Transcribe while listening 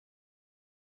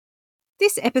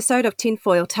This episode of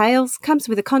Tinfoil Tales comes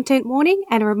with a content warning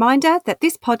and a reminder that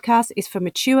this podcast is for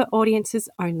mature audiences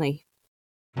only.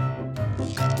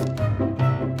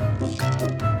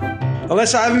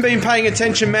 Unless I haven't been paying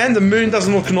attention, man, the moon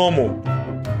doesn't look normal.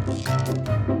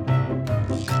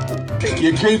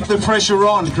 You keep the pressure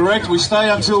on, correct? We stay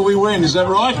until we win, is that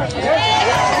right?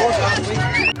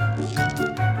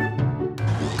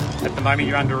 At the moment,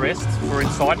 you're under arrest for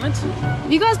incitement.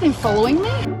 Have you guys been following me?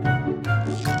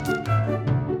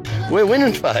 We're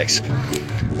winning, folks.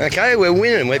 Okay, we're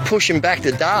winning. We're pushing back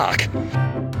the dark.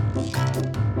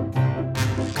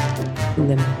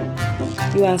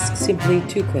 You ask simply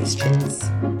two questions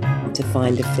to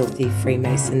find a filthy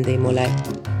Freemason démolé.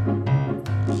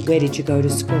 Where did you go to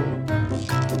school?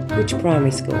 Which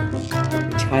primary school?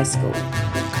 Which high school?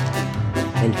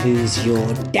 And who's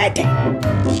your daddy?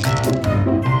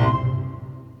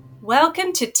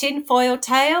 Welcome to Tinfoil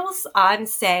Tales. I'm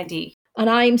Sandy. And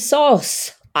I'm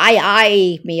Sauce.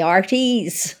 Aye, me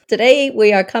arties. Today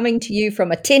we are coming to you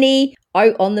from a tinny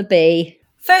out on the bay.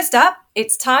 First up,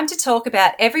 it's time to talk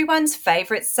about everyone's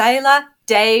favourite sailor,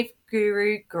 Dave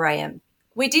Guru Graham.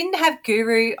 We didn't have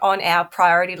Guru on our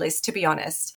priority list, to be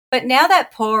honest. But now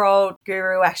that poor old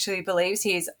Guru actually believes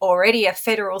he is already a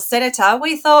federal senator,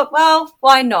 we thought, well,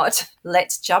 why not?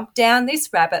 Let's jump down this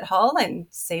rabbit hole and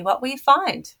see what we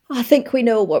find. I think we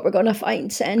know what we're going to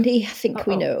find, Sandy. I think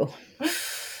we know.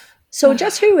 So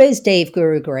just who is Dave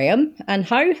Guru Graham and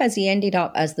how has he ended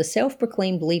up as the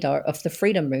self-proclaimed leader of the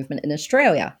freedom movement in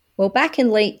Australia? Well, back in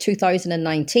late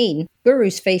 2019,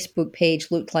 Guru's Facebook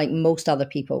page looked like most other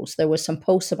people's. There were some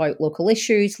posts about local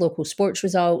issues, local sports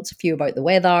results, a few about the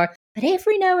weather, but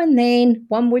every now and then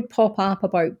one would pop up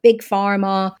about Big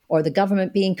Pharma or the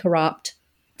government being corrupt.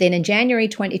 Then in January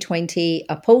 2020,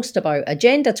 a post about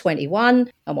Agenda 21,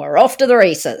 and we're off to the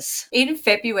races. In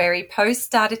February, posts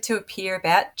started to appear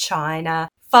about China,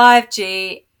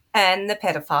 5G, and the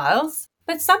pedophiles.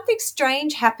 But something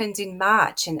strange happens in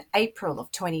March and April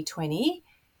of 2020.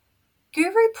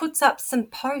 Guru puts up some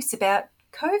posts about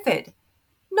COVID,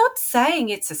 not saying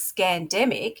it's a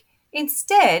scandemic,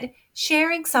 instead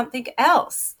sharing something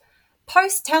else.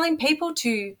 Posts telling people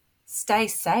to stay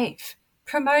safe,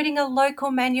 promoting a local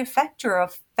manufacturer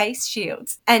of face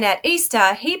shields. And at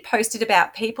Easter, he posted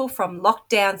about people from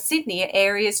lockdown Sydney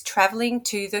areas travelling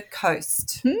to the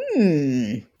coast.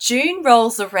 June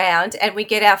rolls around and we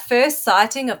get our first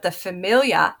sighting of the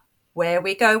familiar "where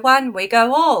we go one, we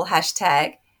go all"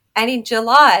 hashtag. And in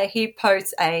July, he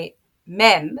posts a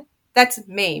meme, that's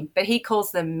meme, but he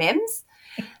calls them memes,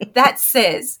 that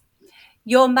says,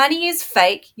 "Your money is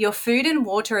fake, your food and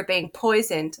water are being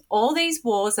poisoned, all these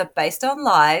wars are based on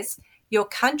lies, your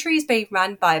country is being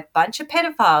run by a bunch of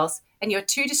pedophiles, and you're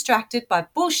too distracted by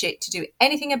bullshit to do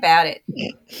anything about it."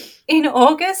 In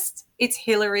August, it's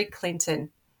Hillary Clinton.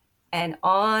 And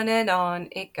on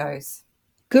it goes.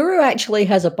 Guru actually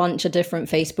has a bunch of different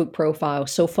Facebook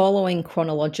profiles, so following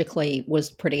chronologically was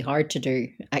pretty hard to do,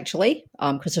 actually,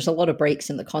 because there's a lot of breaks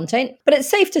in the content. But it's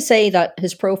safe to say that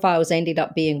his profiles ended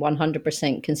up being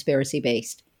 100%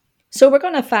 conspiracy-based. So we're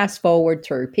going to fast forward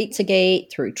through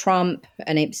Pizzagate, through Trump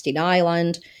and Epstein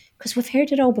Island, because we've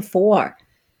heard it all before.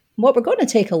 What we're going to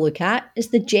take a look at is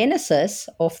the genesis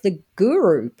of the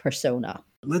Guru persona.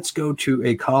 Let's go to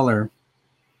a caller.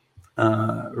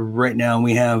 Right now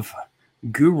we have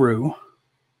Guru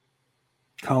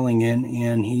calling in,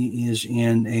 and he is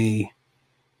in a.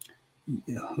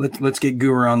 Let's get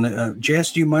Guru on the.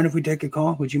 Jess, do you mind if we take a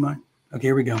call? Would you mind? Okay,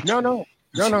 here we go. No,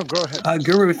 go ahead.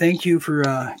 Guru, thank you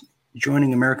for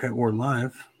joining America at War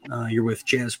Live. You're with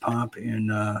Jazz Pop and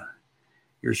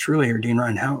yours truly here, Dean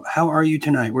Ryan. How are you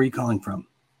tonight? Where are you calling from?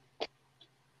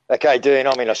 Okay, Dean,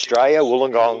 I'm in Australia,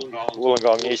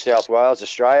 Wollongong, New South Wales,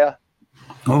 Australia.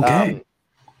 Okay.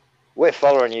 We're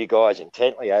following you guys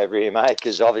intently over here, mate,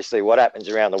 because obviously what happens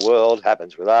around the world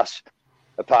happens with us.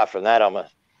 Apart from that,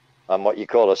 I'm what you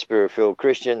call a spirit-filled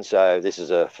Christian, so this is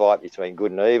a fight between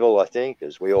good and evil, I think,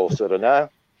 as we all sort of know.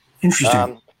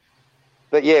 Interesting.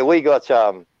 But yeah, we got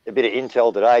a bit of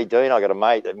intel today, Dean. I got a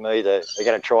mate that they're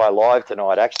going to try live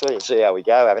tonight, actually, and see how we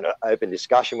go, having an open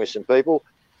discussion with some people.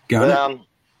 Got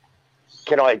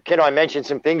it. Can I mention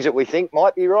some things that we think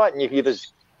might be right, and you give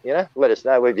us, let us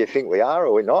know whether you think we are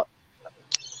or we're not.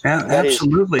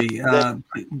 Absolutely.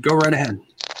 Go right ahead.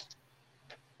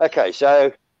 Okay,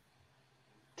 so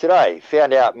today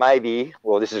found out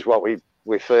this is what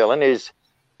we're feeling, is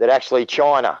that actually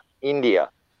China, India,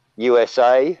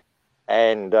 USA,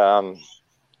 and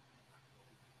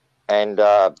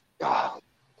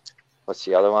what's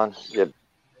the other one?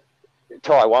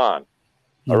 Taiwan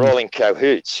are all in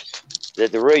cahoots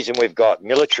that the reason we've got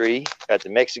military at the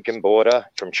Mexican border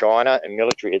from China and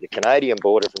military at the Canadian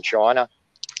border from China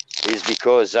is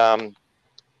because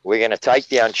we're going to take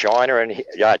down China, and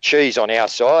Xi's on our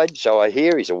side. So I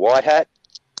hear he's a white hat.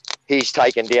 He's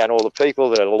taken down all the people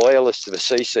that are loyalists to the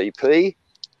CCP.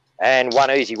 And one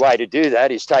easy way to do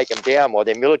that is take them down while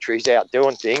their military's out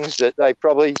doing things that they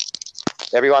probably,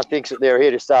 everyone thinks that they're here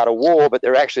to start a war, but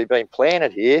they're actually being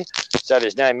planted here. So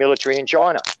there's no military in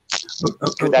China.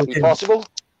 Could that be possible?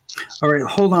 All right,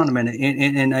 hold on a minute.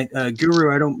 And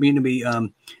Guru, I don't mean to be.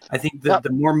 I think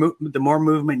the more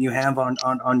movement you have on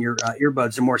your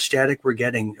earbuds, the more static we're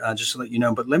getting. Just to let you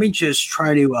know. But let me just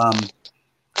try to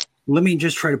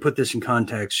put this in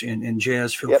context. And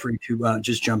Jazz, feel free to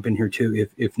just jump in here too,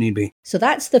 if need be. So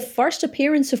that's the first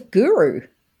appearance of Guru.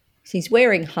 He's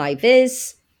wearing high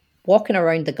vis, walking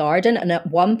around the garden, and at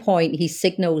one point he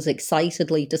signals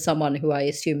excitedly to someone who I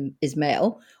assume is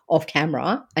male off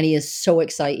camera, and he is so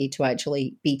excited to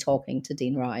actually be talking to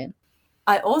Dean Ryan.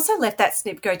 I also let that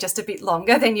snip go just a bit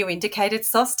longer than you indicated,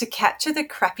 Sauce, to capture the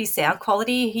crappy sound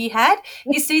quality he had.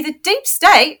 You see, the deep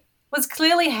state was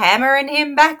clearly hammering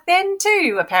him back then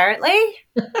too, apparently.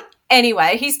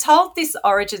 Anyway, he's told this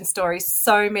origin story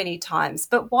so many times,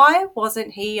 but why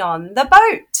wasn't he on the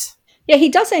boat? Yeah, he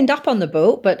does end up on the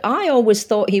boat, but I always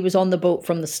thought he was on the boat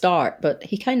from the start, but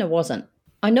he kind of wasn't.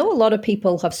 I know a lot of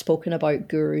people have spoken about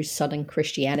Guru's sudden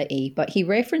Christianity, but he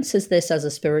references this as a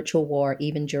spiritual war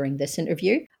even during this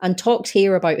interview and talks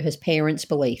here about his parents'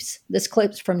 beliefs. This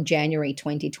clip's from January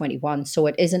 2021, so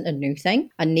it isn't a new thing,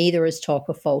 and neither is talk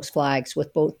of false flags,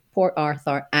 with both Port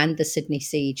Arthur and the Sydney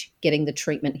siege getting the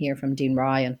treatment here from Dean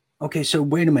Ryan. Okay, so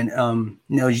wait a minute.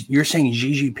 Now, you're saying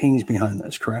Xi Jinping's behind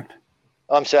this, correct?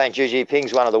 I'm saying Xi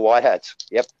Jinping's one of the white hats.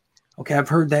 Yep. Okay, I've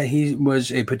heard that he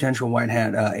was a potential white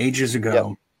hat ages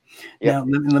ago. Yep.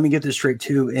 Now, let me get this straight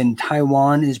too. And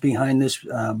Taiwan is behind this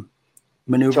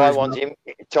maneuver.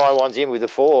 Taiwan's in with the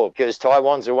four, because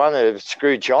Taiwan's the one that have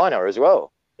screwed China as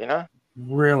well. You know.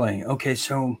 Really? Okay,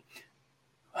 so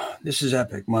this is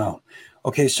epic. Wow.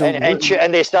 Okay, so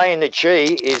and they're saying that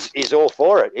Xi is all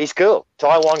for it. He's cool.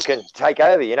 Taiwan can take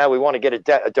over. You know, we want to get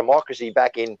a democracy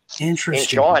back in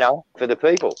China for the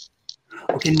people.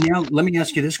 Okay, now let me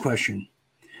ask you this question.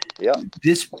 Yeah.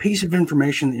 This piece of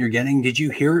information that you're getting, did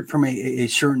you hear it from a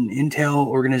certain intel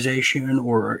organization,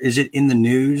 or is it in the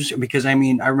news? Because, I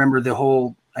mean, I remember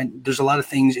there's a lot of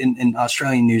things in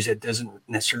Australian news that doesn't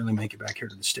necessarily make it back here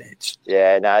to the States.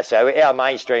 Yeah, no, so our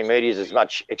mainstream media is as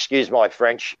much, excuse my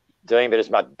French, Dean, but as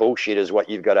much bullshit as what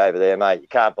you've got over there, mate. You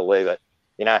can't believe it.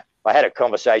 You know, I had a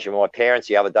conversation with my parents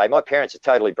the other day. My parents are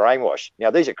totally brainwashed.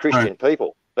 Now, these are Christian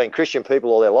people, been Christian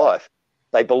people all their life.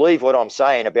 They believe what I'm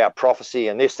saying about prophecy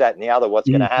and this, that, and the other, what's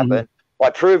going to happen. I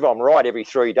prove I'm right every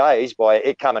 3 days by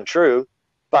it coming true,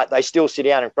 but they still sit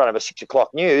down in front of a 6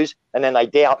 o'clock news, and then they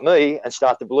doubt me and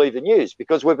start to believe the news,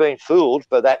 because we've been fooled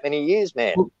for that many years,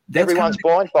 man. Well, everyone's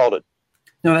blindfolded.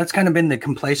 No, that's kind of been the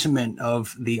complacement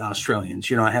of the Australians.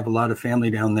 You know, I have a lot of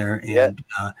family down there, and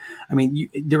I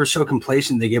mean, they were so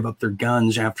complacent they gave up their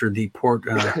guns after the Port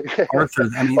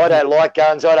Arthur. I mean, I don't like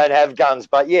guns. I don't have guns,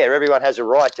 but yeah, everyone has a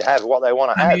right to have what they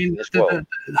want to have in this world.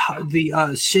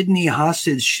 The Sydney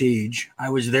hostage siege,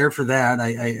 I was there for that.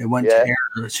 I went to air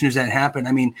as soon as that happened.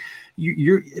 I mean,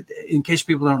 you're in case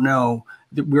people don't know,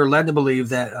 we're led to believe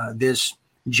that this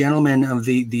gentleman of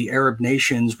the Arab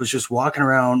nations was just walking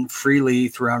around freely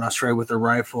throughout Australia with a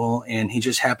rifle, and he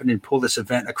just happened to pull this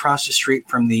event across the street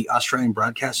from the Australian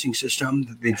broadcasting system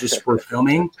that they just were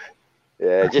filming.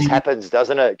 Yeah, it just happens,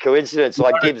 doesn't it? Coincidence,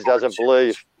 like Gibbs doesn't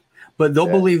believe. But they'll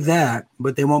believe that,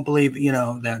 but they won't believe,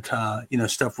 that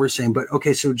stuff we're saying. But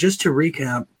okay, so just to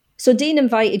recap. So Dean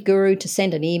invited Guru to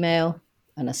send an email,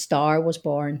 and a star was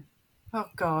born. Oh,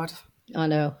 God. I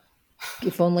know.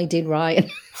 If only Dean Ryan.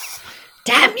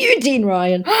 Damn you, Dean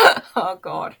Ryan. Oh,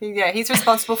 God. Yeah, he's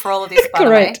responsible for all of this, by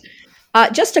Correct. the way.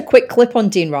 Just a quick clip on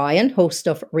Dean Ryan, host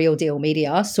of Real Deal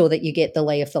Media, so that you get the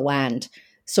lay of the land.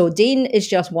 So Dean is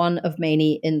just one of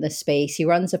many in this space. He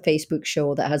runs a Facebook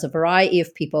show that has a variety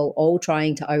of people all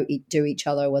trying to outdo each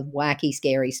other with wacky,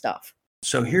 scary stuff.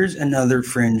 So here's another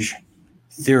fringe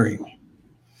theory.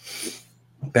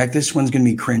 This one's going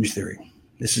to be cringe theory.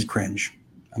 This is cringe.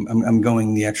 I'm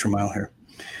going the extra mile here.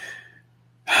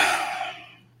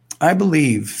 I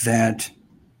believe that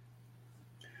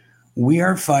we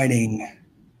are fighting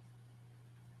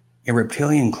a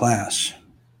reptilian class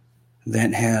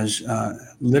that has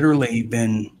literally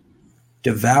been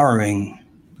devouring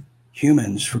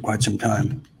humans for quite some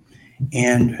time.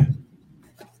 And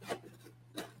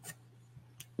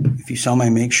if you saw my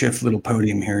makeshift little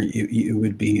podium here, it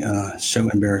would be so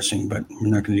embarrassing, but we're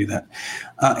not going to do that.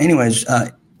 Anyways,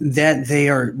 that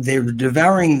they're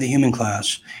devouring the human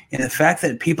class, and the fact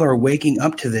that people are waking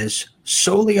up to this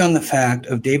solely on the fact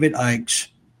of David Icke's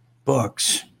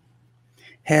books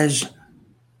has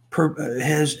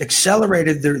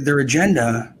accelerated their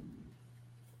agenda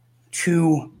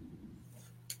to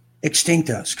extinct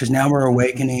us, because now we're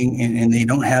awakening, and they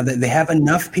don't have that. They have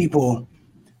enough people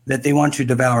that they want to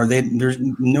devour. There's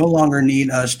no longer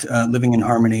need us living in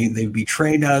harmony. They've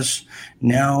betrayed us.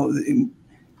 Now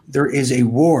there is a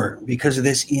war because of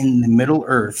this in the Middle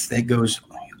Earth that goes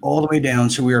all the way down.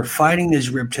 So we are fighting these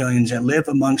reptilians that live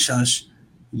amongst us,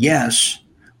 yes,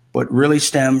 but really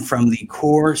stem from the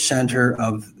core center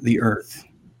of the earth.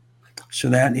 So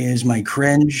that is my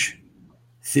cringe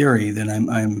theory that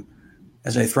I'm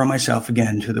as I throw myself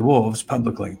again to the wolves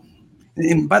publicly.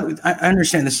 And by the way, I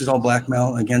understand this is all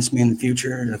blackmail against me in the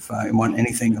future if I want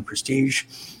anything of prestige,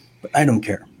 but I don't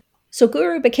care. So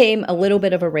Guru became a little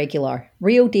bit of a regular,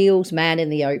 real deal's man in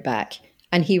the outback,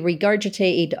 and he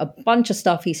regurgitated a bunch of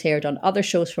stuff he's heard on other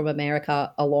shows from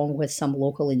America, along with some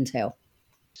local intel.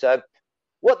 So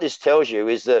what this tells you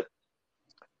is that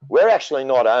we're actually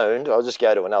not owned. I'll just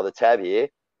go to another tab here.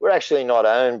 We're actually not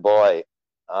owned by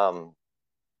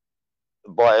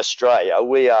Australia.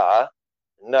 We are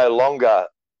no longer,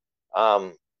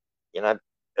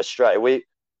 Australia.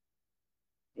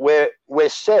 We're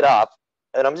set up,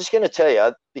 and I'm just going to tell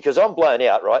you, because I'm blown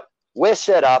out, right? We're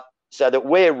set up so that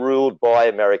we're ruled by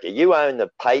America. You own the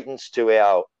patents to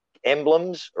our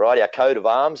emblems, right? Our coat of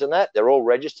arms and that. They're all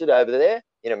registered over there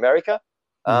in America.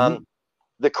 Mm-hmm.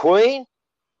 The Queen,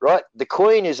 right? The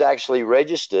Queen is actually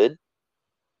registered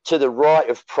to the right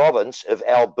of province of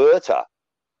Alberta,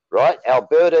 right?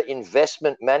 Alberta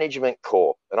Investment Management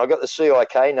Corp. And I got the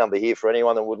CIK number here for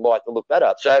anyone that would like to look that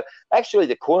up. So actually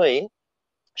the Queen,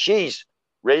 she's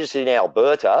registered in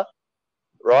Alberta,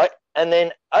 right? And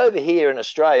then over here in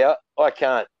Australia, I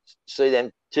can't see them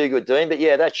too good doing, but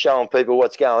yeah, that's showing people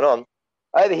what's going on.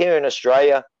 Over here in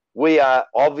Australia, we are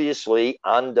obviously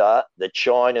under the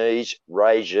Chinese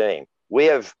regime. We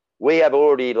have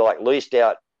already leased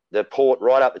out the port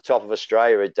right up the top of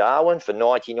Australia at Darwin for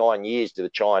 99 years to the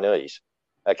Chinese.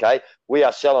 Okay, we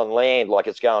are selling land like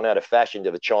it's going out of fashion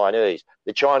to the Chinese.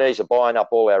 The Chinese are buying up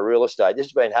all our real estate. This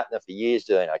has been happening for years,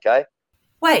 Dean, okay?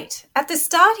 Wait, at the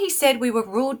start he said we were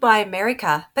ruled by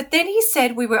America, but then he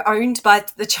said we were owned by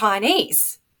the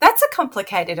Chinese. That's a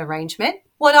complicated arrangement.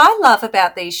 What I love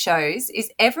about these shows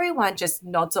is everyone just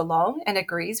nods along and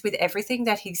agrees with everything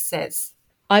that he says.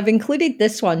 I've included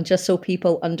this one just so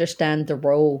people understand the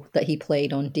role that he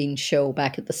played on Dean's show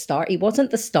back at the start. He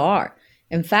wasn't the star.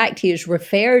 In fact, he is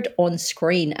referred on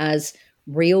screen as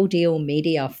Real Deal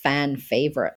Media fan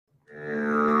favorite.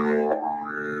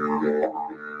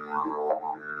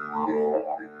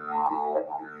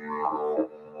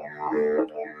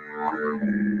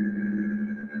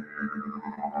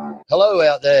 Hello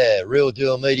out there, Real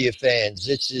Deal Media fans.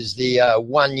 This is the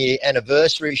 1 year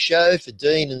anniversary show for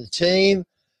Dean and the team.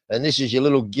 And this is your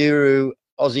little guru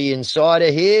Aussie insider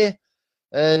here.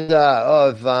 And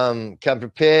I've come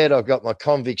prepared. I've got my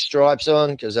convict stripes on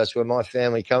because that's where my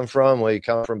family come from. We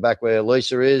come from back where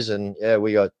Lisa is. And, yeah,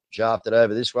 we got shafted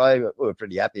over this way. But we were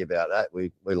pretty happy about that.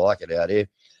 We like it out here.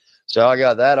 So I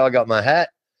got that. I got my hat.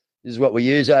 This is what we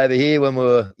use over here when we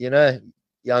were,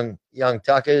 young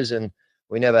tuckers. And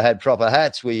we never had proper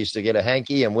hats. We used to get a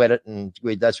hanky and wet it. And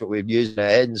that's what we'd use in our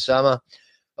head in summer.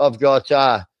 I've got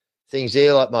things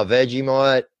here like my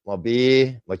Vegemite, my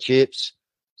beer, my chips.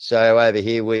 So over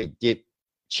here we dip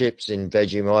chips in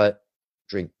Vegemite,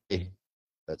 drink beer.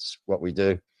 That's what we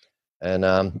do.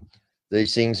 And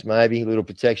these things, maybe a little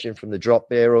protection from the drop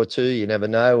bear or two. You never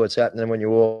know what's happening when you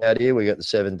walk out here. We got the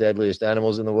 7 deadliest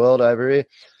animals in the world over here.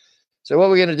 So what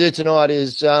we're going to do tonight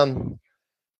is we're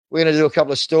going to do a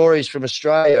couple of stories from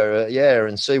Australia,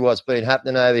 and see what's been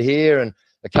happening over here and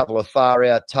a couple of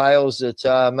far-out tales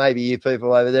that maybe you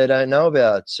people over there don't know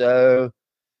about. So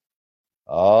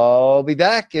I'll be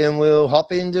back and we'll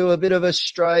hop into a bit of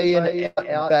Australian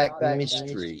outback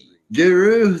mystery.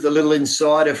 Guru, the little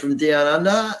insider from down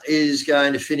under, is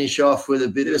going to finish off with a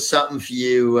bit of something for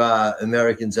you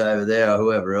Americans over there or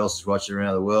whoever else is watching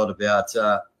around the world about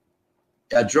our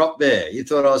drop bear. You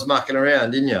thought I was mucking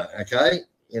around, didn't you? Okay.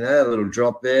 A little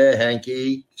drop bear,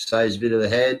 hanky, saves a bit of the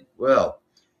head. Well,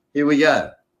 here we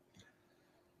go.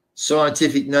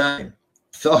 Scientific name,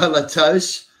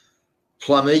 Thylacros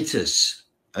plumitus.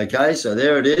 Okay, so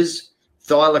there it is,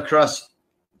 Thylacros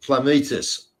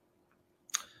plumitus.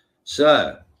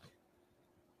 So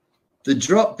the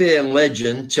drop bear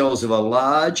legend tells of a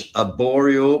large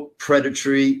arboreal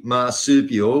predatory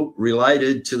marsupial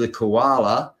related to the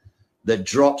koala that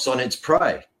drops on its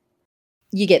prey.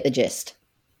 You get the gist.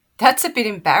 That's a bit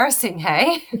embarrassing,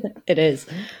 hey? It is.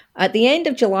 At the end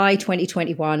of July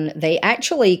 2021, they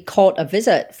actually caught a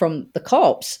visit from the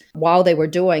cops while they were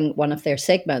doing one of their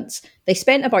segments. They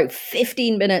spent about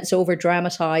 15 minutes over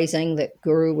dramatizing that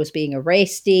Guru was being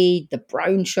arrested, the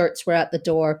brown shirts were at the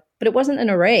door, but it wasn't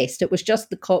an arrest. It was just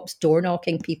the cops door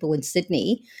knocking people in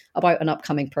Sydney about an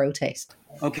upcoming protest.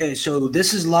 Okay, so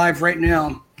this is live right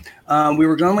now. We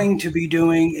were going to be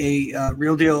doing a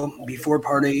Real Deal before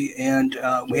party, and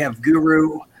we have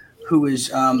Guru, who is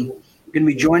going to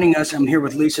be joining us. I'm here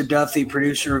with Lisa Duffy,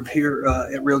 producer of here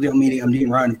at Real Deal Media. I'm Dean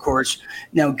Ryan, of course.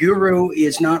 Now, Guru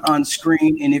is not on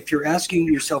screen, and if you're asking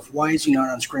yourself, why is he not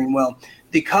on screen? Well,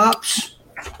 the cops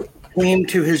came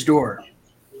to his door,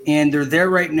 and they're there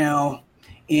right now,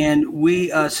 and we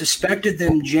suspected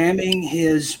them jamming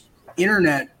his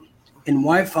internet and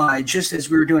Wi-Fi just as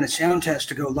we were doing a sound test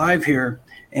to go live here,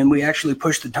 and we actually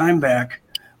pushed the time back.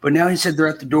 But now he said they're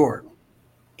at the door,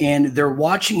 and they're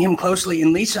watching him closely.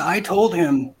 And Lisa, I told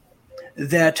him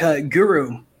that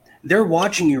Guru, they're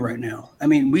watching you right now. I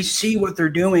mean, we see what they're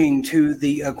doing to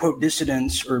the quote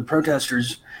dissidents or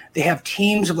protesters. They have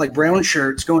teams of like brown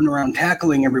shirts going around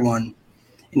tackling everyone,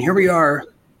 and here we are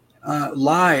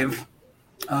live.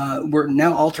 We're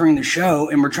now altering the show,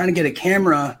 and we're trying to get a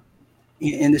camera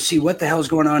and to see what the hell's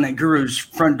going on at Guru's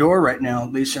front door right now,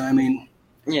 Lisa. I mean,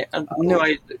 yeah,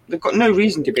 they've got no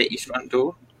reason to be at his front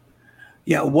door.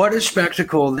 Yeah, what a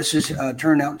spectacle this has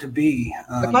turned out to be.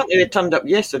 Apparently they turned up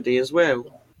yesterday as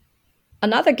well.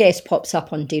 Another guest pops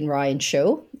up on Dean Ryan's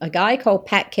show, a guy called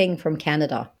Pat King from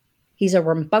Canada. He's a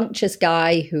rambunctious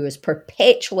guy who is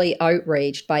perpetually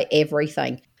outraged by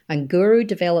everything, and Guru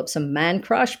develops a man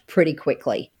crush pretty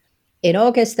quickly. In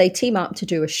August, they team up to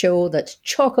do a show that's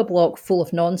chock-a-block full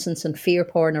of nonsense and fear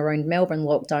porn around Melbourne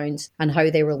lockdowns and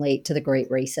how they relate to the Great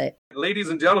Reset. Ladies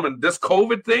and gentlemen, this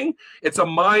COVID thing, it's a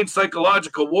mind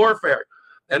psychological warfare,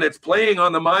 and it's playing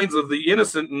on the minds of the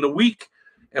innocent and the weak.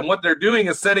 And what they're doing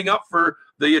is setting up for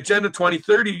the Agenda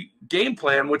 2030 game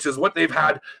plan, which is what they've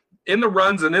had in the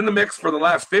runs and in the mix for the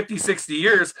last 50, 60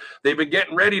 years. They've been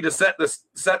getting ready to set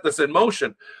this in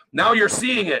motion. Now you're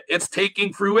seeing it. It's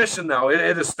taking fruition now.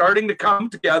 It is starting to come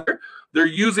together. They're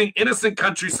using innocent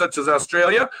countries such as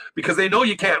Australia because they know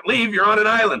you can't leave. You're on an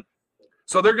island.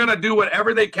 So they're going to do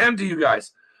whatever they can to you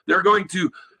guys. They're going to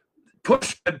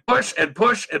push and push and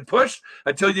push and push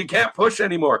until you can't push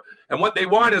anymore. And what they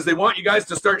want is they want you guys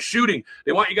to start shooting.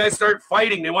 They want you guys to start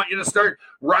fighting. They want you to start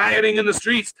rioting in the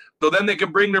streets. So then they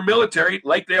can bring their military,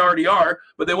 like they already are,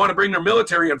 but they want to bring their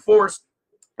military in force.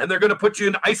 And they're going to put you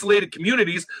in isolated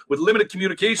communities with limited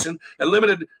communication and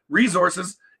limited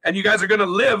resources. And you guys are going to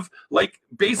live like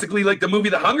basically like the movie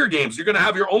The Hunger Games. You're going to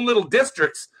have your own little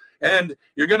districts, and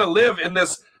you're going to live in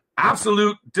this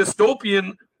absolute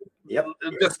dystopian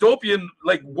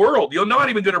like world. You're not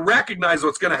even going to recognize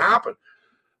what's going to happen.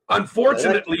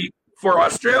 Unfortunately for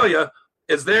Australia,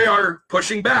 is they are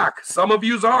pushing back. Some of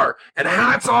yous are, and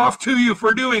hats off to you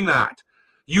for doing that.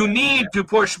 You need to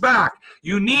push back.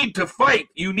 You need to fight.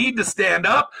 You need to stand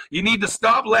up. You need to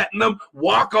stop letting them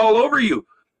walk all over you.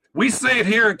 We say it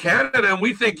here in Canada, and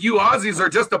we think you Aussies are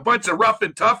just a bunch of rough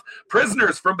and tough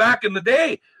prisoners from back in the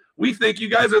day. We think you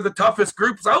guys are the toughest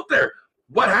groups out there.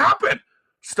 What happened?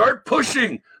 Start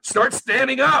pushing. Start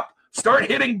standing up. Start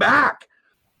hitting back.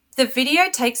 The video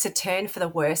takes a turn for the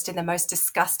worst in the most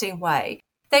disgusting way.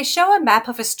 They show a map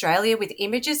of Australia with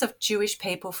images of Jewish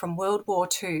people from World War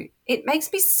II. It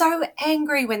makes me so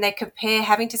angry when they compare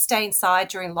having to stay inside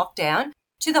during lockdown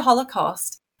to the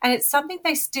Holocaust, and it's something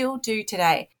they still do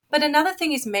today. But another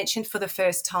thing is mentioned for the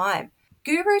first time.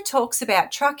 Guru talks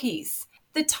about truckies.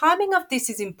 The timing of this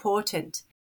is important.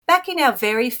 Back in our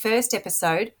very first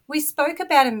episode, we spoke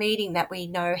about a meeting that we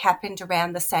know happened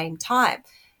around the same time.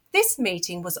 This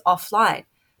meeting was offline,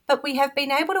 but we have been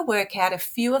able to work out a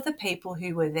few of the people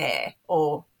who were there,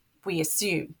 or we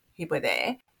assume who were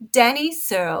there. Danny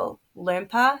Searle,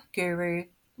 Lermpa, Guru,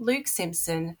 Luke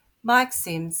Simpson, Mike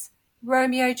Sims,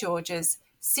 Romeo Georges,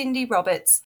 Cindy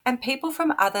Roberts, and people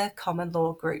from other common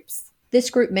law groups. This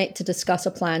group met to discuss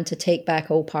a plan to take back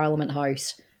Old Parliament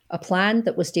House, a plan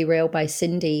that was derailed by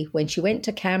Cindy when she went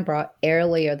to Canberra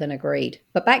earlier than agreed.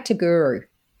 But back to Guru.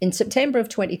 In September of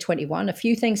 2021, a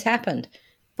few things happened.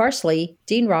 Firstly,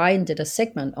 Dean Ryan did a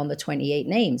segment on the 28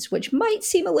 names, which might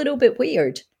seem a little bit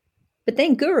weird. But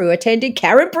then Guru attended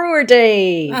Karen Brewer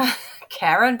Day.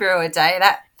 Karen Brewer Day,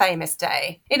 that famous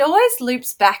day. It always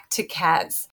loops back to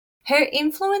Kaz. Her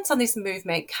influence on this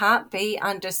movement can't be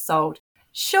undersold.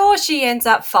 Sure, she ends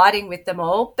up fighting with them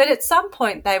all, but at some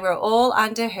point they were all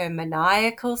under her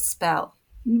maniacal spell.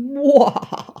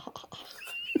 Wow.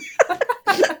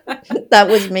 That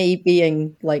was me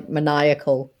being like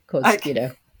maniacal because,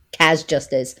 Okay. Kaz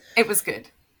just is. It was good.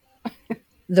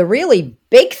 The really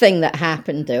big thing that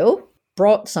happened, though,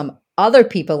 brought some other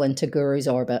people into Guru's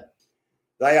orbit.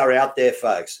 They are out there,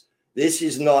 folks. This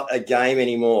is not a game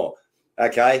anymore,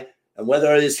 okay? And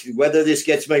whether this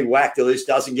gets me whacked or this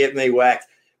doesn't get me whacked,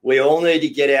 we all need to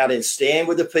get out and stand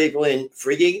with the people in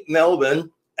frigging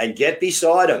Melbourne and get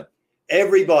beside them.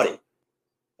 Everybody,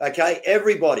 okay?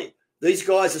 Everybody. These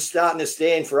guys are starting to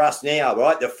stand for us now,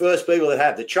 right? The first people that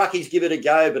have. The truckies give it a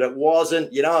go, but it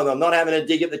wasn't. I'm not having a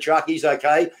dig at the truckies,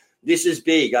 okay? This is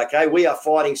big, okay? We are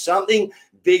fighting something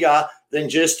bigger than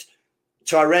just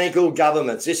tyrannical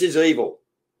governments. This is evil,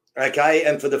 okay?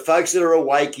 And for the folks that are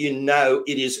awake,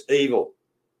 it is evil,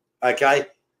 okay?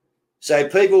 So,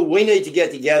 people, we need to get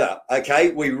together,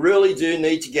 okay? We really do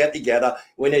need to get together.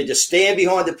 We need to stand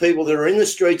behind the people that are in the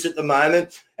streets at the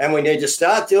moment, and we need to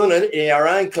start doing it in our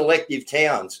own collective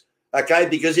towns, okay?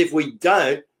 Because if we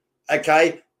don't,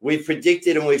 okay, we've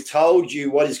predicted and we've told you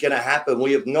what is going to happen.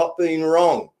 We have not been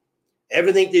wrong.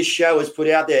 Everything this show has put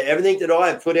out there, everything that I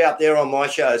have put out there on my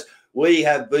shows, we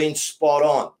have been spot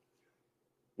on.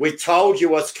 We told you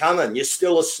what's coming. You're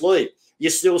still asleep. You're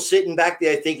still sitting back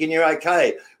there thinking you're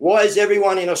okay. Why is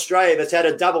everyone in Australia that's had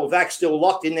a double vax still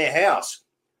locked in their house?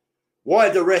 Why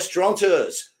have the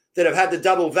restaurateurs that have had the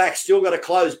double vax still got to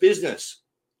close business?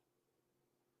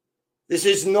 This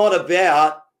is not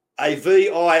about a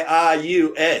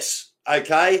virus,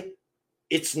 okay?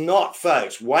 It's not,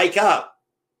 folks. Wake up.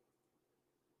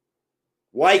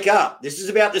 Wake up. This is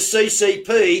about the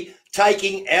CCP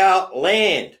taking our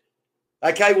land.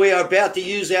 Okay, we are about to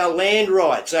use our land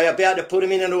rights. They are about to put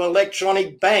them in an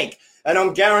electronic bank. And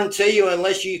I'm guarantee you,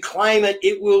 unless you claim it,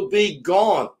 it will be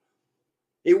gone.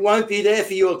 It won't be there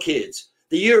for your kids.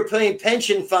 The European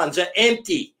pension funds are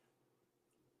empty.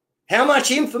 How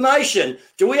much information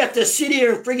do we have to sit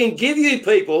here and frigging give you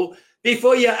people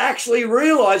before you actually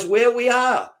realise where we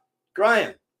are?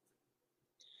 Graham.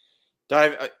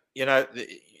 Dave,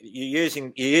 you're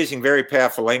using very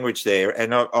powerful language there,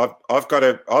 and I've got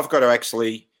to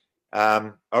actually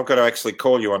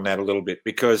call you on that a little bit,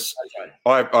 because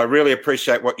I really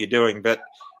appreciate what you're doing, but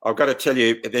I've got to tell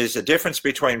you there's a difference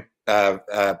between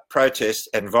protest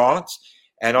and violence,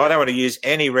 and I don't want to use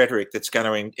any rhetoric that's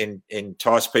going to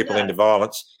entice people into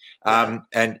violence, and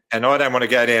I don't want to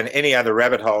go down any other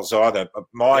rabbit holes either.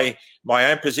 My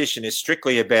own position is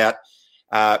strictly about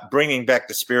bringing back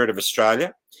the spirit of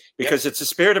Australia. Because it's the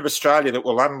spirit of Australia that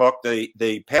will unlock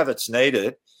the power that's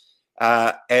needed.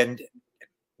 And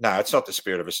no, it's not the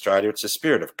spirit of Australia. It's the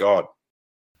spirit of God.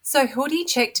 So Hoodie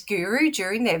checked Guru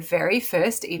during their very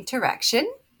first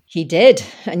interaction? He did.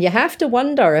 And you have to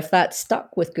wonder if that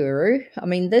stuck with Guru. I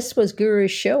mean, this was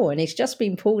Guru's show and he's just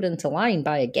been pulled into line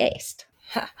by a guest.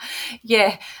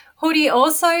 Yeah. Hoodie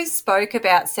also spoke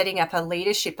about setting up a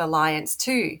leadership alliance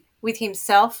too, with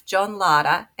himself, John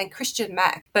Larder, and Christian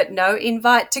Mack, but no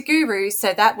invite to Guru,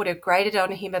 so that would have grated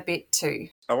on him a bit too.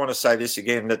 I want to say this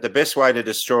again, that the best way to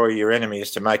destroy your enemy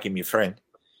is to make him your friend.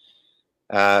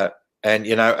 And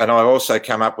I also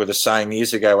come up with a saying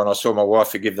years ago when I saw my wife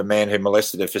forgive the man who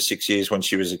molested her for 6 years when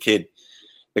she was a kid.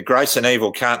 But grace and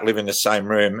evil can't live in the same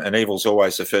room, and evil's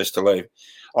always the first to leave.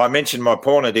 I mentioned my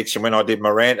porn addiction when I did my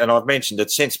rant, and I've mentioned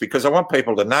it since because I want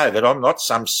people to know that I'm not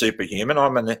some superhuman.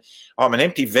 I'm an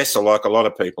empty vessel like a lot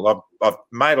of people. I've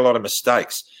made a lot of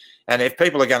mistakes. And if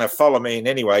people are going to follow me in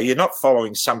any way, you're not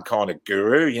following some kind of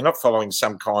guru. You're not following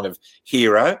some kind of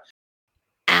hero.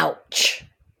 Ouch.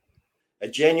 A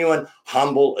genuine,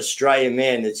 humble Australian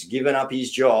man that's given up his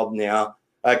job now,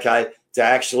 okay, to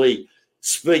actually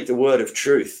speak the word of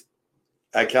truth.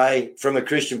 Okay, from a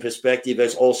Christian perspective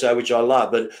as also, which I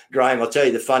love. But Graham, I'll tell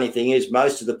you, the funny thing is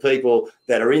most of the people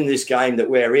that are in this game that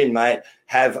we're in, mate,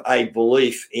 have a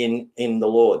belief in the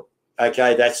Lord.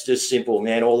 Okay, that's just simple,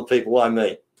 man. All the people I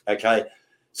meet. Okay,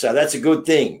 so that's a good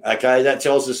thing. Okay, that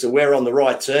tells us that we're on the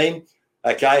right team.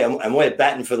 Okay, and we're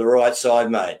batting for the right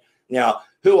side, mate. Now,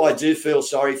 who I do feel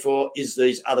sorry for is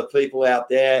these other people out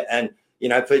there, and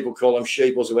people call them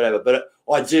sheeples or whatever, but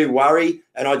I do worry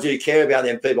and I do care about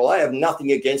them people. I have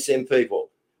nothing against them people.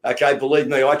 Okay, believe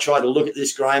me, I try to look at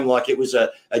this, Graham, like it was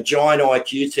a giant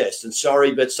IQ test. And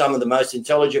sorry, but some of the most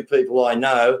intelligent people I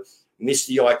know missed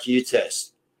the IQ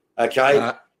test.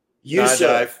 Okay?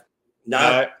 Dave.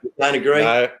 No, you don't agree?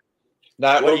 No.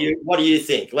 What do you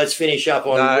think? Let's finish up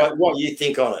on what you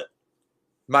think on it.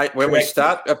 Mate, when we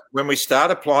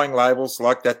start applying labels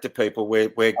like that to people,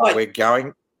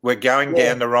 we're going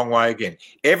down the wrong way again.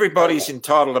 Everybody's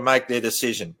entitled to make their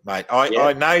decision, mate.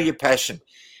 I know your passion.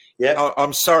 Yeah.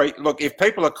 I'm sorry. Look, if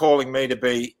people are calling me to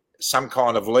be some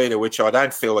kind of leader, which I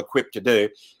don't feel equipped to do,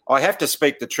 I have to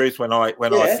speak the truth when I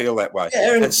feel that way.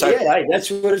 And so, hey,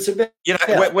 that's what it's about. You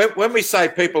know, when we say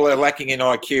people are lacking in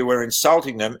IQ, we're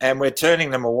insulting them and we're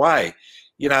turning them away.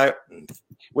 You know,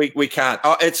 we can't.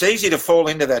 It's easy to fall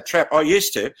into that trap. I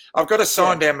used to. I've got a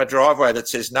sign down my driveway that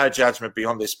says "No judgment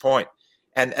beyond this point,"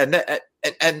 and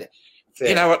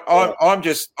you know what? I'm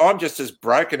just as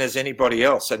broken as anybody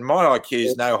else, and my IQ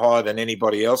is no higher than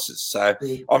anybody else's. So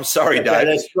I'm sorry, Dave.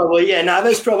 That's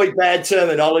probably bad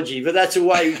terminology, but that's the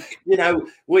way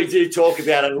we do talk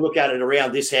about it and look at it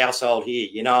around this household here.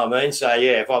 You know what I mean? So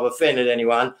yeah, if I've offended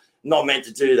anyone, not meant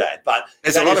to do that. But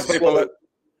there's a lot of people.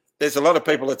 There's a lot of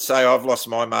people that say I've lost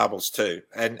my marbles too,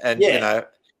 and you know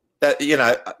that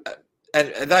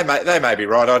And they may be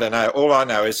right. I don't know. All I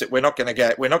know is that we're not going to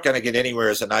get anywhere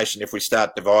as a nation if we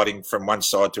start dividing from one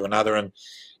side to another. And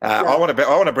I want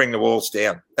to bring the walls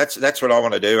down. That's what I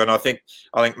want to do. And I think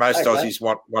most Aussies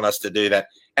want us to do that.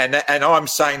 And I'm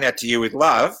saying that to you with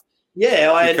love.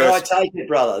 Yeah, I take it,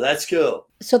 brother. That's cool.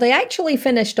 So they actually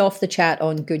finished off the chat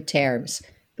on good terms.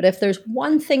 But if there's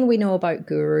one thing we know about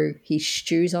Guru, he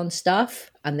stews on stuff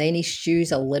and then he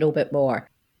stews a little bit more.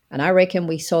 And I reckon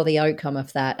we saw the outcome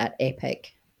of that at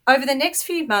Epic. Over the next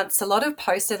few months, a lot of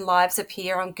posts and lives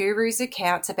appear on Guru's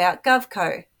accounts about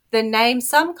GovCo, the name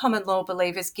some common law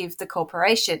believers give the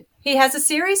corporation. He has a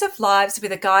series of lives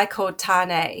with a guy called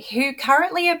Tane, who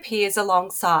currently appears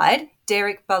alongside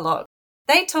Derek Balog.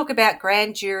 They talk about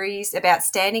grand juries, about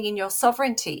standing in your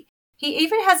sovereignty. He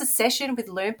even has a session with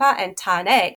Loompa and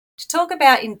Tane to talk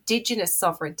about Indigenous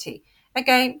sovereignty.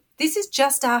 Again, this is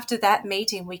just after that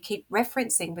meeting we keep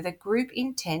referencing with a group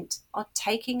intent on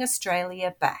taking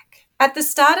Australia back. At the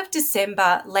start of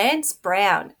December, Lance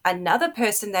Brown, another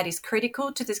person that is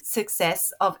critical to the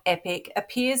success of Epic,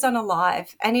 appears on a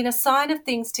live, and in a sign of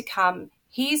things to come,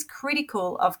 he is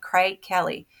critical of Craig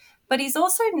Kelly, but he's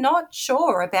also not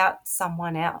sure about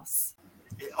someone else.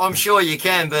 I'm sure you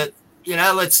can, but,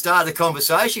 let's start the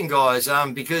conversation, guys,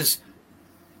 because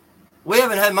we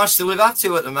haven't had much to live up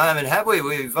to at the moment, have we?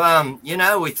 We've,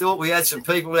 we thought we had some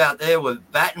people out there were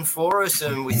batting for us,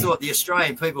 and we thought the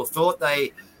Australian people thought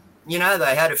they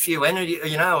had a few entities,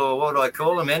 or what do I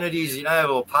call them, entities,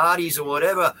 or parties or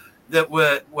whatever that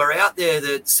were out there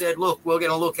that said, look, we're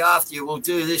going to look after you, we'll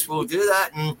do this, we'll do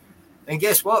that. And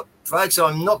guess what, folks?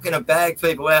 I'm not going to bag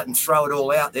people out and throw it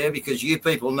all out there because you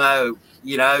people know,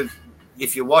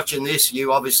 if you're watching this,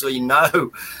 you obviously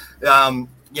know,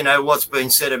 what's been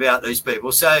said about these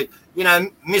people. So,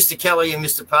 Mr. Kelly and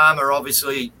Mr. Palmer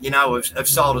obviously, have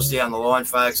sold us down the line,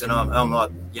 folks, and I'm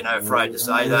not, afraid to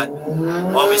say that.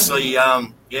 Obviously,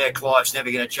 Clive's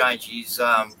never going to change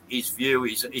his view.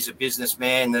 He's a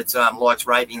businessman that likes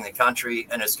raping the country,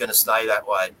 and it's going to stay that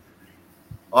way.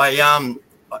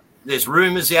 There's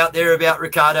rumours out there about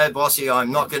Ricardo Bosi.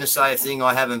 I'm not going to say a thing.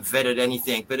 I haven't vetted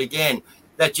anything. But again,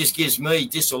 that just gives me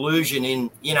disillusion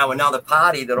in, another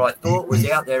party that I thought was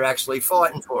out there actually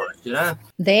fighting for us,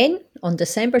 Then, on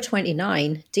December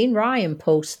 29, Dean Ryan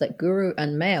posts that Guru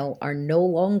and Mel are no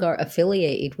longer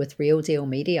affiliated with Real Deal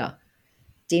Media.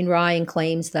 Dean Ryan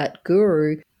claims that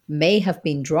Guru may have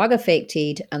been drug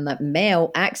affected and that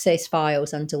Mel accessed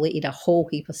files and deleted a whole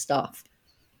heap of stuff.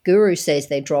 Guru says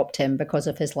they dropped him because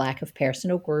of his lack of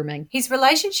personal grooming. His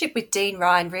relationship with Dean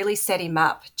Ryan really set him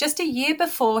up. Just a year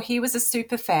before, he was a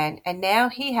super fan, and now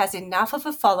he has enough of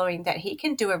a following that he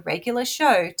can do a regular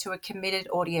show to a committed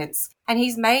audience, and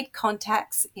he's made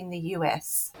contacts in the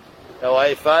US. How are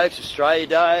you, folks? Australia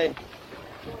Day.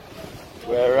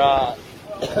 We're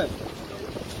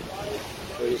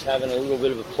just having a little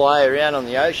bit of a play around on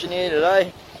the ocean here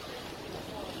today.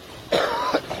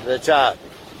 But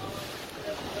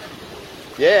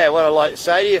what I'd like to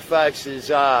say to you folks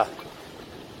is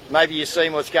maybe you've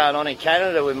seen what's going on in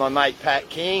Canada with my mate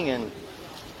Pat King, and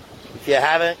if you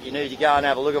haven't, you need to go and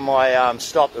have a look at my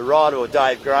Stop the Rod or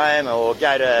Dave Graham, or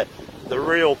go to The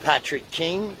Real Patrick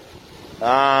King.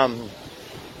 I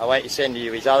won't send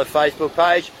you his other Facebook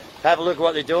page. Have a look at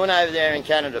what they're doing over there in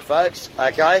Canada, folks,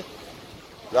 okay?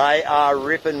 They are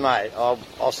ripping, mate.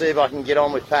 I'll see if I can get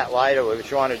on with Pat later. We were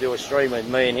trying to do a stream with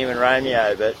me and him and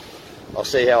Romeo, but I'll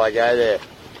see how I go there.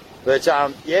 But,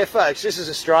 folks, this is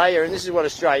Australia, and this is what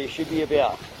Australia should be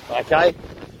about, okay?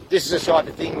 This is the type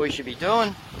of thing we should be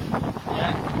doing.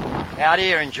 Out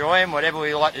here enjoying whatever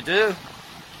we like to do,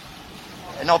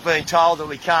 and not being told that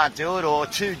we can't do it, or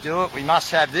to do it we must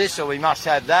have this or we must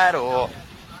have that, or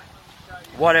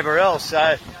whatever else.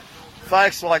 So,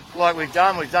 folks, like we've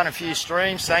done a few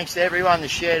streams. Thanks to everyone that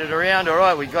shared it around. All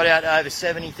right, we got out to over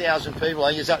 70,000 people.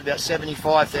 I think it's up to about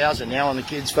 75,000 now on the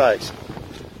kids, folks.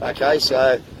 Okay,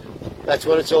 so that's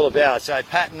what it's all about. So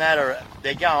Pat and that are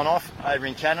they're going off over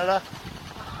in Canada.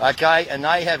 Okay, and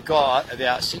they have got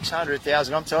about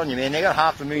 600,000. I'm telling you, man, they got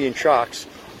 500,000 trucks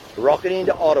rocketing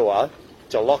into Ottawa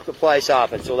to lock the place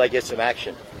up until they get some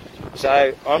action.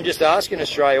 So I'm just asking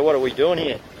Australia, what are we doing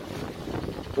here?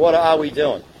 What are we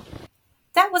doing?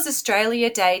 That was Australia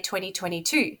Day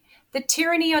 2022. The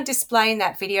tyranny on display in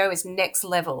that video is next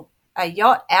level. A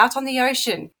yacht out on the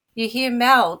ocean. You hear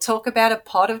Mel talk about a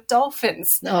pod of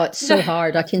dolphins. Oh, it's so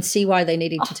hard. I can see why they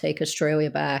needed to take Australia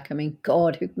back. I mean,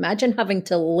 God, imagine having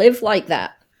to live like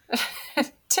that.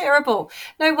 Terrible.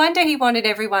 No wonder he wanted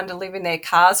everyone to live in their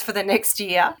cars for the next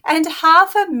year. And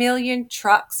 500,000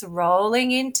 trucks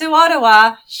rolling into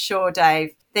Ottawa. Sure,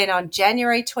 Dave. Then on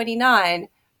January 29,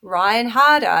 Ryan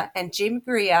Harder and Jim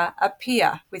Greer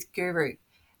appear with Guru.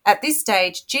 At this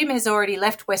stage, Jim has already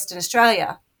left Western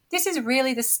Australia. This is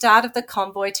really the start of the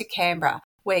convoy to Canberra,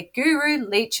 where Guru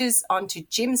leeches onto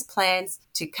Jim's plans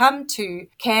to come to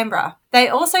Canberra. They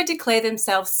also declare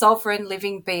themselves sovereign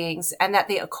living beings and that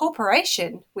the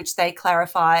corporation, which they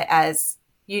clarify as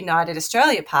United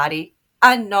Australia Party,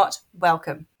 are not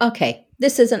welcome. Okay,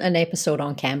 this isn't an episode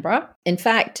on Canberra. In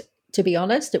fact, to be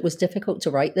honest, it was difficult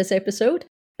to write this episode,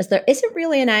 as there isn't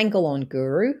really an angle on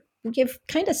Guru. You've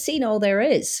kind of seen all there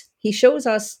is. He shows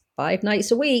us 5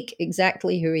 nights a week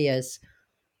exactly who he is.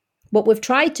 What we've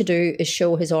tried to do is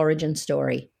show his origin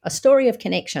story, a story of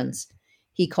connections.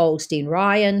 He calls Dean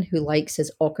Ryan, who likes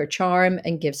his ochre charm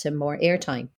and gives him more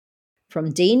airtime.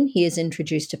 From Dean, he is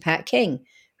introduced to Pat King,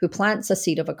 who plants a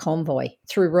seed of a convoy.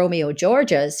 Through Romeo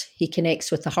Georges, he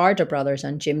connects with the Harder brothers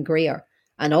and Jim Greer,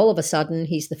 and all of a sudden,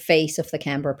 he's the face of the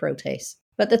Canberra protests.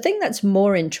 But the thing that's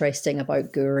more interesting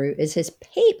about Guru is his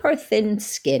paper-thin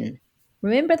skin.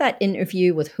 Remember that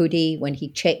interview with Hoodie when he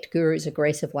checked Guru's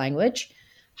aggressive language?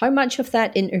 How much of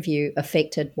that interview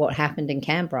affected what happened in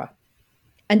Canberra?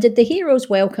 And did the hero's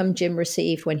welcome Jim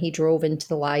received when he drove into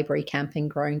the library camping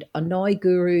ground annoy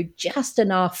Guru just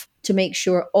enough to make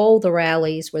sure all the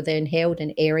rallies were then held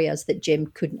in areas that Jim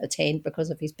couldn't attend because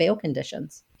of his bail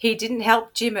conditions? He didn't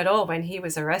help Jim at all when he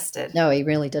was arrested. No, he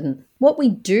really didn't. What we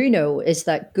do know is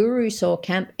that Guru saw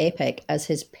Camp Epic as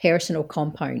his personal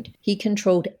compound. He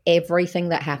controlled everything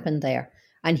that happened there,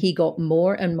 and he got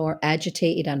more and more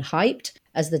agitated and hyped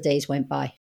as the days went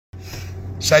by.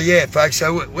 So yeah, folks,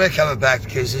 so we're coming back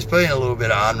because there's been a little bit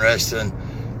of unrest, and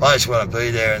I just want to be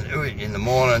there in the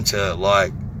morning to,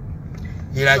 like,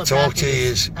 you know, talk to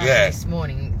you. Yeah. This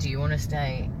morning, do you want to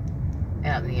stay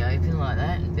out in the open like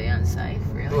that and be unsafe,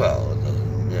 really? Well,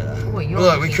 yeah.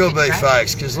 Look, we could be,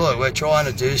 folks, because look, we're trying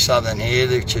to do something here,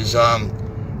 which is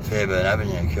Fairburn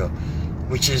Avenue,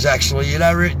 which is actually, you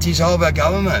know, dissolve our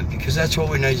government, because that's what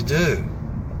we need to do.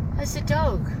 It's a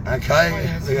dog. Okay,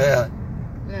 yeah.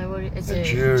 No, what, it's a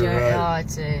jury, right? Oh,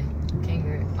 it's a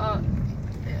kangaroo. Oh,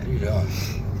 yeah. What are you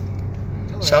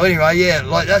doing? So anyway, yeah,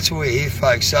 like that's what we're here,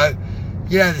 folks. So,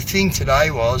 you know, the thing today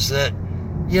was that,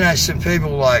 you know, some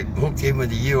people like hooked in with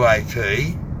the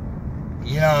UAP,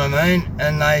 you know what I mean,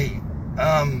 and they,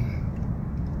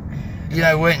 you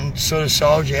know, went and sort of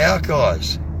sold you out,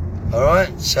 guys. All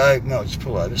right, so Mel, just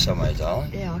pull over somewhere,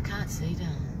 darling. Yeah, I can't see,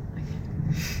 darling.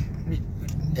 Okay.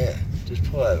 Yeah, just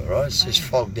pull over, right? It's just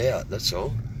fogged out, that's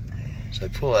all. So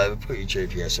pull over, put your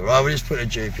GPS on. Right, we just put a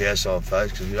GPS on,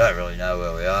 folks, because we don't really know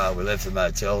where we are. We left the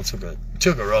motel,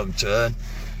 took a wrong turn.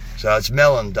 So it's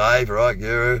Mel and Dave, right,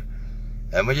 Guru?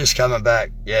 And we're just coming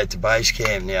back, yeah, to base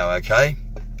camp now, okay?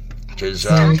 Because,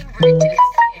 it's night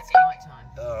time.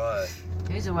 All right.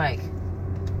 Who's awake?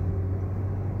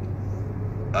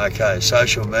 Okay,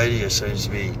 social media seems to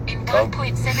be in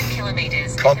 1.7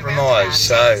 kilometres compromised,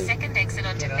 so second exit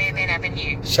onto Fairburn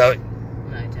Avenue. So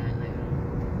no, don't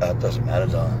leave it doesn't matter,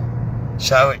 darling.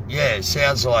 So yeah, it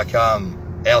sounds like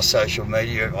our social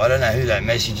media, I don't know who that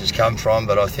message has come from,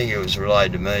 but I think it was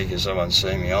relayed to me because someone's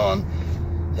seen me on,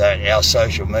 that our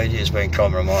social media has been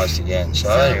compromised again. So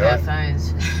anyway, our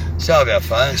phones. So about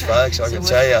phones, folks, I can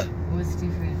tell you. What's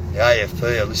different? The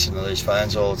AFP, I listen to these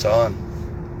phones all the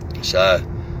time. So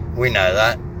we know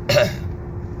that.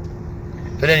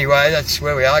 But anyway, that's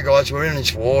where we are, guys. We're in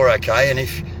this war, okay? And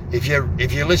if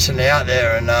you're listening out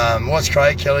there and what's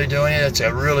Craig Kelly doing here? That's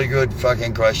a really good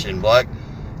fucking question, bloke.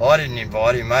 I didn't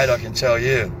invite him, mate, I can tell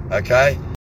you, okay?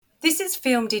 This is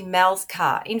filmed in Mel's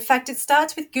car. In fact, it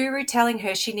starts with Guru telling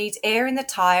her she needs air in the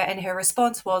tyre, and her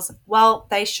response was, well,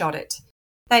 they shot it.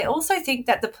 They also think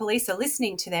that the police are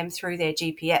listening to them through their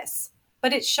GPS.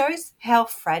 But it shows how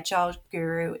fragile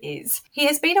Guru is. He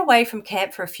has been away from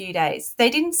camp for a few days.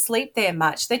 They didn't sleep there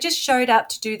much. They just showed up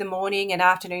to do the morning and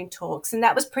afternoon talks, and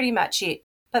that was pretty much it.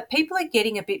 but people are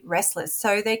getting a bit restless,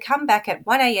 so they come back at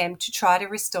 1 a.m. to try to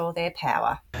restore their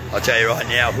power. I'll tell you right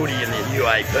now, Hoodie and the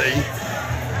UAP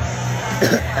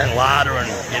and Lada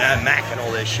and, Mac and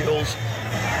all their shills,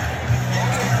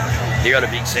 you got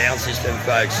a big sound system,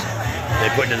 folks.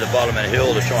 They're putting it at the bottom of the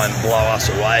hill to try and blow us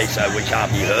away so we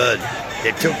can't be heard.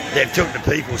 They've took the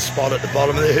people's spot at the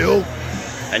bottom of the hill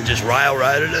and just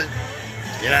railroaded it.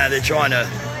 They're trying to,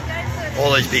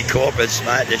 all these big corporates,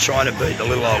 mate, they're trying to beat the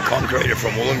little old concreter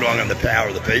from Wollongong and the power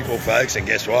of the people, folks, and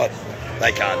guess what?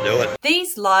 They can't do it.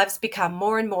 These lives become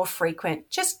more and more frequent,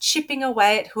 just chipping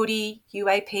away at Hoodie,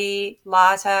 UAP,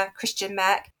 Lata, Christian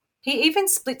Mac. He even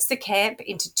splits the camp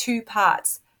into 2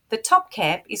 parts. The top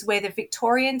camp is where the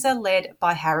Victorians are led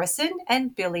by Harrison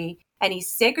and Billy, and he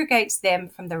segregates them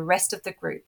from the rest of the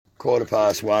group.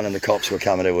 1:15 and the cops were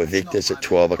coming to evict us at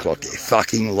 12 o'clock. They're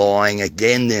fucking lying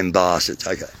again, them bastards.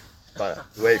 Okay. Where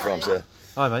are you from, sir?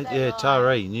 Hi, mate. Yeah,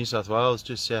 Taree, New South Wales,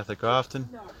 just south of Grafton,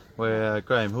 where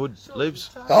Graham Hood lives.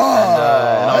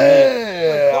 Oh,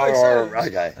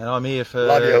 okay. And I'm here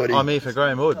for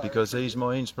Graham Hood because he's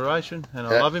my inspiration, and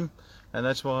I love him, and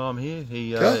that's why I'm here.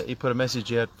 He put a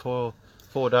message out 4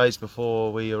 days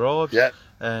before we arrived. Yeah.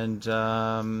 And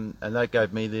that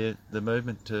gave me the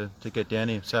movement to get down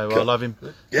here. So I love him.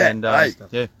 Yeah, and,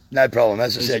 hey, no problem.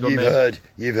 As I said,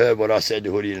 you've heard what I said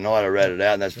to Hoodie tonight. I read it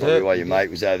out, and that's probably why your mate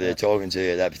was over there talking to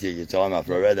you at that particular time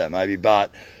after I read that, maybe.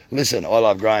 But listen, I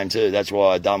love Graham too. That's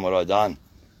why I done what I done.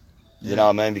 You know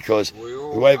what I mean? Because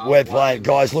we're playing,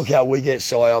 guys. Look how we get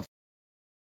psyoped.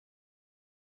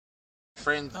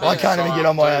 I can't even get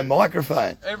on my own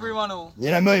microphone. Everyone will. Me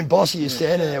and Bosi is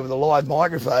standing there with a live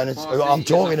microphone. I'm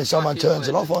talking and someone turns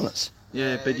it off on us.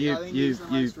 Yeah, but you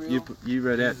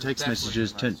read out text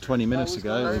messages 20 minutes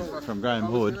ago from Graham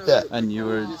Hood, and you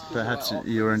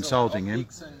were insulting him.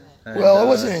 Well, I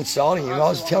wasn't insulting him. I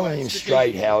was telling him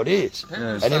straight how it is.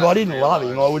 And if I didn't love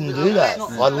him, I wouldn't do that.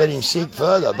 I'd let him sink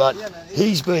further. But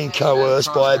he's been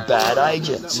coerced by bad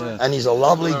agents, and he's a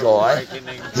lovely guy.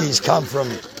 He's come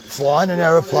from flying an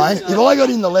aeroplane. If I got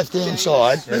in the left-hand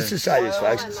side, let's just say this,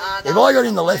 folks. If I got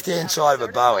in the left-hand side of a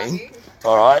Boeing,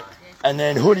 all right, and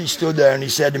then Hoodie stood there and he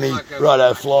said to me,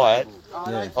 righto, fly it,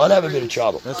 I'd have a bit of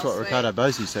trouble. That's what Ricardo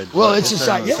Bosi said. Well, it's the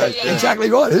same. Yeah, exactly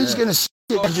right. Who's going to sit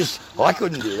and just, I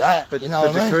couldn't do that. But, you know what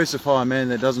I mean? To crucify a man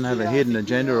that doesn't have a hidden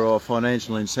agenda or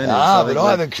financial incentive. But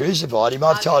I haven't crucified him.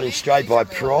 I've told him straight by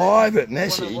private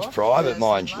message, private,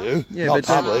 mind you, not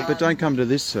public. But don't come to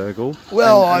this circle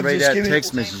and read just out giving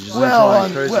text messages.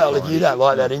 Well, if you don't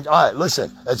like that,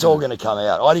 listen, it's all going to come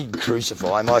out. I didn't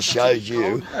crucify him. I showed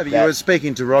you. No, but you were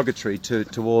speaking derogatory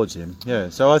towards him. Yeah,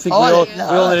 so I think we all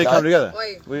need to come together.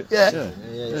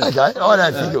 Okay, I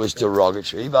don't think it was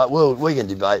derogatory, but we can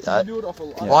debate that.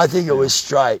 I think it was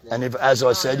straight, and as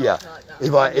I said,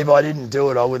 if I didn't do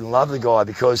it, I wouldn't love the guy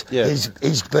because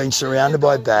he's been surrounded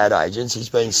by bad agents. He's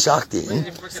been sucked in,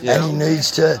 and he needs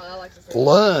to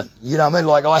learn. You know what I mean?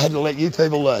 Like I had to let you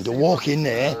people learn to walk in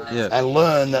there and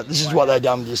learn that this is what they've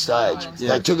done with your stage.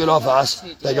 They took it off us.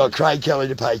 They got Craig Kelly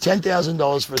to pay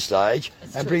 $10,000 for a stage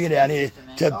and bring it down here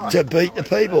to beat the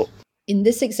people. In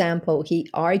this example, he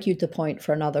argued the point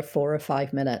for another 4 or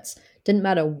 5 minutes. Didn't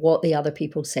matter what the other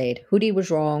people said. Hoodie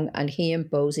was wrong, and he and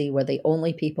Bosi were the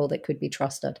only people that could be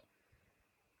trusted.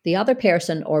 The other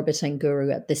person orbiting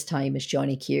Guru at this time is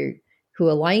Johnny Q, who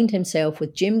aligned himself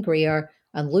with Jim Greer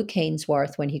and Luke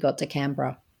Hainsworth when he got to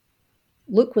Canberra.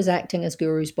 Luke was acting as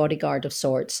Guru's bodyguard of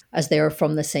sorts, as they are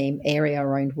from the same area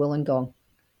around Wollongong.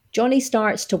 Johnny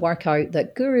starts to work out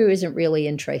that Guru isn't really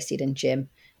interested in Jim,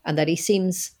 and that he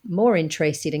seems more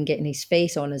interested in getting his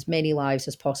face on as many lives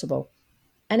as possible.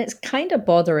 And it's kind of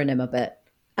bothering him a bit.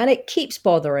 And it keeps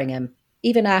bothering him,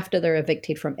 even after they're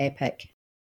evicted from Epic.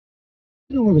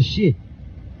 You know what shit.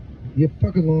 You're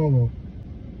fucking liable.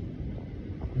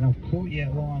 And I've caught you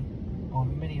out line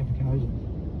on many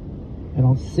occasions. And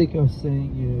I'm sick of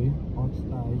seeing you on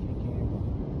stage in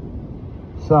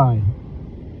Canberra. So,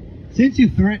 since you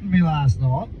threatened me last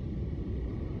night,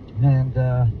 and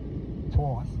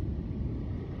twice,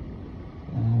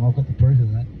 I've got the proof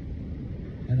of that.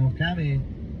 And I've come here,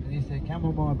 and he said, come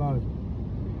on my boat.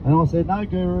 And I said, no,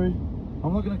 Guru,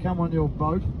 I'm not going to come on your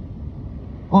boat.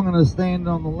 I'm going to stand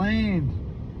on the land.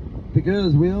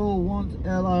 Because we all want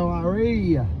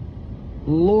LORE,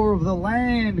 law of the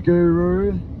land,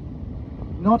 Guru.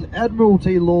 Not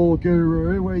Admiralty law,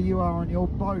 Guru, where you are on your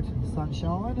boat,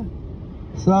 sunshine.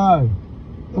 So,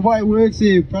 the way it works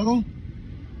here, brother,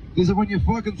 is that when you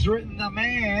fucking threaten the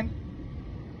man,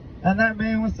 and that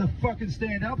man wants to fucking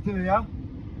stand up to you,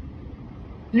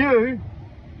 you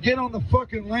get on the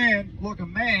fucking land like a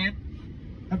man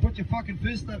and put your fucking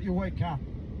fist up your weak cunt.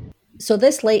 So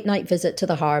this late night visit to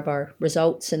the harbour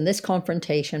results in this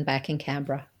confrontation back in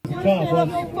Canberra. Well,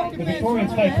 the Victorian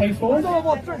State Police Force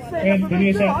and the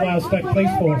New South Wales State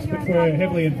Police Force, which were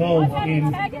heavily involved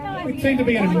in, it seemed to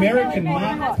be an American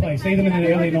marketplace, even in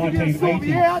the early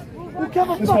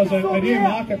 1980s. This was a new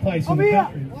marketplace in the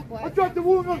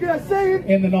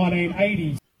country in the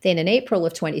 1980s. Then in April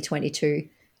of 2022,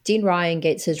 Dean Ryan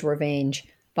gets his revenge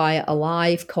via a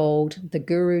live called The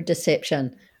Guru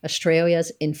Deception,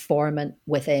 Australia's Informant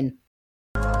Within.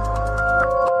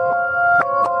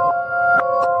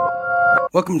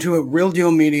 Welcome to a Real Deal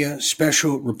Media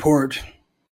special report.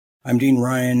 I'm Dean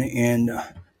Ryan, and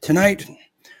tonight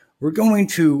we're going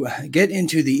to get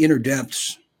into the inner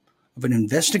depths of an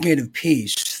investigative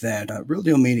piece that Real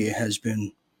Deal Media has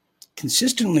been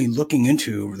consistently looking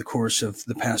into over the course of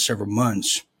the past several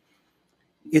months.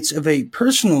 It's of a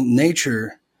personal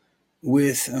nature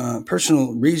with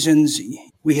personal reasons.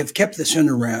 We have kept this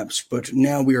under wraps, but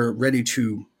now we are ready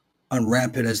to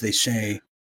unwrap it, as they say.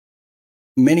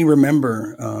 Many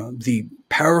remember the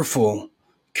powerful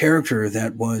character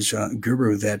that was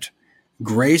Guru that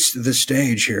graced the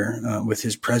stage here with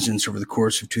his presence over the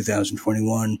course of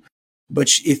 2021. But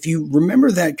if you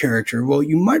remember that character, well,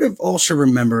 you might have also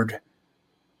remembered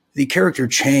the character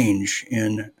change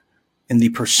in the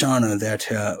persona that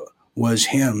was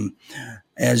him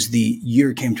as the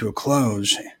year came to a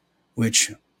close,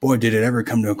 which, boy, did it ever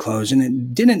come to a close, and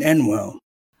it didn't end well.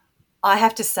 I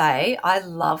have to say, I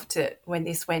loved it when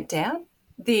this went down.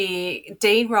 The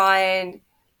Dean Ryan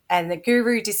and the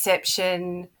Guru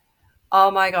Deception, oh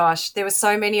my gosh, there were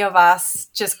so many of us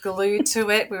just glued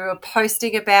to it. We were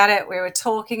posting about it. We were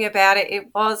talking about it. It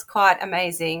was quite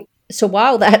amazing. So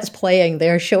while that's playing,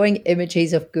 they're showing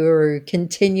images of Guru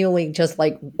continually just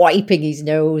like wiping his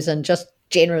nose and just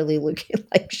generally looking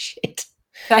like shit.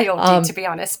 They all did, to be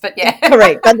honest, but yeah.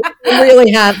 Correct. But they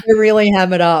really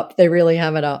ham it up. They really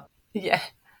ham it up. Yeah.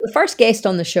 The first guest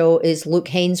on the show is Luke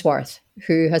Hainsworth,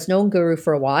 who has known Guru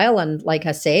for a while and, like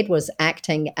I said, was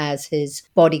acting as his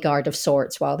bodyguard of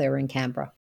sorts while they were in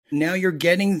Canberra. Now you're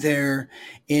getting there,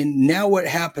 and now what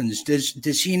happens?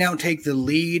 Does he now take the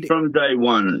lead? From day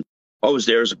one, I was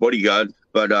there as a bodyguard,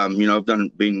 but I've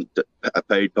been a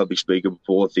paid public speaker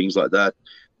before, things like that.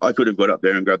 I could have got up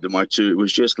there and grabbed the mic too. It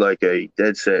was just like a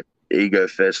dead set ego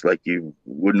fest like you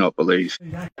would not believe.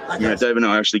 Dave and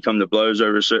I actually come to blows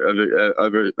over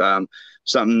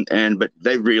something, but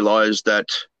they realized that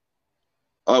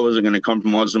I wasn't going to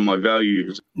compromise on my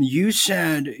values. You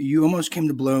said you almost came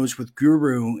to blows with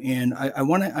Guru, and I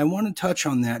want to touch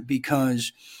on that,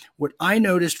 because what I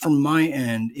noticed from my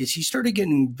end is he started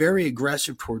getting very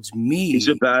aggressive towards me. He's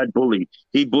a bad bully.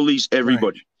 He bullies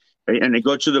everybody. Right. And it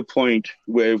got to the point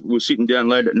where we were sitting down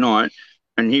late at night,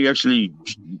 and he actually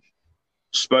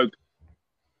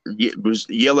was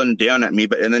yelling down at me,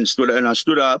 and then I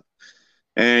stood up,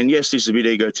 and yes, this is a bit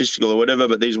egotistical or whatever,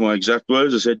 but these are my exact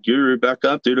words. I said, Guru, back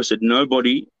up, dude. I said,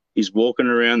 nobody is walking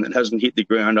around that hasn't hit the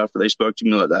ground after they spoke to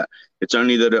me like that. It's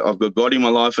only that I've got God in my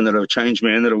life and that I've changed,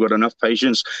 man, that I've got enough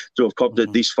patience to have copped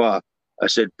it this far. I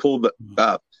said, pull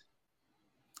up.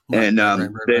 Right,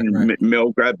 then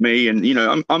Mel grabbed me, and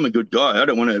I'm a good guy. I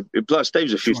don't want to. Plus,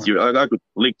 Dave's a 50. I could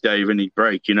lick Dave and he'd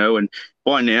break, And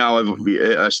by now,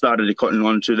 I started to cotton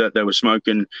on to that. They were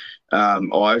smoking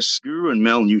ice. Guru and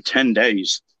Mel knew 10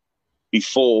 days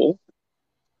before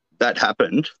that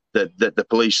happened that the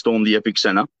police stormed the Epic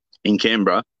Centre in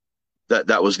Canberra.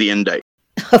 That was the end date.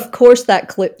 Of course, that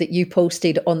clip that you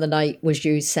posted on the night was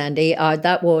used, Sandy.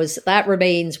 That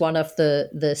remains one of the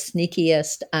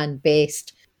sneakiest and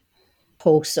best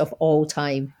posts of all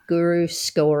time. Guru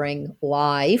scoring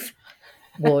live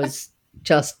was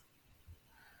just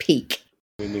peak.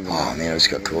 Oh man, I just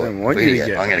got caught. I'm going to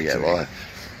get live.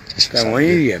 Don't want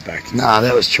you to get back. Nah,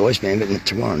 that was choice, man. But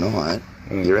tomorrow night,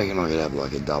 you reckon I could have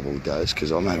like a double dose? Because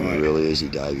I'm having a really easy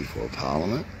day before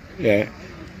Parliament. Yeah.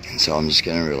 And so I'm just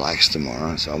going to relax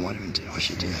tomorrow. So I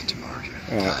should do that tomorrow.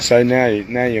 Right, so now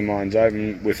your mind's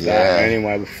open with that.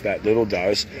 Anyway, with that little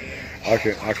dose, I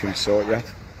can sort you.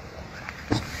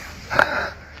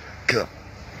 Cool.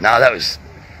 No, that was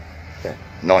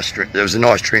nice drink. There was a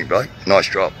nice drink, bro. Nice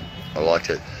drop. I liked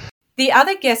it. The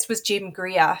other guest was Jim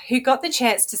Greer, who got the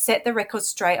chance to set the record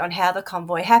straight on how the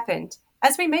convoy happened.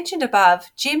 As we mentioned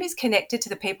above, Jim is connected to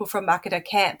the people from Muckader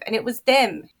Camp, and it was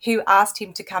them who asked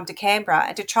him to come to Canberra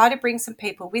and to try to bring some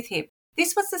people with him.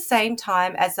 This was the same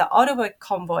time as the Ottawa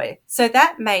convoy, so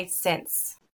that made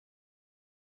sense.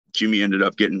 Jimmy ended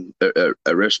up getting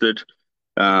arrested.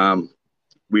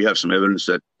 We have some evidence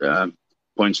that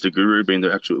points to Guru being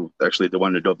actually the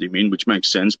one that dobbed him in, which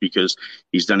makes sense because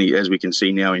he's done, as we can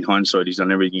see now in hindsight, he's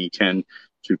done everything he can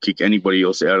to kick anybody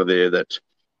else out of there that's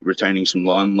retaining some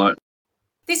limelight.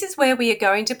 This is where we are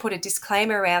going to put a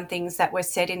disclaimer around things that were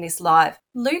said in this live.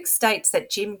 Luke states that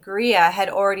Jim Greer had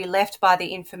already left by the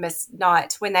infamous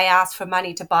night when they asked for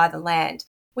money to buy the land.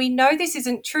 We know this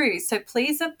isn't true, so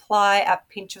please apply a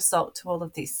pinch of salt to all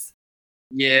of this.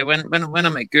 Yeah, when I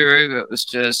met Guru, it was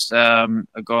just a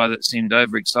guy that seemed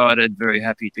overexcited, very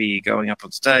happy to be going up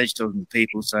on stage, talking to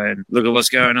people, saying, look at what's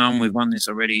going on, we've won this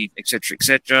already, etc.,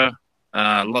 etc.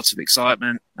 Lots of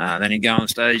excitement. Then he'd go on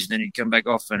stage, then he'd come back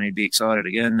off and he'd be excited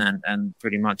again, and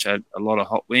pretty much had a lot of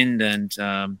hot wind. And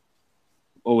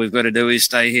all we've got to do is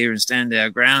stay here and stand our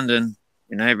ground. And,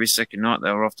 you know, every second night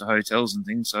they were off to hotels and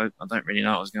things, so I don't really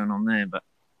know what was going on there. But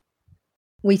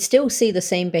we still see the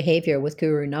same behaviour with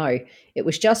Guru now. It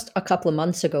was just a couple of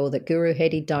months ago that Guru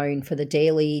headed down for the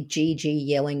daily GG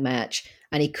yelling match,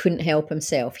 and he couldn't help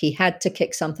himself. He had to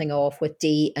kick something off with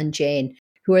Dee and Jen,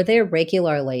 who are there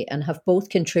regularly and have both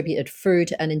contributed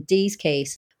food, and in Dee's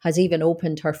case, has even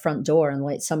opened her front door and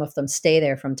let some of them stay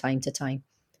there from time to time.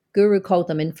 Guru called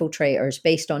them infiltrators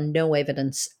based on no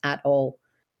evidence at all.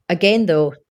 Again,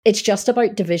 though, it's just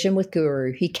about division with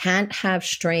Guru. He can't have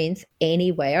strength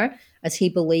anywhere, as he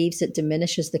believes it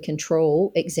diminishes the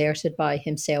control exerted by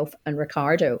himself and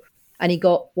Ricardo. And he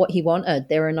got what he wanted.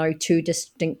 There are now two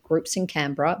distinct groups in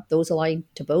Canberra, those aligned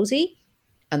to Bosi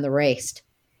and the rest.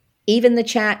 Even the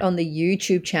chat on the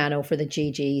YouTube channel for the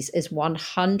GGs is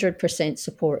 100%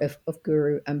 supportive of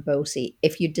Guru and Bosi.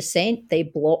 If you dissent, they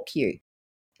block you.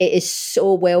 It is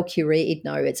so well curated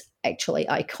now, it's actually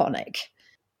iconic.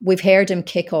 We've heard him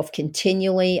kick off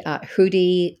continually at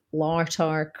Hoodie,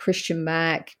 Lartar, Christian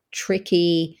Mac,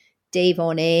 Tricky, Dave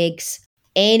on Eggs,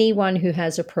 anyone who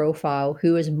has a profile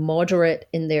who is moderate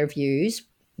in their views,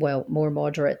 well, more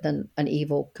moderate than an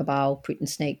evil cabal putting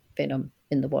snake venom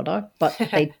in the water, but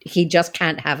he just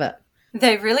can't have it.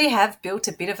 They really have built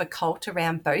a bit of a cult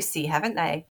around Bosi, haven't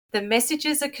they? The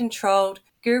messages are controlled.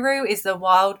 Guru is the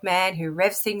wild man who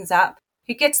revs things up,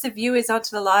 who gets the viewers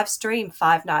onto the live stream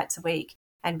 5 nights a week.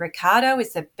 And Ricardo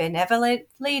is the benevolent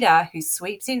leader who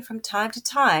sweeps in from time to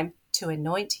time to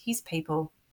anoint his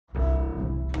people.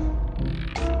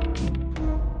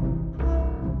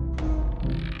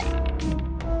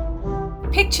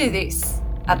 Picture this: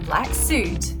 a black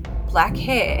suit, black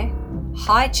hair,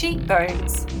 high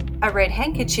cheekbones, a red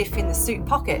handkerchief in the suit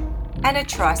pocket, and a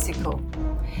tricycle.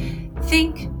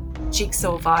 Think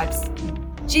Jigsaw vibes.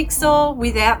 Jigsaw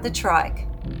without the trike,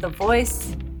 the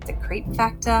voice, the creep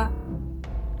factor.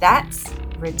 That's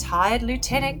retired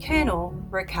Lieutenant Colonel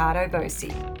Ricardo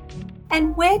Bosi.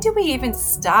 And where do we even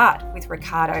start with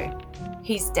Ricardo?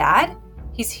 His dad,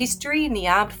 his history in the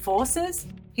armed forces,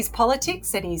 his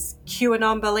politics and his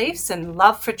QAnon beliefs and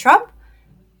love for Trump?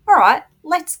 All right,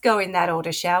 let's go in that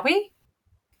order, shall we?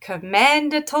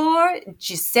 Commandator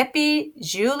Giuseppe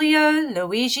Giulio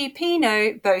Luigi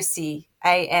Pino Bosi,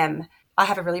 AM. I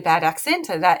have a really bad accent,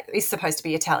 and that is supposed to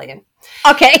be Italian.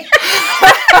 Okay.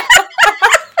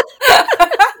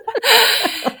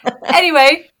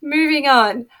 Anyway, moving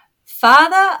on.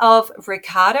 Father of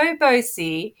Ricardo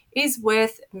Bosi is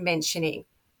worth mentioning.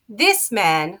 This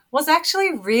man was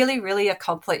actually really, really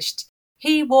accomplished.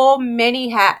 He wore many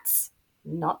hats,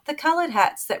 not the coloured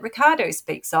hats that Ricardo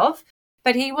speaks of,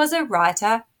 but he was a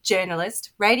writer,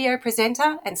 journalist, radio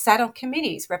presenter, and sat on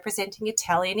committees representing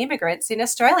Italian immigrants in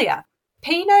Australia.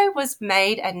 Pino was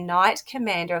made a Knight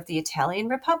Commander of the Italian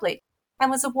Republic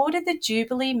and was awarded the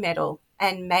Jubilee Medal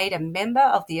and made a member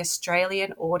of the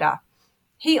Australian Order.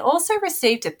 He also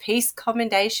received a Peace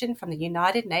Commendation from the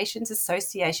United Nations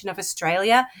Association of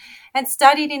Australia and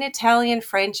studied in Italian,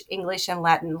 French, English and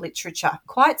Latin literature.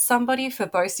 Quite somebody for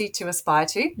Bosi to aspire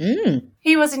to.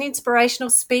 He was an inspirational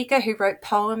speaker who wrote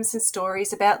poems and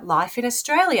stories about life in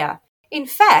Australia. In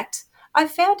fact, I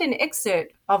found an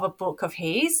excerpt of a book of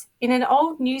his in an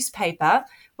old newspaper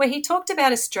where he talked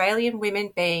about Australian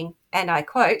women being, and I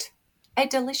quote, a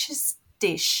delicious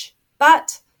dish,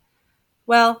 but,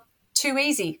 well, too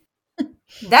easy.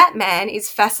 That man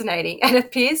is fascinating and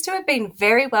appears to have been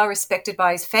very well respected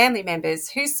by his family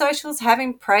members, whose socials have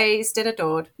him praised and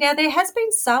adored. Now, there has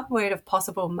been some word of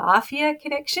possible mafia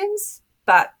connections,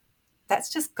 but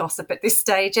that's just gossip at this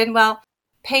stage. And, well,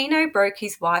 Pino broke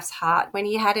his wife's heart when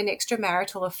he had an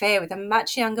extramarital affair with a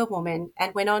much younger woman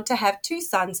and went on to have 2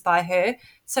 sons by her,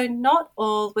 so not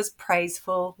all was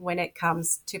praiseful when it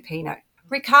comes to Pino.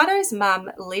 Ricardo's mum,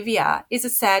 Livia, is a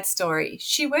sad story.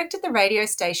 She worked at the radio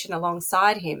station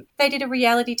alongside him. They did a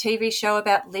reality TV show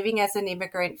about living as an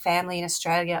immigrant family in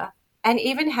Australia and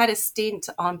even had a stint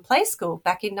on Play School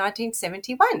back in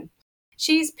 1971.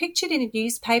 She's pictured in a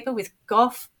newspaper with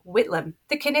Gough Whitlam.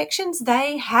 The connections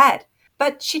they had.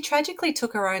 But she tragically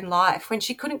took her own life when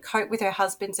she couldn't cope with her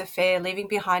husband's affair, leaving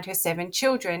behind her 7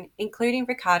 children, including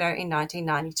Ricardo in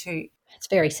 1992. It's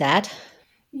very sad.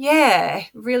 Yeah,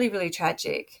 really, really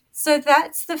tragic. So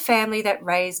that's the family that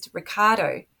raised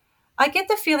Ricardo. I get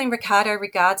the feeling Ricardo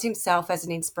regards himself as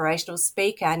an inspirational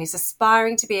speaker and is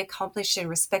aspiring to be accomplished and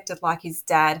respected like his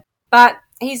dad. But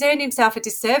he's earned himself a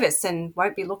disservice and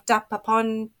won't be looked up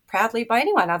upon proudly by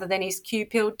anyone other than his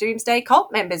Q-pilled doomsday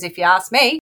cult members, if you ask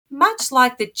me. Much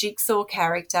like the Jigsaw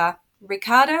character,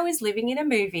 Ricardo is living in a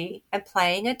movie and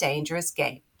playing a dangerous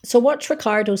game. So what's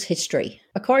Ricardo's history?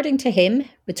 According to him,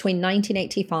 between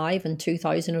 1985 and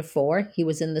 2004, he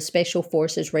was in the Special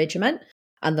Forces Regiment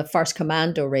and the 1st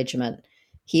Commando Regiment.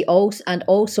 He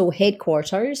also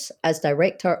headquarters as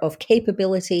Director of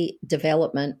Capability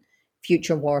Development,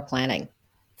 Future War Planning.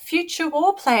 Future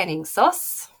war planning,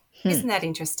 Sauce. Isn't that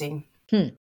interesting?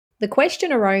 The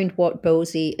question around what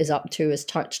Bosi is up to is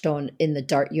touched on in the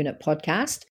Dirt Unit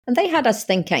podcast, and they had us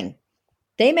thinking.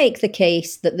 They make the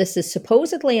case that this is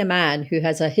supposedly a man who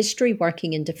has a history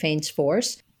working in Defence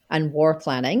Force and war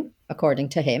planning, according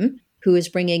to him, who is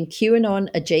bringing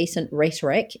QAnon-adjacent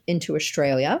rhetoric into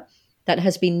Australia that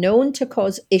has been known to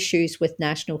cause issues with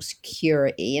national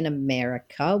security in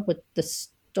America with the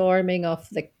storming of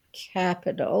the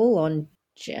Capitol on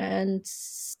Jan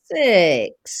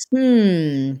 6.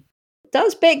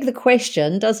 Does beg the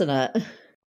question, doesn't it?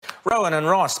 Rowan and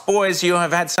Ross, boys, you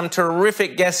have had some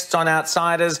terrific guests on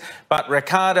Outsiders, but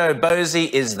Ricardo Bosi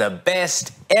is the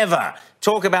best ever.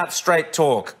 Talk about straight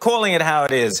talk, calling it how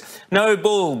it is. No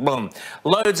bull, boom.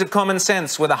 Loads of common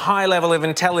sense with a high level of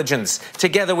intelligence,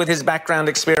 together with his background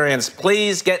experience.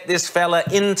 Please get this fella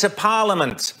into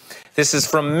Parliament. This is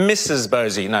from Mrs.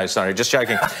 Bosi. No, sorry, just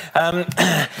joking.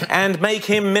 And make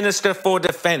him Minister for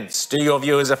Defence. Do your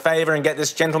viewers a favour and get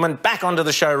this gentleman back onto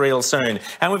the show real soon.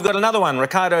 And we've got another one.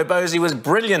 Ricardo Bosi was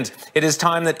brilliant. It is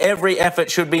time that every effort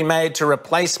should be made to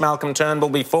replace Malcolm Turnbull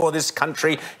before this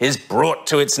country is brought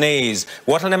to its knees.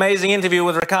 What an amazing interview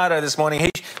with Ricardo this morning.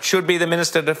 He should be the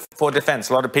Minister for Defence.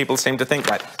 A lot of people seem to think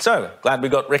that. So, glad we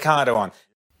got Ricardo on.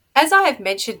 As I have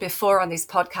mentioned before on this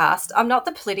podcast, I'm not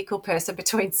the political person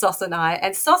between Sauce and I,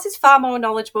 and Sauce is far more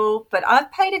knowledgeable, but I've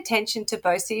paid attention to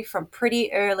Bosi from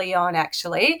pretty early on,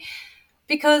 actually,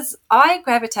 because I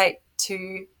gravitate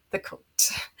to the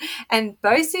cooked. And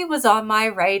Bosi was on my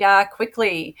radar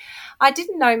quickly. I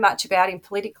didn't know much about him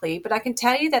politically, but I can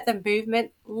tell you that the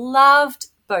movement loved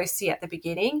Bosi at the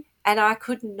beginning, and I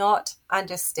could not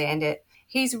understand it.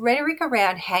 His rhetoric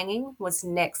around hanging was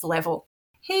next level.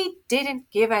 He didn't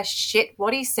give a shit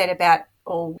what he said about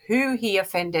or who he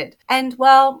offended. And,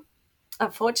 well,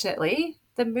 unfortunately,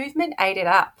 the movement ate it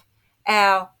up.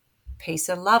 Our peace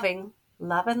and loving,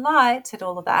 love and light and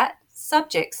all of that,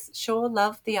 subjects sure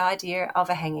love the idea of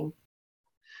a hanging.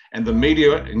 And the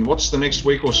media, and what's the next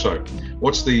week or so?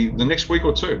 What's the next week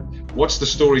or two? What's the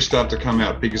story start to come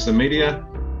out? Because the media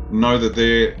know that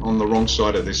they're on the wrong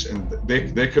side of this, and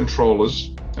their controllers,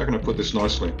 how can I put this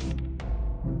nicely?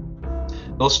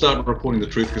 They'll start reporting the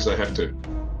truth because they have to,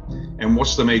 and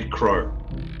watch them eat crow,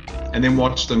 and then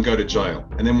watch them go to jail,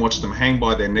 and then watch them hang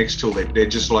by their necks till they're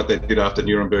dead, just like they did after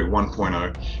Nuremberg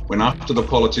 1.0, when after the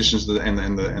politicians and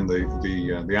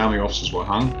the army officers were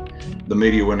hung, the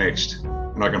media were next.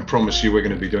 And I can promise you we're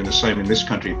going to be doing the same in this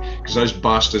country, because those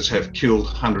bastards have killed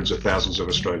hundreds of thousands of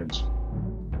Australians.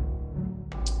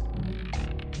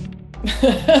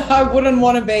 I wouldn't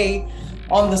want to be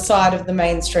on the side of the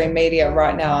mainstream media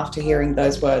right now after hearing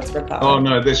those words, Ricardo. Oh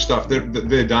no, their stuff,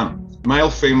 they're done.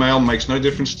 Male, female makes no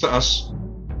difference to us.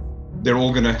 They're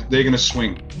gonna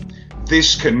swing.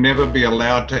 This can never be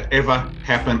allowed to ever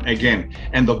happen again.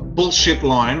 And the bullshit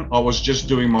line, I was just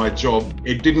doing my job,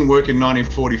 it didn't work in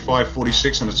 1945,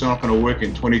 46, and it's not going to work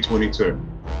in 2022.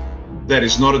 That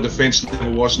is not a defence, never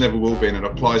was, never will be, and it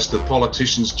applies to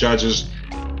politicians, judges,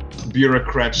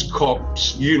 bureaucrats,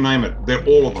 cops, you name it, they're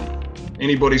all of them.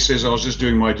 Anybody says I was just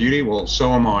doing my duty, well,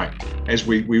 so am I. As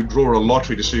we draw a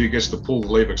lottery to see who gets to pull the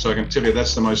lever. So I can tell you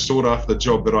that's the most sought after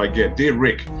job that I get. Dear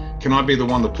Rick, can I be the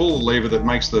one to pull the lever that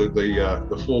makes the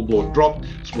floorboard drop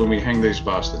when we hang these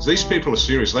bastards? These people are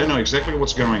serious. They know exactly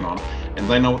what's going on, and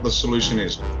they know what the solution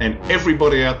is. And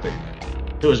everybody out there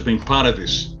who has been part of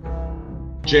this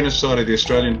genocide of the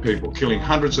Australian people, killing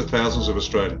hundreds of thousands of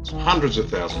Australians, hundreds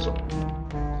of thousands of them,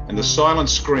 and the silent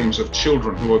screams of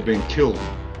children who have been killed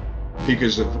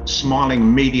because of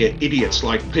smiling media idiots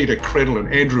like Peter Credle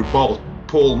and Andrew Bolt,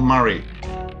 Paul Murray,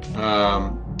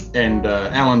 and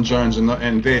Alan Jones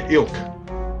and their ilk.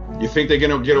 You think they're going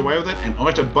to get away with it? And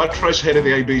Ita Buttrose, head of the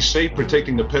ABC,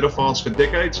 protecting the pedophiles for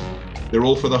decades, they're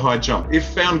all for the high jump. If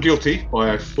found guilty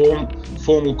by a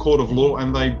formal court of law,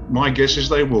 and my guess is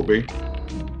they will be,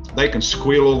 they can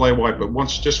squeal all they want, but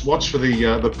just watch for the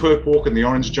perp walk and the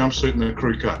orange jumpsuit and the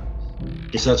crew cut,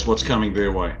 because that's what's coming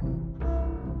their way.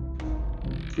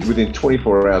 Within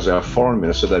 24 hours, our foreign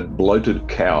minister, that bloated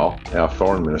cow, our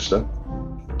foreign minister,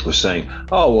 was saying,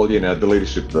 oh, well, the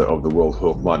leadership of the World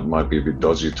Health might be a bit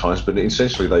dodgy at times, but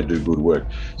essentially they do good work.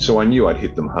 So I knew I'd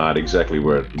hit them hard exactly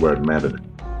where it mattered.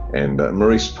 And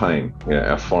Maurice Payne,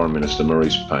 our foreign minister,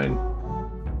 Maurice Payne,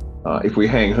 if we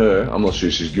hang her, I'm not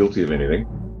sure she's guilty of anything.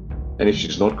 And if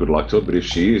she's not, good luck to her, but if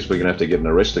she is, we're going to have to get an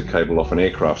arrestor cable off an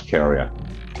aircraft carrier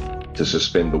to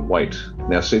suspend the weight.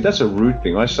 Now, see, that's a rude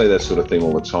thing. I say that sort of thing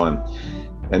all the time.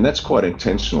 And that's quite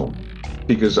intentional,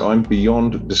 because I'm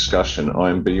beyond discussion.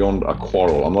 I'm beyond a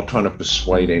quarrel. I'm not trying to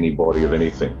persuade anybody of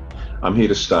anything. I'm here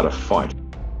to start a fight.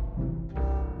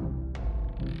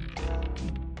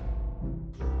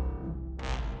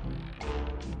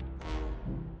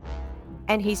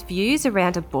 And his views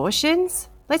around abortions?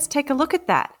 Let's take a look at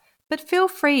that. But feel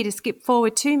free to skip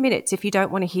forward 2 minutes if you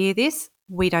don't want to hear this.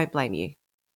 We don't blame you.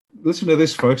 Listen to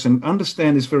this, folks, and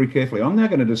understand this very carefully. I'm now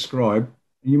going to describe,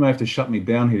 and you may have to shut me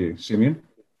down here, Simeon,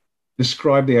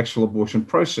 describe the actual abortion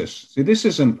process. See, this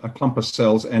isn't a clump of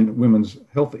cells and women's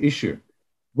health issue.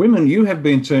 Women, you have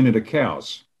been turned into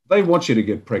cows. They want you to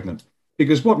get pregnant,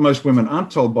 because what most women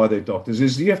aren't told by their doctors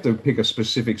is you have to pick a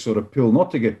specific sort of pill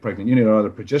not to get pregnant. You need either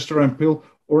a progesterone pill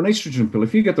or an estrogen pill.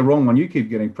 If you get the wrong one, you keep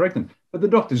getting pregnant. But the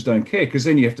doctors don't care, because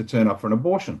then you have to turn up for an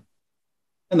abortion.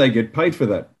 And they get paid for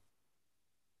that.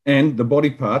 And the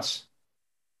body parts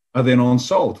are then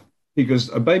on-sold, because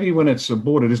a baby, when it's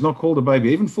aborted, is not called a baby,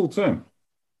 even full term.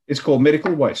 It's called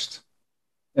medical waste,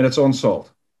 and it's on-sold.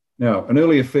 Now, an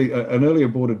early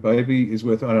aborted baby is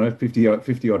worth, 50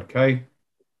 odd K.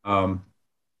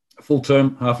 Full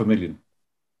term, $500,000.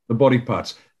 The body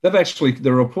parts. There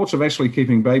are reports of actually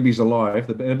keeping babies alive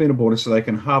that have been aborted so they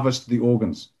can harvest the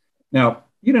organs. Now,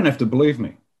 you don't have to believe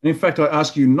me. In fact, I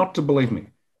ask you not to believe me.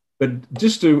 But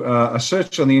just do a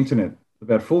search on the internet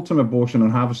about full-term abortion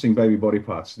and harvesting baby body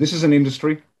parts. This is an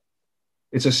industry.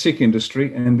 It's a sick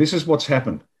industry, and this is what's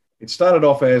happened. It started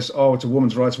off as, oh, it's a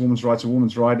woman's rights, a woman's rights, a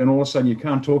woman's right, and all of a sudden you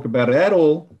can't talk about it at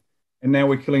all, and now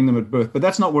we're killing them at birth. But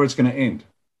that's not where it's going to end.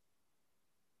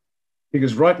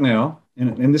 Because right now,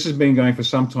 and this has been going for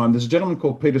some time, there's a gentleman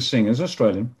called Peter Singh, he's an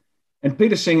Australian, and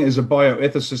Peter Singh is a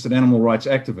bioethicist and animal rights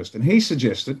activist, and he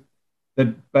suggested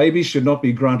that babies should not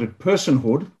be granted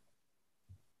personhood.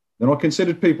 They're not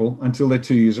considered people until they're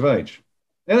 2 years of age.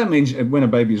 Now, that means when a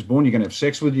baby is born, you can have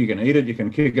sex with it, you can eat it, you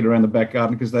can kick it around the back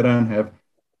garden, because they don't have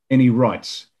any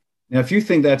rights. Now, if you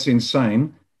think that's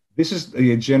insane, this is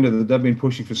the agenda that they've been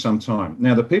pushing for some time.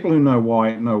 Now, the people who know why,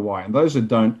 and those that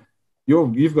don't,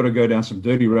 you've got to go down some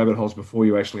dirty rabbit holes before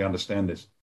you actually understand this.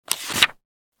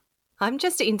 I'm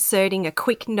just inserting a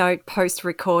quick note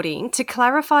post-recording to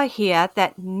clarify here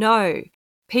that no,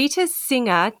 Peter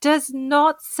Singer does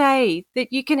not say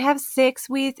that you can have sex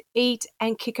with, eat,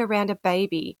 and kick around a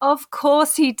baby. Of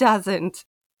course he doesn't.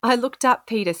 I looked up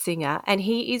Peter Singer, and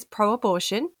he is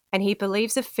pro-abortion, and he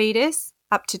believes a fetus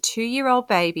up to 2-year-old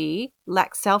baby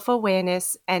lacks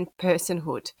self-awareness and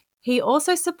personhood. He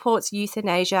also supports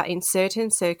euthanasia in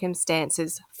certain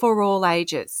circumstances for all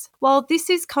ages. While this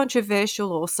is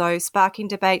controversial also, sparking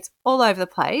debates all over the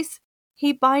place,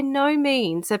 he by no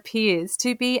means appears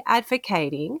to be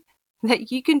advocating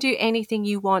that you can do anything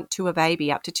you want to a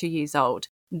baby up to 2 years old.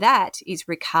 That is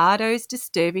Ricardo's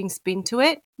disturbing spin to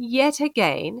it. Yet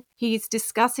again, he is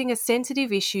discussing a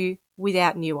sensitive issue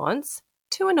without nuance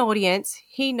to an audience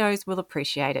he knows will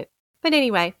appreciate it. But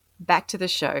anyway, back to the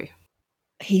show.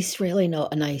 He's really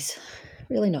not a nice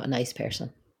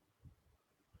person.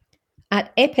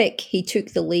 At Epic, he took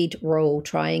the lead role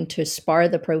trying to spur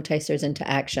the protesters into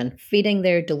action, feeding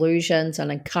their delusions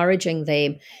and encouraging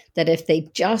them that if they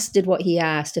just did what he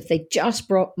asked, if they just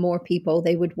brought more people,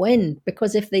 they would win.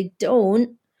 Because if they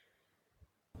don't...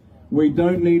 We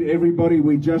don't need everybody,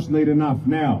 we just need enough.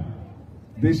 Now,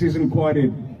 this isn't quite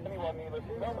it.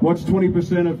 What's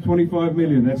 20% of 25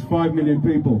 million? That's 5 million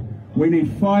people. We need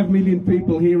 5 million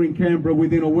people here in Canberra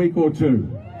within a week or two.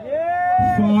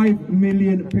 5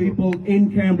 million people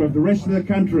in Canberra, the rest of the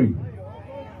country.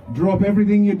 Drop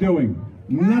everything you're doing.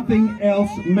 Nothing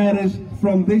else matters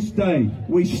from this day.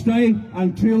 We stay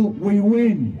until we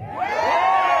win.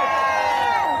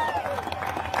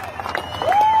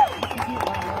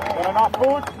 Got enough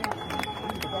food?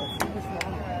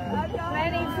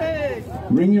 Plenty food.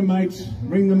 Ring your mates,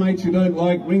 ring the mates you don't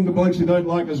like, ring the blokes you don't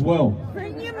like as well.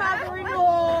 Bring your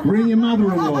mother-in-law. Bring your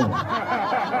mother-in-law.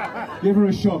 Give her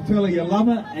a shot. Tell her you love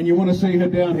her and you want to see her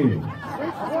down here.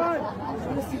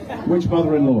 Which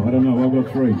mother-in-law? I don't know. I've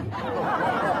got 3.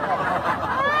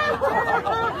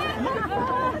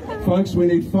 Folks, we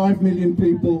need 5 million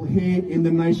people here in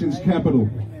the nation's capital.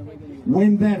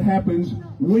 When that happens,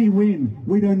 we win.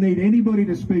 We don't need anybody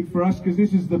to speak for us because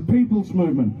this is the people's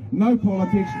movement. No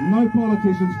politics, no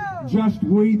politicians, just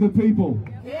we the people.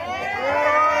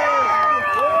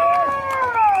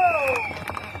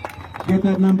 Get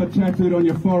that number tattooed on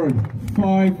your forehead.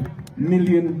 5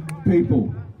 million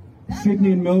people.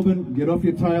 Sydney and Melbourne, get off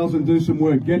your tails and do some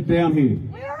work. Get down here.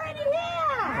 We're already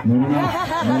here. Not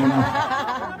enough. Not enough.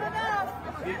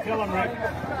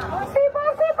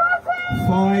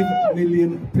 5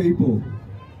 million people.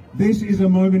 This is a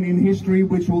moment in history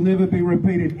which will never be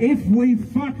repeated. If we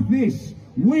fuck this,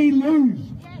 we lose.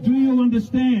 Do you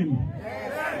understand?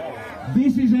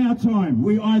 This is our time.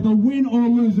 We either win or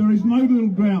lose. There is no middle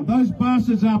ground. Those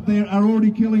bastards up there are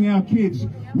already killing our kids.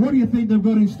 What do you think they've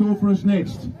got in store for us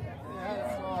next?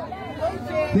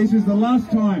 This is the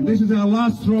last time. This is our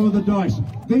last throw of the dice.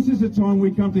 This is the time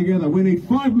we come together. We need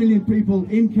 5 million people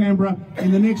in Canberra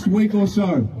in the next week or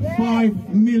so.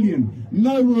 5 million.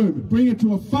 No room. Bring it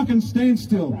to a fucking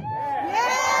standstill.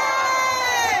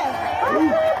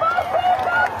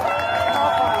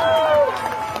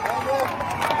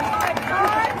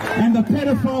 And the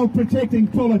pedophile protecting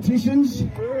politicians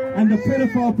and the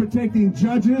pedophile protecting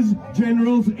judges,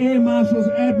 generals, air marshals,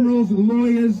 admirals,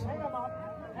 lawyers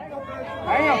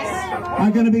are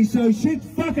going to be so shit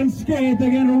fucking scared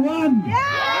they're going to run.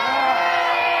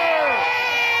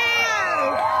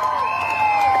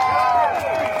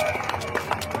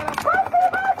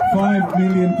 5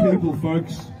 million people,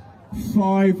 folks.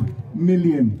 5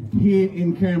 million here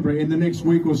in Canberra in the next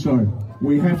week or so.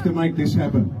 We have to make this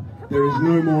happen. There is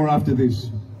no more after this.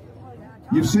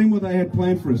 You've seen what they had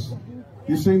planned for us.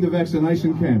 You've seen the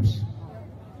vaccination camps.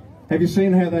 Have you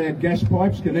seen how they had gas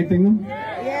pipes connecting them?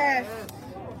 Yes.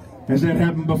 Has that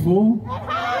happened before?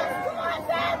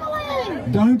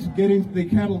 Don't get into the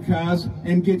cattle cars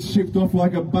and get shipped off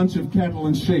like a bunch of cattle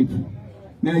and sheep.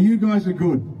 Now, you guys are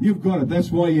good. You've got it.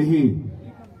 That's why you're here.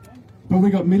 But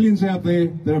we've got millions out there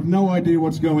that have no idea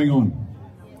what's going on.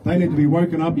 They need to be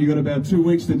woken up. You've got about 2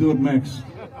 weeks to do it max.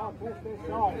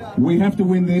 We have to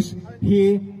win this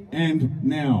here and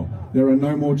now. There are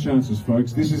no more chances,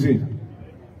 folks. This is it.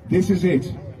 This is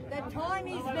it. The time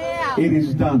is now. It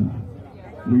is done.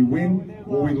 We win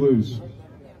or we lose.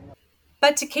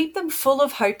 But to keep them full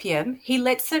of hopium, he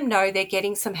lets them know they're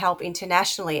getting some help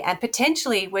internationally and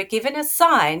potentially were given a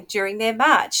sign during their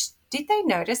march. Did they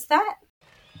notice that?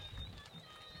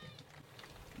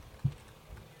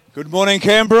 Good morning,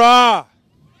 Canberra.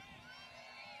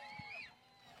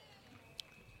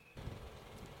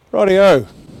 Rightio.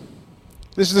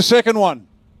 This is the second one.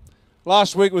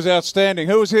 Last week was outstanding.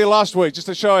 Who was here last week? Just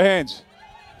a show of hands.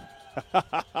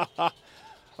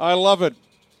 I love it.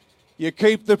 You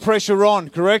keep the pressure on,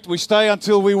 correct? We stay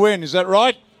until we win. Is that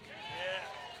right? Yeah.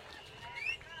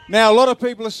 Now, a lot of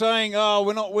people are saying, oh,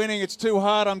 we're not winning. It's too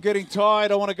hard. I'm getting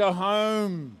tired. I want to go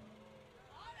home.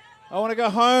 I want to go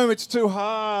home. It's too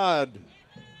hard.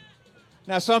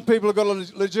 Now, some people have got a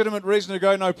legitimate reason to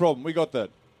go. No problem. We got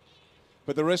that.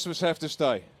 But the rest of us have to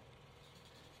stay.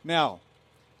 Now,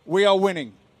 we are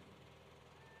winning.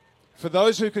 For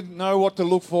those who can know what to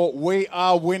look for, we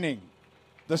are winning.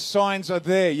 The signs are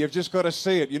there. You've just got to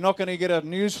see it. You're not going to get a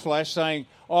news flash saying,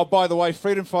 oh, by the way,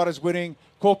 freedom fighters winning,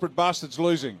 corporate bastards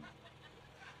losing.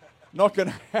 Not going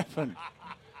to happen.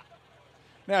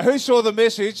 Now, who saw the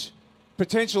message,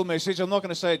 potential message, I'm not going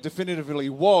to say it definitively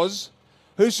was,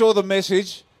 who saw the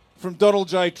message from Donald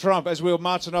J. Trump as we were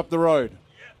marching up the road?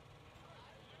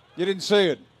 You didn't see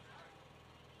it.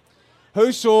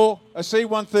 Who saw a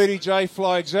C-130J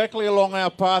fly exactly along our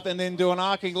path and then do an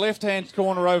arcing left-hand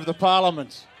corner over the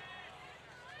Parliament?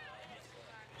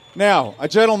 Now, a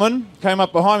gentleman came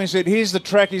up behind me and said, here's the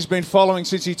track he's been following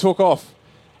since he took off.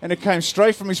 And it came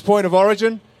straight from his point of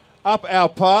origin, up our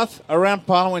path, around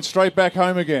Parliament, went straight back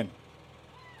home again.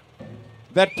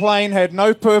 That plane had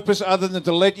no purpose other than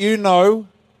to let you know,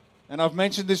 and I've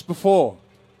mentioned this before,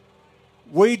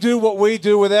 we do what we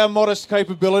do with our modest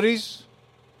capabilities,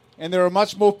 and there are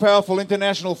much more powerful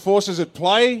international forces at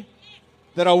play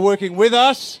that are working with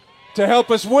us to help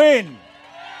us win.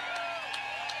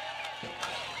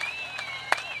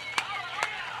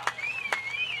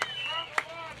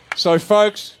 So,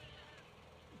 folks,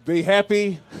 be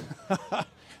happy.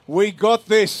 We got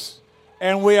this,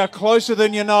 and we are closer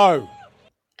than you know.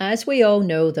 As we all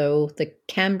know, though, the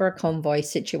Canberra convoy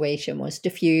situation was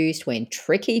diffused when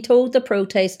Tricky told the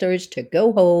protesters to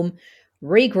go home,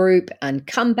 regroup, and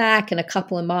come back in a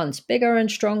couple of months, bigger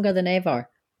and stronger than ever.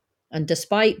 And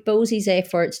despite Bosi's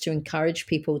efforts to encourage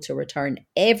people to return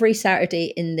every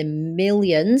Saturday in the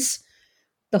millions,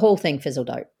 the whole thing fizzled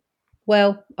out.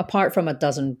 Well, apart from a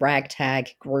dozen ragtag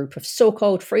group of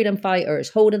so-called freedom fighters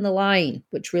holding the line,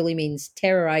 which really means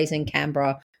terrorising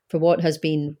Canberra for what has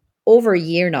been over a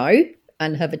year now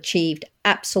and have achieved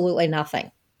absolutely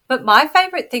nothing. But my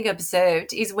favourite thing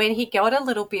observed is when he got a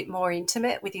little bit more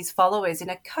intimate with his followers in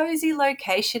a cosy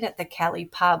location at the Cali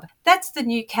pub. That's the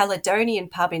New Caledonian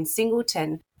pub in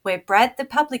Singleton, where Brad the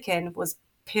publican was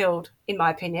pilled, in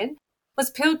my opinion, was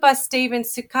pilled by Stephen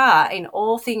Sukar in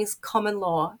all things common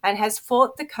law and has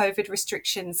fought the COVID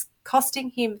restrictions, costing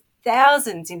him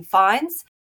thousands in fines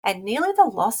and nearly the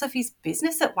loss of his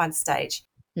business at one stage.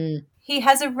 He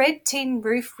has a red tin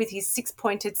roof with his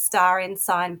six-pointed star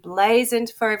ensign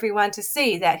blazoned for everyone to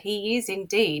see that he is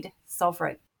indeed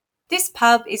sovereign. This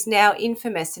pub is now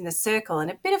infamous in the circle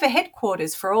and a bit of a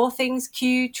headquarters for all things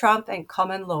Q, Trump and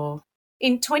common law.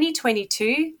 In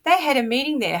 2022, they had a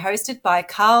meeting there hosted by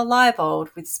Carl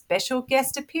Leibold with special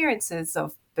guest appearances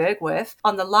of Bergwerf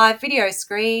on the live video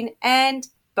screen and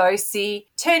Bosi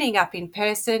turning up in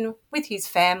person with his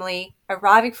family,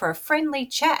 arriving for a friendly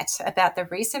chat about the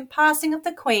recent passing of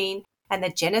the Queen and the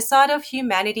genocide of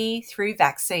humanity through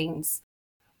vaccines.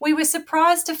 We were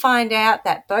surprised to find out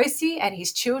that Bosi and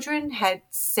his children had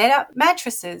set up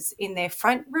mattresses in their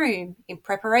front room in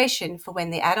preparation for when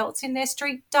the adults in their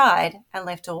street died and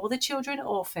left all the children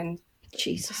orphaned.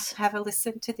 Jesus. Have a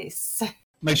listen to this.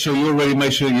 Make sure you're ready.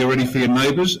 Make sure you're ready for your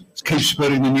neighbours. Keep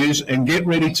spreading the news and get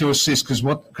ready to assist.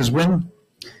 Because when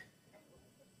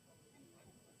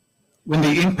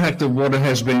the impact of what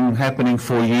has been happening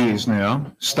for years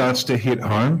now starts to hit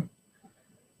home,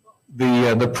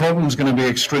 the problem's going to be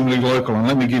extremely local. And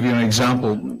let me give you an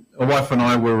example. My wife and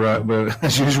I were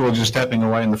as usual, just tapping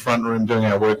away in the front room doing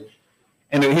our work,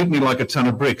 and it hit me like a ton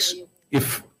of bricks.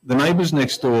 If the neighbours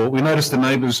next door, we noticed the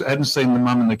neighbours hadn't seen the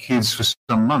mum and the kids for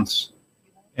some months.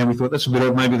 And we thought that's a bit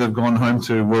odd. Maybe they've gone home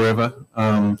to wherever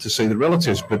to see the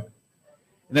relatives. But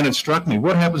then it struck me,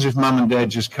 what happens if mum and dad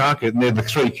just cark it and they're the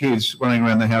three kids running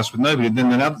around the house with nobody? Then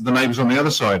the neighbours on the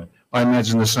other side, I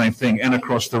imagine the same thing, and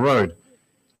across the road.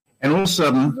 And all of a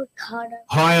sudden,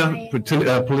 higher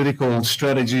political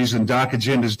strategies and dark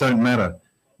agendas don't matter.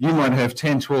 You might have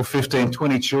 10, 12, 15,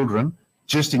 20 children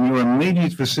just in your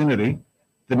immediate vicinity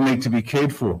that need to be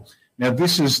cared for. Now,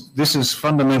 this is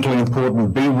fundamentally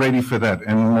important. Be ready for that.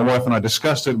 And my wife and I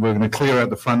discussed it. We're going to clear out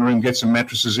the front room, get some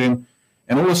mattresses in.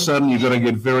 And all of a sudden, you've got to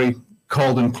get very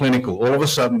cold and clinical. All of a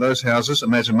sudden, those houses,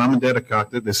 imagine mum and dad are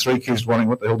carked it. There's three kids wanting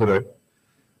what the hell to do.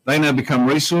 They now become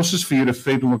resources for you to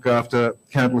feed and look after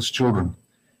countless children.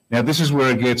 Now, this is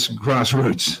where it gets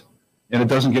grassroots. And it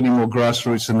doesn't get any more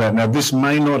grassroots than that. Now, this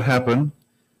may not happen,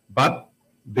 but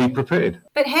be prepared.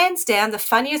 But hands down, the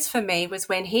funniest for me was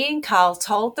when he and Carl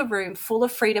told the room full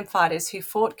of freedom fighters who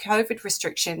fought COVID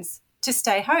restrictions to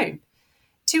stay home,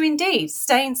 to indeed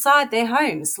stay inside their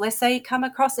homes lest they come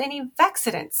across any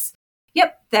accidents.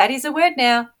 Yep, that is a word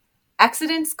now.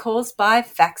 Accidents caused by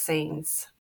vaccines.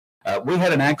 We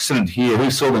had an accident here.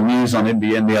 We saw the news on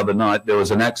NBN the other night. There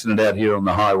was an accident out here on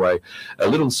the highway. A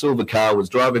little silver car was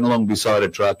driving along beside a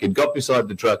truck. It got beside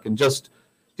the truck and just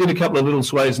did a couple of little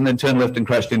sways and then turned left and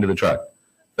crashed into the truck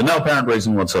for no apparent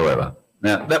reason whatsoever.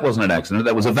 Now, that wasn't an accident.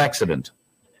 That was a vaccident.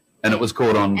 And it was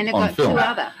caught on film.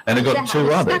 And it got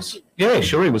two others. Yeah,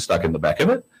 sure, he was stuck in the back of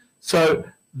it. So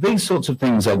these sorts of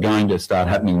things are going to start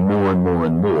happening more and more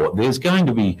and more. There's going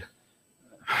to be,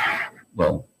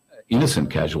 well, innocent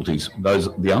casualties. Those,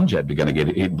 the unjabbed are going to get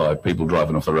hit by people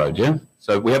driving off the road, yeah?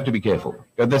 So we have to be careful.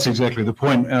 That's exactly the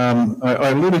point. I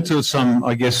alluded to it some,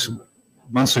 I guess,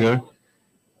 months ago.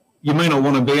 You may not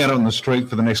want to be out on the street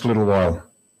for the next little while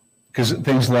because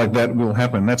things like that will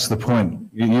happen. That's the point.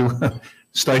 You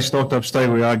stay stocked up, stay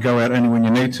where you are, go out only when you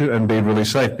need to and be really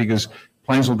safe because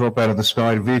planes will drop out of the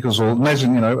sky, vehicles will,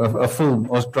 imagine, a full, I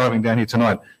was driving down here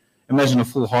tonight, imagine a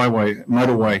full highway,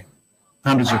 motorway,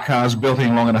 hundreds of cars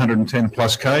belting along at 110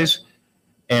 plus Ks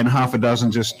and half a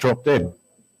dozen just drop dead.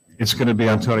 It's going to be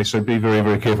untidy, so be very,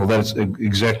 very careful. That's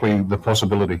exactly the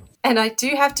possibility. And I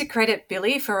do have to credit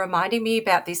Billy for reminding me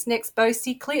about this next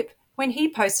Bosi clip when he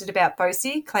posted about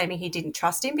Bosi, claiming he didn't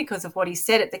trust him because of what he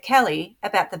said at the Kelly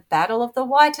about the battle of the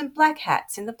white and black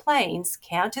hats in the plains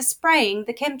counter-spraying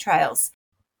the chemtrails.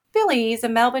 Billy is a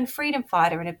Melbourne freedom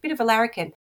fighter and a bit of a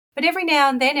larrikin, but every now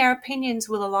and then our opinions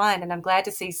will align, and I'm glad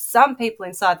to see some people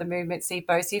inside the movement see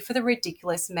Bosi for the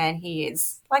ridiculous man he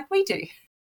is, like we do.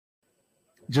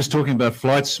 Just talking about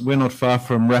flights, we're not far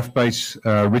from RAF Base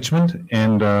Richmond,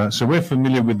 and so we're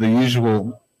familiar with the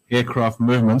usual aircraft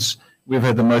movements, we've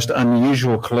had the most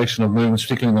unusual collection of movements,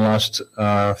 particularly in the last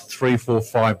 3, 4,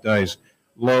 5 days.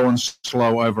 Low and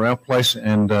slow over our place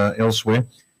and elsewhere.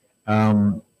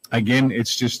 Again,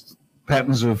 it's just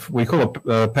patterns of, we call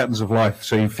it patterns of life,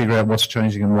 so you figure out what's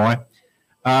changing and why.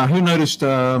 Who noticed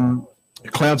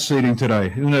cloud seeding today?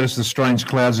 Who noticed the strange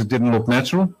clouds that didn't look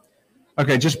natural?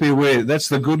 Okay, just be aware, that's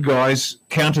the good guys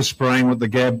counter-spraying what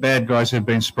the bad guys have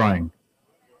been spraying.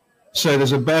 So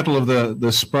there's a battle of the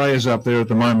sprayers up there at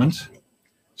the moment.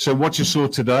 So what you saw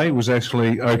today was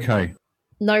actually okay.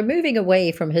 Now, moving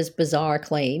away from his bizarre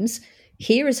claims,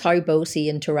 here is how Bosi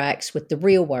interacts with the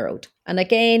real world. And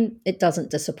again, it doesn't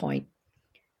disappoint.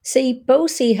 See,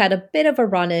 Bosi had a bit of a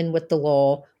run-in with the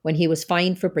law when he was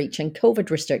fined for breaching COVID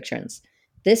restrictions.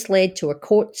 This led to a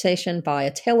court session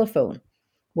via telephone,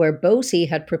 where Bosi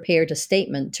had prepared a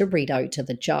statement to read out to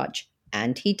the judge.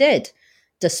 And he did,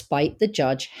 despite the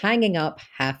judge hanging up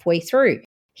halfway through.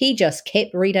 He just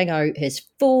kept reading out his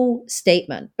full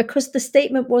statement because the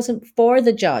statement wasn't for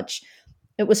the judge.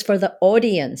 It was for the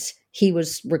audience he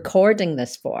was recording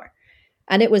this for.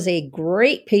 And it was a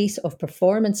great piece of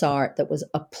performance art that was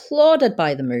applauded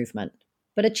by the movement,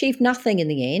 but achieved nothing in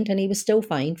the end, and he was still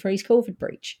fined for his COVID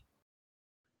breach.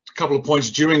 A couple of points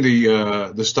during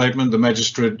the statement. The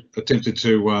magistrate attempted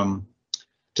to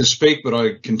speak, but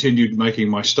I continued making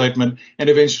my statement, and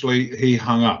eventually he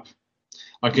hung up.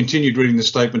 I continued reading the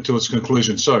statement to its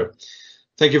conclusion. So,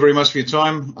 thank you very much for your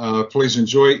time. Please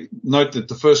enjoy. Note that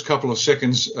the first couple of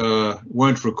seconds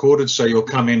weren't recorded, so you'll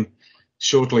come in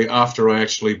shortly after I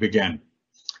actually began.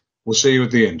 We'll see you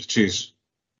at the end. Cheers.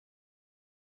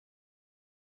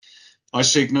 I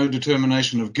seek no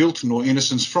determination of guilt nor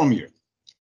innocence from you.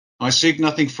 I seek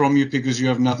nothing from you because you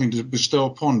have nothing to bestow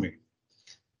upon me.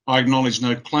 I acknowledge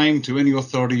no claim to any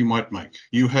authority you might make.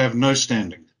 You have no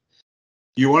standing.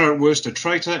 You are at worst a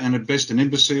traitor and at best an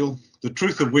imbecile, the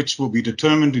truth of which will be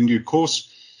determined in due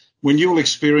course when you will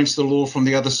experience the law from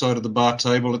the other side of the bar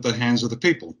table at the hands of the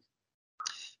people.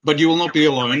 But you will not be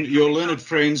alone. Your learned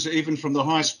friends, even from the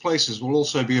highest places, will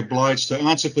also be obliged to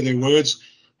answer for their words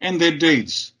and their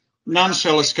deeds. None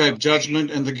shall escape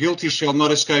judgment, and the guilty shall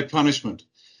not escape punishment.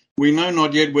 We know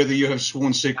not yet whether you have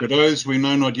sworn secret oaths. We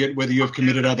know not yet whether you have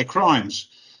committed other crimes.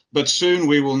 But soon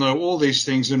we will know all these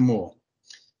things and more,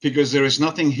 because there is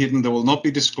nothing hidden that will not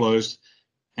be disclosed,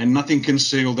 and nothing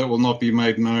concealed that will not be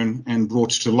made known and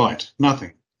brought to light.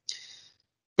 Nothing.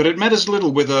 But it matters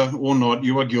little whether or not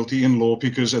you are guilty in law,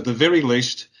 because at the very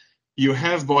least, you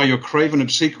have by your craven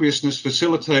obsequiousness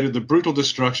facilitated the brutal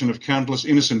destruction of countless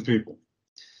innocent people.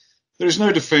 There is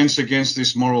no defence against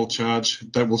this moral charge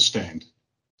that will stand.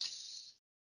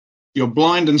 Your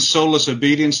blind and soulless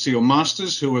obedience to your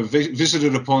masters, who have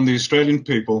visited upon the Australian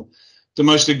people the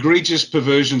most egregious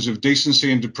perversions of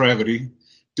decency and depravity,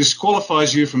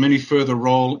 disqualifies you from any further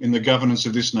role in the governance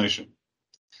of this nation.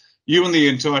 You and the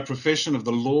entire profession of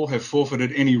the law have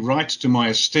forfeited any right to my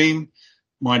esteem,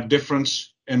 my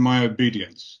deference, and my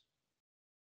obedience.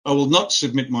 I will not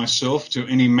submit myself to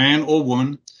any man or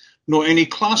woman, nor any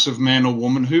class of man or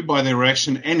woman who, by their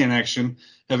action and inaction,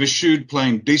 have eschewed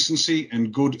plain decency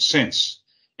and good sense,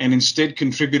 and instead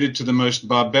contributed to the most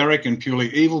barbaric and purely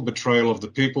evil betrayal of the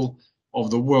people of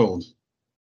the world.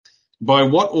 By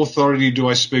what authority do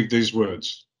I speak these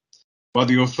words? By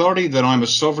the authority that I'm a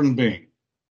sovereign being.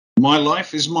 My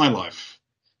life is my life.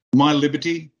 My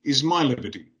liberty is my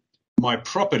liberty. My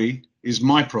property is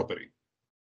my property.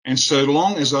 And so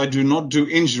long as I do not do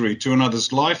injury to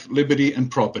another's life, liberty, and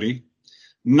property,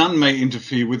 none may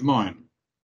interfere with mine.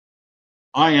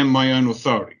 I am my own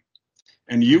authority,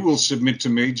 and you will submit to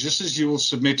me just as you will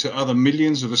submit to other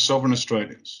millions of sovereign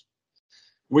Australians.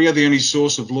 We are the only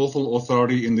source of lawful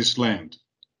authority in this land.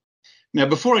 Now,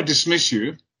 before I dismiss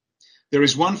you, there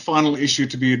is one final issue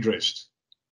to be addressed.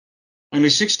 Only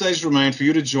 6 days remain for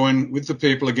you to join with the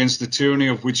people against the tyranny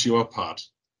of which you are part.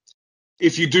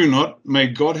 If you do not, may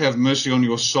God have mercy on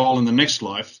your soul in the next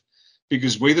life,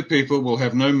 because we the people will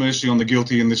have no mercy on the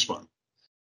guilty in this one.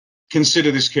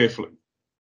 Consider this carefully.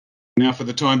 Now, for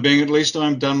the time being at least, I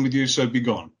am done with you, so be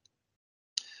gone.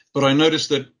 But I noticed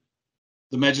that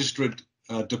the magistrate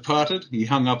departed. He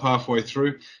hung up halfway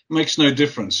through. It makes no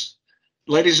difference.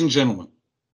 Ladies and gentlemen,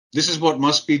 this is what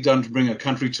must be done to bring a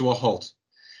country to a halt.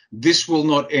 This will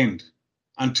not end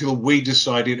until we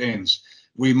decide it ends.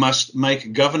 We must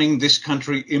make governing this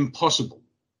country impossible.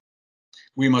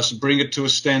 We must bring it to a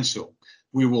standstill.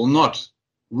 We will not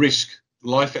risk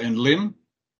life and limb,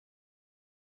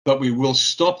 but we will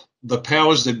stop the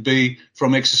powers that be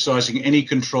from exercising any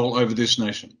control over this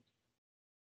nation.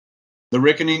 The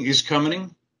reckoning is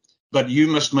coming, but you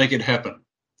must make it happen.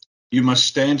 You must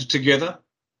stand together.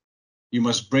 You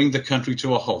must bring the country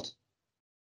to a halt.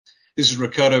 This is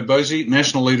Ricardo Bosi,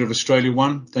 National Leader of Australia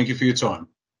One. Thank you for your time.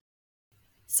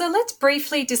 So let's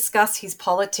briefly discuss his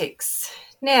politics.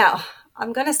 Now,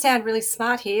 I'm going to sound really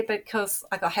smart here because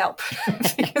I got help.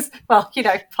 Because, well, you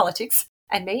know, politics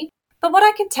and me. But what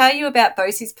I can tell you about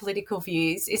Bosi's political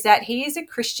views is that he is a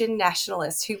Christian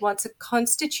nationalist who wants a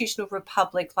constitutional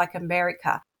republic like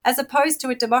America, as opposed to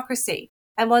a democracy,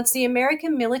 and wants the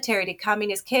American military to come in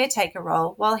his caretaker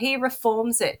role while he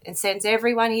reforms it and sends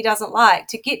everyone he doesn't like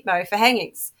to Gitmo for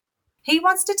hangings. He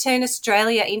wants to turn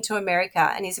Australia into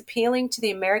America and is appealing to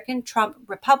the American Trump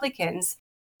Republicans.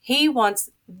 He wants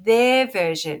their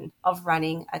version of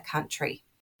running a country.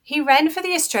 He ran for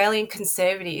the Australian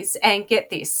Conservatives and,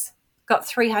 get this, got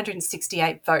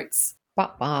 368 votes.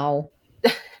 Wow.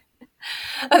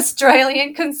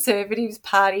 Australian Conservatives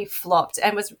Party flopped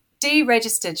and was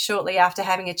deregistered shortly after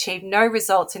having achieved no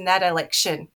results in that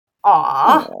election.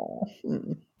 Aww.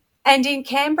 And in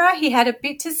Canberra, he had a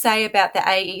bit to say about the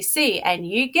AEC, and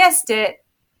you guessed it,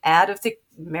 out of the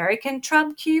American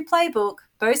Trump Q playbook,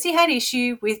 Bosi had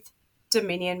issue with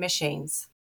Dominion machines.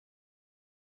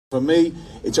 For me,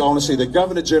 it's I want to see the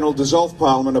Governor-General dissolve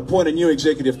Parliament, appoint a new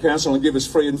Executive Council and give us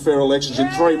free and fair elections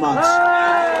in 3 months.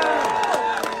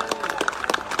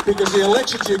 Because the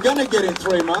elections you're going to get in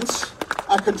 3 months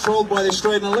are controlled by the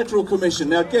Australian Electoral Commission.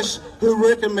 Now, guess who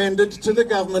recommended to the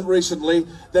government recently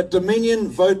that Dominion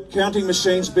vote counting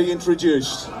machines be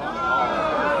introduced?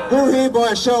 Who here, by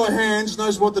a show of hands,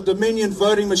 knows what the Dominion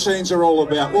voting machines are all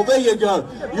about? Well, there you go.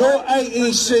 Your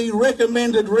AEC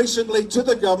recommended recently to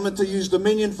the government to use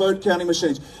Dominion vote counting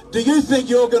machines. Do you think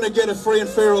you're going to get a free and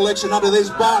fair election under these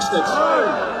bastards?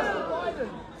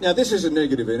 Now, this isn't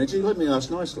negative energy. Let me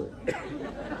ask nicely.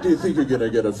 Do you think you're going to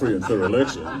get a free and fair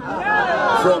election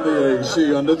from the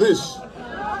AEC under this?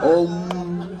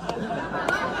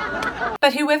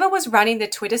 But whoever was running the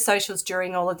Twitter socials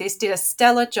during all of this did a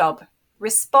stellar job,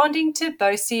 responding to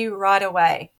Bosi right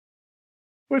away.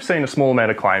 We've seen a small amount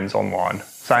of claims online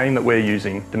saying that we're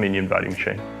using Dominion voting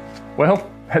machine. Well,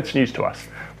 that's news to us.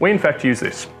 We in fact use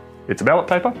this. It's a ballot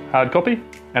paper, hard copy,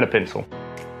 and a pencil.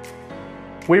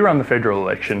 We run the federal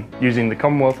election using the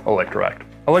Commonwealth Electoral Act,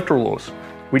 electoral laws,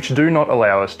 which do not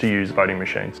allow us to use voting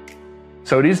machines.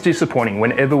 So it is disappointing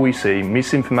whenever we see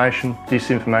misinformation,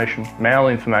 disinformation,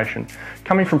 malinformation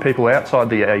coming from people outside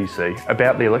the AEC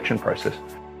about the election process.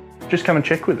 Just come and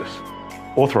check with us.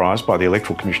 Authorised by the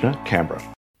Electoral Commissioner, Canberra.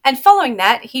 And following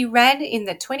that, he ran in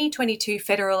the 2022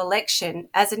 federal election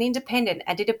as an independent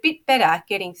and did a bit better,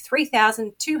 getting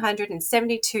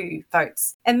 3,272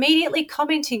 votes, immediately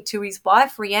commenting to his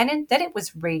wife, Rhiannon, that it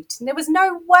was rigged. There was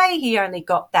no way he only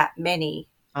got that many.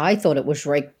 I thought it was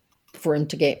rigged for him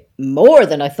to get more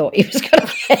than I thought he was going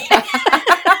to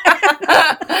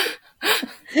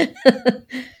get.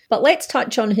 But let's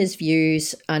touch on his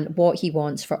views and what he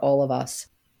wants for all of us.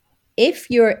 If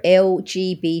you're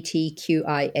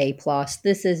LGBTQIA+,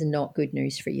 this is not good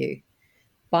news for you.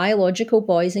 Biological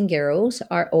boys and girls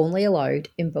are only allowed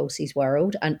in Bosi's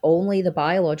world, and only the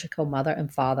biological mother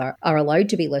and father are allowed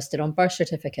to be listed on birth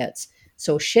certificates.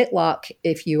 So shit luck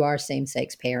if you are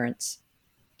same-sex parents.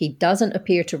 He doesn't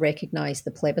appear to recognise the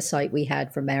plebiscite we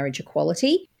had for marriage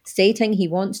equality, stating he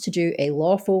wants to do a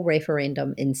lawful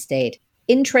referendum instead.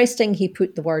 Interesting he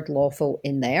put the word lawful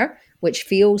in there, which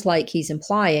feels like he's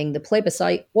implying the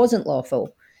plebiscite wasn't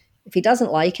lawful. If he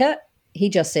doesn't like it, he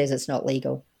just says it's not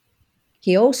legal.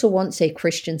 He also wants a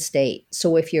Christian state,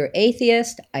 so if you're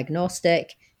atheist,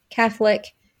 agnostic,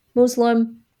 Catholic,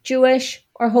 Muslim, Jewish,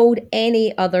 or hold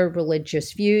any other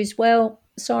religious views, well,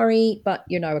 sorry, but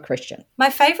you're now a Christian. My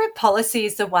favourite policy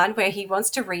is the one where he wants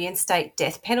to reinstate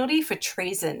death penalty for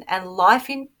treason and life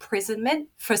imprisonment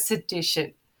for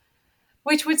sedition,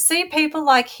 which would see people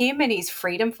like him and his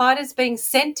freedom fighters being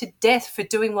sent to death for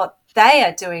doing what they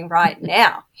are doing right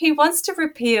now. He wants to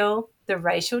repeal the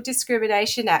Racial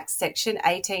Discrimination Act, Section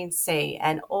 18C,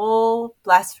 and all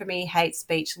blasphemy, hate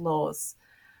speech laws.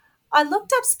 I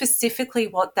looked up specifically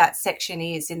what that section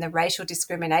is in the Racial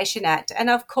Discrimination Act, and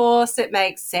of course it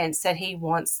makes sense that he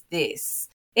wants this.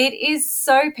 It is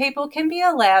so people can be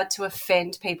allowed to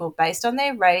offend people based on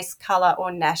their race, colour,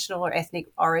 or national or ethnic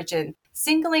origin,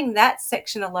 singling that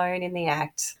section alone in the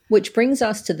Act. Which brings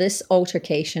us to this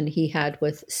altercation he had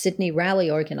with Sydney rally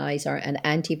organiser and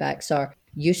anti-vaxxer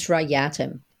Yusra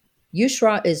Yatim.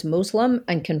 Yusra is Muslim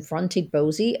and confronted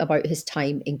Bosi about his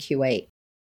time in Kuwait.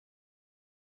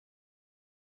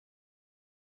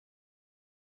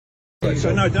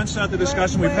 So no, don't start the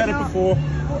discussion. We've had it before.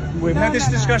 We've had this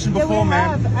discussion before,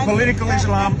 ma'am. Political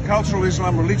Islam, cultural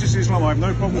Islam, religious Islam. I have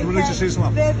no problem with religious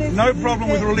Islam. No problem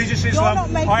with religious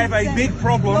Islam. I have a big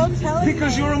problem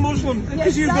because you're a Muslim.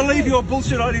 Because you believe your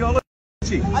bullshit ideology.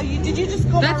 ideology. Did you just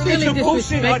call That's really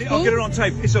disrespectful. I'll get it on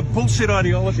tape. It's a bullshit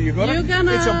ideology. You got it?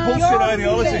 It's a bullshit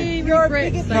ideology.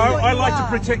 No, I like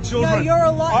to protect children.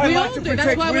 I like to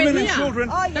protect women and children,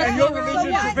 and your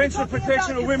religion prevents the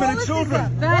protection of women and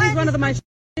children. That is one of the most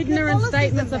ignorant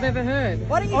statements I've ever heard.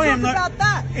 Why don't you talk about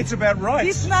that? It's about rights.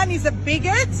 This man is a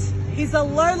bigot. He's a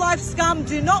low-life scum.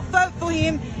 Do not vote for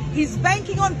him. He's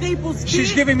banking on people's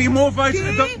She's giving me more votes.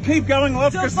 Keep going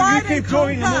off because you keep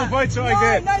talking, the more votes I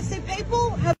get. No, see,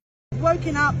 people have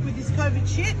woken up with this COVID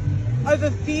shit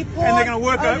over fear porn. And they're going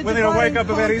to wake up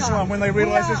about Islam when they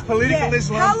realise there's political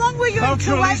Islam, How long were you in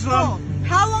cultural Kuwait Islam. for?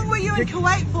 How long were you in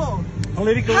Kuwait for?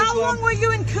 Political How Islam. long were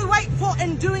you in Kuwait for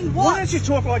and doing what? Why don't you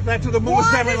talk like that to the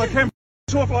mullahs down in Lakemba?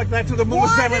 Talk like that to the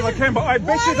mullahs down in Lakemba. I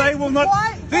bet you they will not.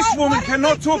 This woman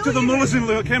cannot talk to the mullahs in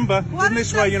Lakemba in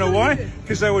this way. You know why?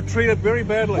 Because they would treat her very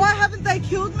badly. Why haven't they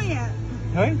killed me yet?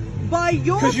 Hey? By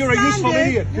your Because you're a useful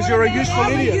idiot. Because you're a useful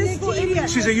I'm idiot. a useful idiot.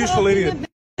 She's a useful idiot.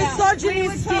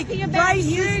 Misogynistic,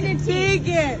 racist,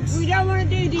 bigot. We don't want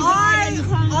to do divide and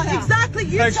conquer. Exactly.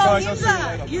 You Thanks, tell guys. him I'll see you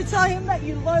that. later. You tell him that,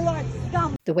 you low-life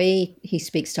scum. The way he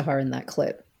speaks to her in that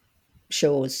clip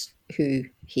shows who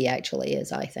he actually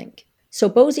is, I think. So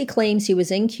Bosi claims he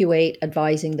was in Kuwait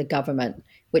advising the government,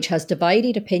 which has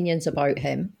divided opinions about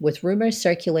him, with rumours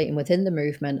circulating within the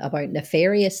movement about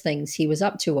nefarious things he was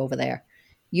up to over there.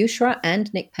 Yusra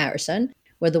and Nick Patterson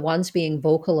were the ones being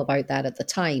vocal about that at the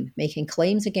time, making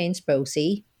claims against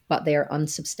Bosi, but they are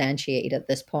unsubstantiated at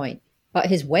this point. But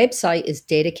his website is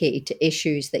dedicated to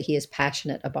issues that he is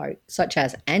passionate about, such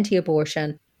as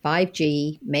anti-abortion,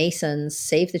 5G, Masons,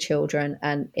 Save the Children,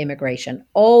 and immigration.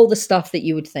 All the stuff that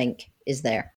you would think is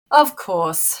there. Of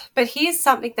course, but here's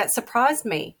something that surprised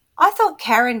me. I thought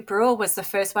Karen Brewer was the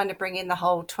first one to bring in the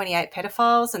whole 28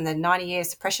 pedophiles and the 90-year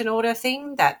suppression order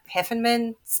thing that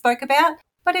Heffenman spoke about.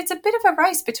 But it's a bit of a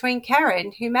race between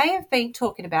Karen, who may have been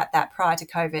talking about that prior to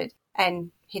COVID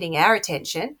and hitting our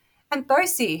attention, and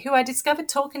Bosi, who I discovered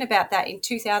talking about that in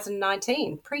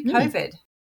 2019, pre-COVID.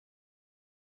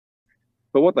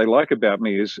 But what they like about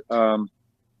me is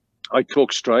I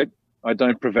talk straight. I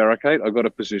don't prevaricate. I've got a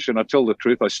position. I tell the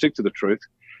truth. I stick to the truth.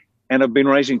 And I've been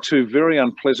raising two very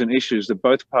unpleasant issues that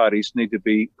both parties need to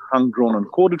be hung, drawn and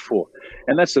quartered for.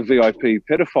 And that's the VIP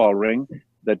pedophile ring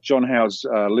that John Howe's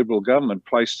Liberal government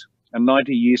placed a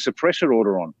 90-year suppression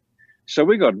order on. So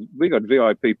we got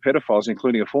VIP pedophiles,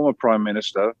 including a former Prime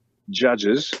Minister,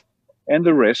 judges and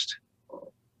the rest,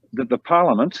 that the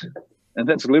Parliament, and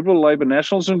that's Liberal, Labor,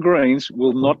 Nationals and Greens,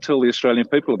 will not tell the Australian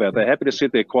people about. They're happy to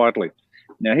sit there quietly.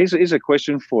 Now, here's a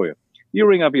question for you. You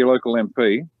ring up your local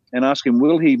MP and ask him,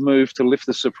 will he move to lift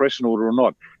the suppression order or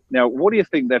not? Now, what do you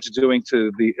think that's doing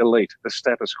to the elite, the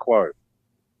status quo?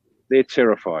 They're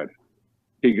terrified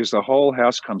because the whole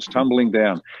house comes tumbling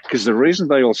down. Because the reason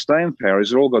they all stay in power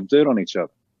is they've all got dirt on each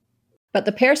other. But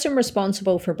the person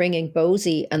responsible for bringing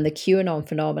Bosi and the QAnon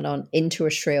phenomenon into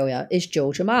Australia is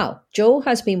Joe Jamal. Joe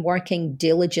has been working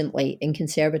diligently in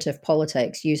conservative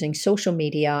politics, using social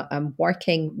media and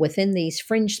working within these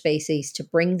fringe spaces to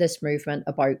bring this movement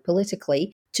about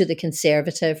politically to the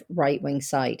conservative right-wing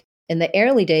side. In the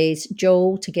early days,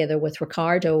 Joe, together with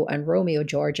Ricardo and Romeo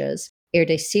Georges,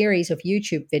 aired a series of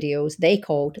YouTube videos they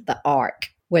called The Arc,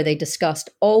 where they discussed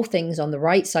all things on the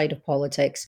right side of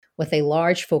politics, with a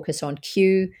large focus on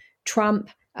Q, Trump,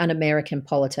 and American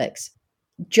politics.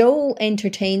 Joel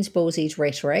entertains Bosi's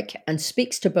rhetoric and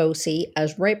speaks to Bosi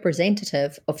as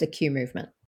representative of the Q movement.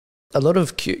 A lot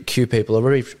of Q people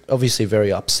are obviously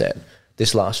very upset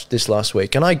this last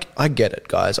week, and I get it,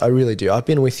 guys. I really do. I've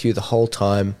been with you the whole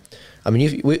time. I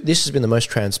mean, this has been the most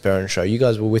transparent show. You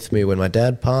guys were with me when my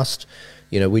dad passed.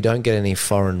 You know, we don't get any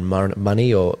foreign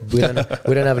money, or we don't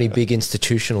have any big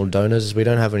institutional donors. We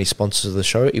don't have any sponsors of the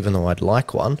show, even though I'd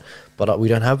like one, but we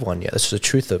don't have one yet. That's the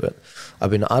truth of it. I've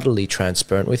been utterly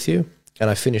transparent with you, and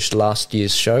I finished last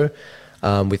year's show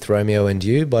with Romeo and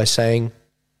you by saying,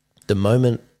 the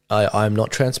moment I'm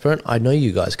not transparent, I know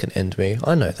you guys can end me.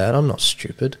 I know that. I'm not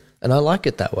stupid, and I like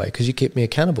it that way because you keep me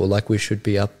accountable like we should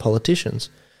be our politicians.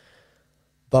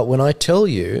 But when I tell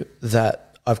you that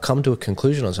I've come to a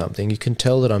conclusion on something, you can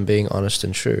tell that I'm being honest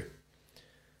and true.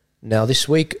 Now, this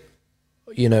week,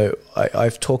 you know,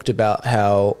 I've talked about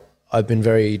how I've been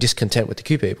very discontent with the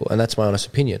Q people, and that's my honest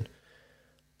opinion.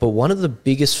 But one of the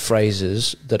biggest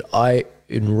phrases that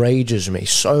enrages me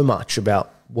so much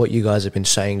about what you guys have been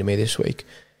saying to me this week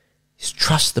is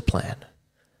trust the plan.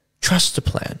 Trust the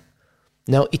plan.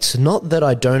 Now, it's not that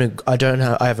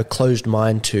I have a closed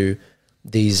mind to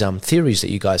these theories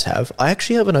that you guys have. I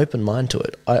actually have an open mind to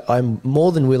it. I'm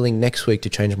more than willing next week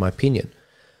to change my opinion.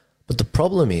 But the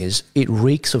problem is, it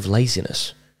reeks of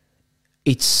laziness.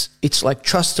 it's like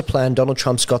trust the plan. Donald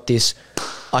Trump's got this.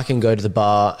 I can go to the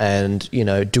bar and, you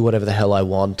know, do whatever the hell I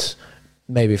want.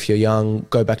 Maybe if you're young,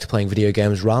 go back to playing video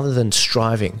games rather than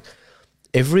striving.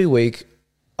 Every week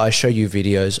I show you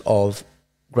videos of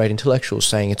great intellectuals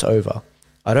saying it's over.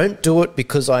 I don't do it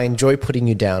because I enjoy putting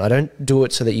you down. I don't do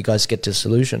it so that you guys get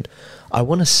disillusioned. I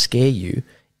want to scare you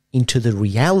into the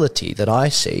reality that I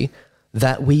see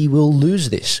that we will lose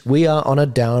this. We are on a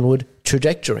downward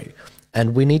trajectory,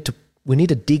 and we need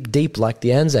to dig deep like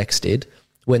the Anzacs did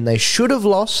when they should have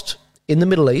lost in the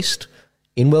Middle East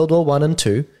in World War I and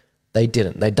II. They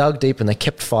didn't. They dug deep and they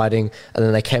kept fighting, and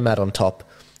then they came out on top.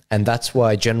 And that's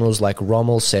why generals like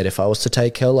Rommel said, if I was to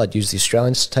take hell, I'd use the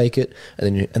Australians to take it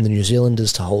and the New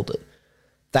Zealanders to hold it.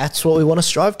 That's what we want to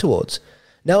strive towards.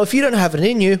 Now, if you don't have it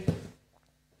in you,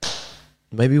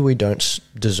 maybe we don't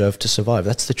deserve to survive.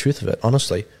 That's the truth of it,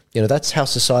 honestly. You know, that's how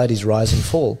societies rise and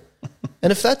fall.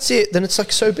 And if that's it, then it's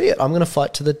like, so be it. I'm going to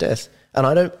fight to the death.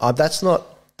 And that's not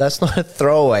a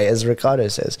throwaway, as Ricardo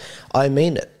says. I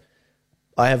mean it.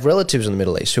 I have relatives in the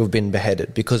Middle East who have been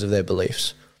beheaded because of their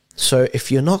beliefs. So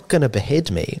if you're not going to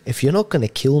behead me, if you're not going to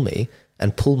kill me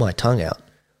and pull my tongue out,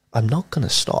 I'm not going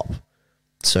to stop.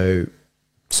 So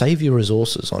save your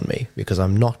resources on me, because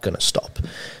I'm not going to stop.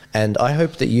 And I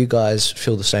hope that you guys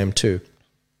feel the same too.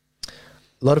 A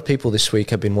lot of people this week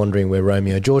have been wondering where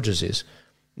Romeo Georges is.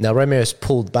 Now, Romeo's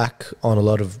pulled back on a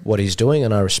lot of what he's doing,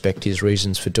 and I respect his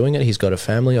reasons for doing it. He's got a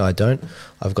family. I don't.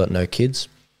 I've got no kids.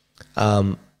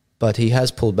 But he has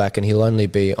pulled back, and he'll only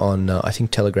be on, I think,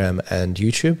 Telegram and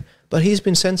YouTube. But he's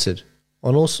been censored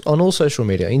on all social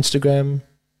media, Instagram,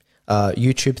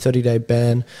 YouTube, 30-day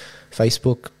ban,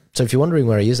 Facebook. So if you're wondering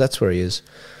where he is, that's where he is.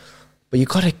 But you've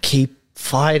got to keep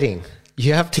fighting.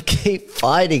 You have to keep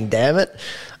fighting, damn it.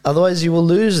 Otherwise, you will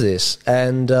lose this.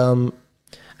 And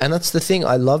that's the thing.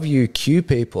 I love you, Q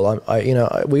people.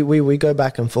 We go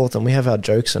back and forth, and we have our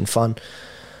jokes and fun.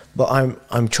 But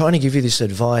I'm trying to give you this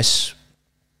advice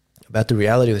about the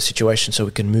reality of the situation so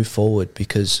we can move forward,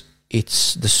 because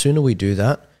it's the sooner we do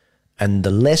that and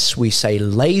the less we say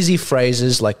lazy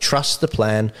phrases like trust the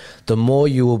plan, the more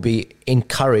you will be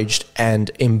encouraged and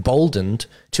emboldened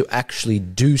to actually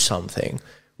do something.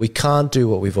 We can't do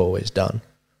what we've always done.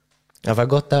 Have I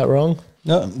got that wrong?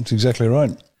 No, that's exactly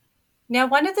right. Now,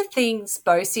 one of the things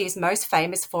Bosi is most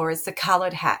famous for is the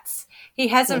coloured hats. He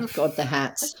has the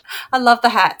hats. I love the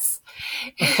hats.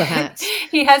 The hats.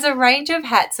 He has a range of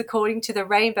hats according to the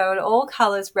rainbow, and all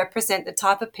colours represent the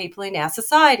type of people in our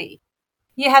society.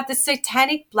 You have the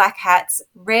satanic black hats,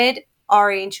 red,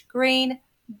 orange, green,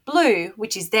 blue,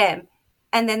 which is them,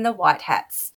 and then the white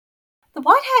hats. The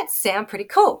white hats sound pretty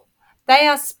cool. They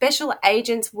are special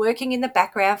agents working in the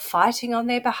background fighting on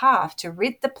their behalf to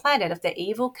rid the planet of the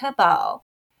evil cabal.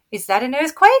 Is that an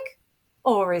earthquake?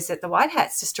 Or is it the White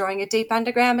Hats destroying a deep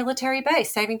underground military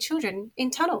base, saving children in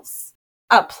tunnels?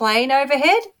 A plane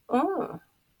overhead? Oh,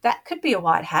 that could be a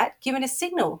white hat, giving a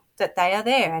signal that they are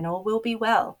there and all will be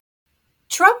well.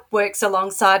 Trump works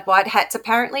alongside white hats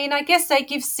apparently, and I guess they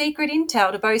give secret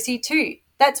intel to Bosi too.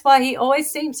 That's why he always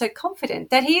seems so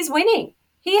confident that he is winning.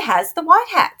 He has the white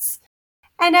hats.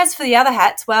 And as for the other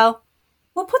hats, well,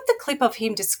 we'll put the clip of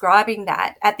him describing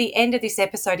that at the end of this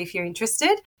episode if you're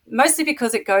interested. Mostly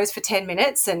because it goes for 10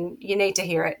 minutes and you need to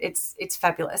hear it. It's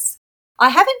fabulous. I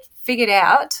haven't figured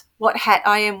out what hat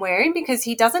I am wearing because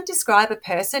he doesn't describe a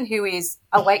person who is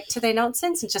awake to their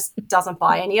nonsense and just doesn't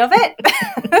buy any of it.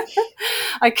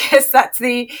 I guess that's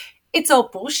the it's all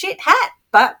bullshit hat,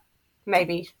 but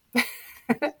maybe.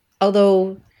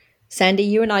 Although, Sandy,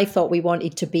 you and I thought we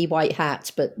wanted to be white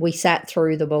hats, but we sat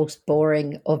through the most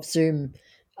boring of Zoom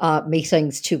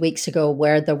meetings 2 weeks ago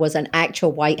where there was an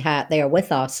actual white hat there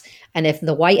with us. And if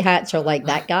the white hats are like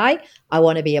that guy, I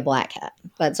want to be a black hat.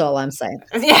 That's all I'm saying.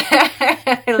 Yeah,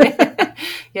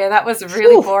 yeah, that was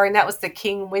really boring. That was the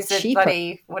king wizard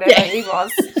bloody whatever he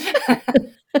was.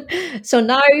 So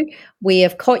now we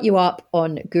have caught you up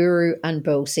on Guru and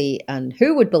Bosi, and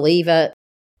who would believe it?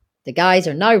 The guys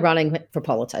are now running for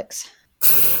politics.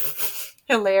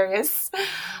 Hilarious.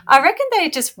 I reckon they're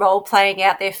just role-playing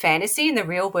out their fantasy in the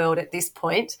real world at this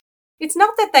point. It's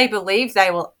not that they believe they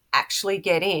will actually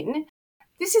get in.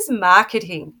 This is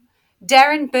marketing.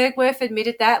 Darren Bergwerf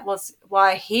admitted that was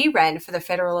why he ran for the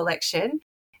federal election.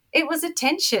 It was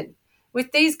attention.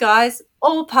 With these guys,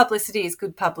 all publicity is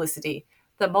good publicity.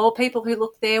 The more people who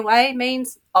look their way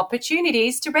means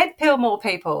opportunities to red pill more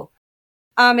people.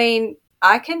 I mean,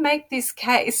 I can make this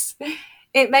case.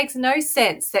 It makes no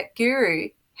sense that Guru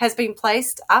has been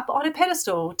placed up on a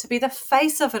pedestal to be the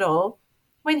face of it all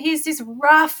when he's this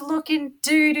rough-looking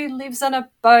dude who lives on a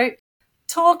boat,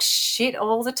 talks shit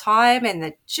all the time, and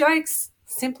the jokes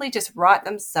simply just write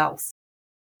themselves.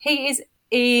 He is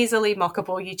easily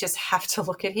mockable. You just have to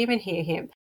look at him and hear him.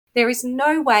 There is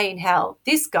no way in hell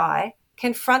this guy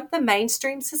can front the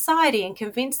mainstream society and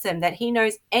convince them that he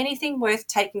knows anything worth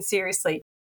taking seriously.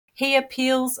 He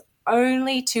appeals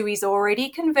only to his already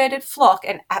converted flock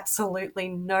and absolutely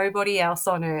nobody else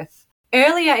on earth.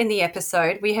 Earlier in the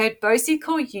episode, we heard Bosi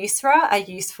call Yusra a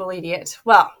useful idiot.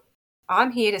 Well,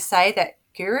 I'm here to say that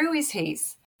Guru is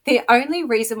his. The only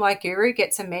reason why Guru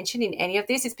gets a mention in any of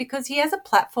this is because he has a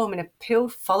platform and a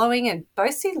pilled following, and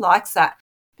Bosi likes that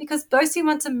because Bosi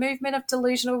wants a movement of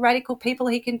delusional radical people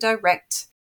he can direct,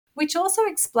 which also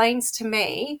explains to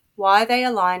me why they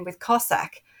align with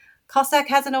Cossack. Cossack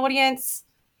has an audience.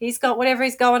 He's got whatever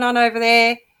is going on over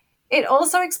there. It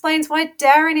also explains why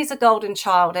Darren is a golden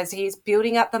child as he is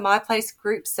building up the My Place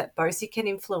groups that Bosi can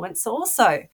influence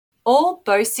also. All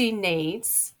Bosi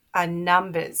needs are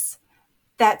numbers.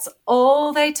 That's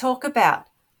all they talk about,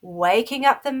 waking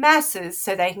up the masses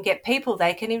so they can get people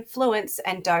they can influence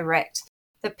and direct.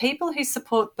 The people who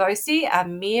support Bosi are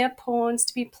mere pawns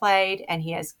to be played, and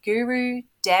he has Guru,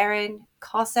 Darren,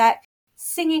 Cossack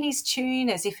singing his tune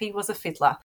as if he was a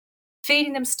fiddler,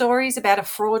 feeding them stories about a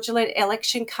fraudulent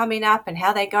election coming up and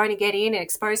how they're going to get in and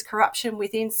expose corruption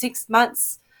within 6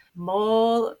 months.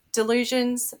 More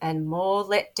delusions and more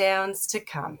letdowns to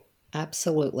come.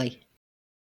 Absolutely.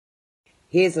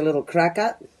 Here's a little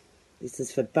cracker. This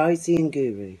is for Bosi and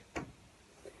Guru.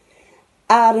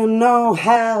 I don't know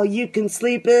how you can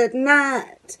sleep at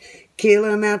night.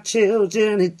 Killing our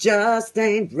children, it just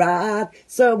ain't right.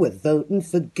 So we're voting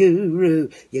for Guru.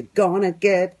 You're gonna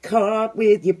get caught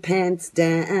with your pants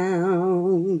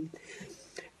down.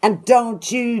 And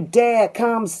don't you dare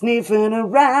come sniffing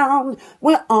around.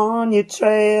 We're on your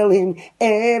trail in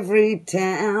every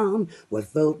town. We're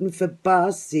voting for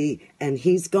Bosi, and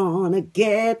he's gonna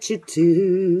get you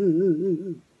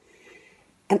too.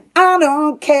 And I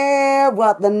don't care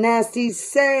what the nasties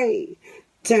say.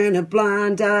 Turn a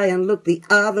blind eye and look the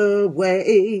other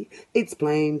way. It's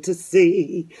plain to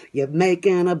see you're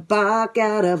making a buck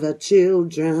out of our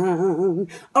children.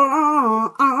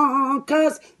 Oh,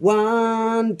 'cause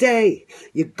one day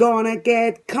you're gonna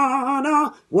get caught.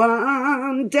 Oh,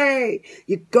 one day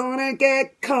you're gonna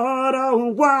get caught. Oh,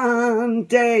 one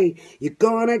day you're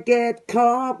gonna get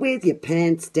caught with your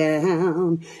pants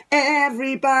down.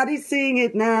 Everybody sing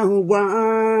it now.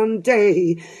 One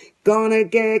day gonna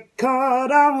get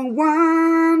caught on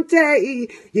one day.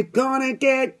 You're gonna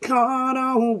get caught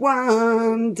on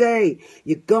one day.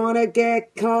 You're gonna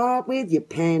get caught with your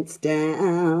pants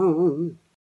down.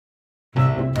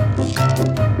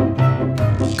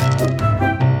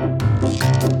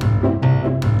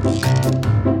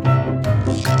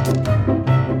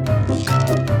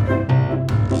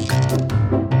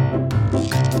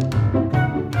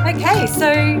 Okay,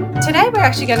 so today we're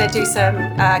actually going to do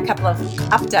a couple of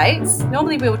updates.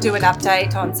 Normally we'll do an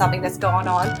update on something that's gone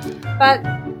on, but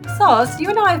Soz, you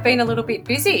and I have been a little bit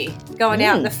busy going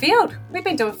out in the field. We've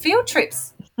been doing field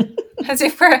trips as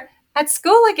if we're at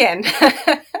school again.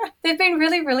 They've been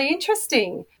really, really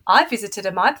interesting. I visited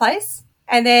at my place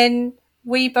and then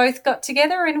we both got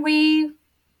together and we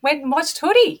went and watched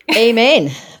Hoodie. Amen.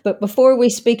 But before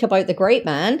we speak about the great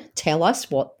man, tell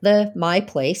us what the My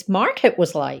Place market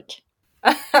was like.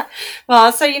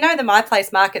 Well, so the My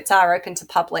Place markets are open to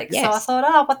public. Yes. So I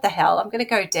thought, what the hell, I'm going to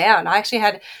go down. I actually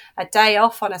had a day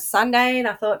off on a Sunday and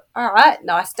I thought, all right,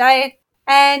 nice day.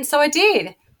 And so I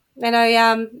did. And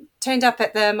I turned up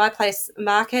at the My Place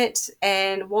market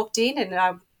and walked in and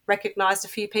I recognised a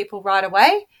few people right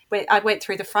away. I went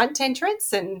through the front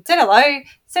entrance and said hello,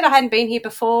 said I hadn't been here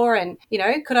before and,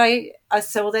 I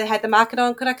saw they had the market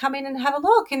on, could I come in and have a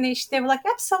look? And they were like,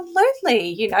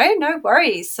 absolutely, no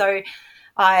worries. So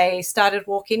I started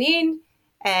walking in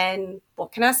and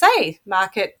what can I say?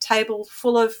 Market table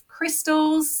full of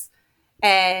crystals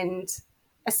and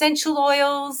essential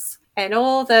oils and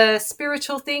all the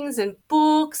spiritual things and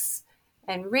books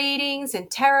and readings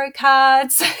and tarot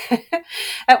cards.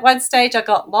 At one stage I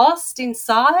got lost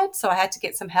inside, so I had to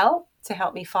get some help to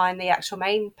help me find the actual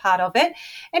main part of it.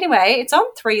 Anyway, it's on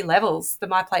 3 levels, the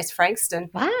My Place Frankston.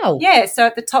 Wow. Yeah, so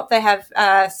at the top they have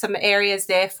some areas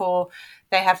there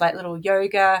they have like little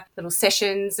yoga, little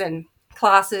sessions and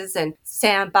classes and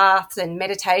sound baths and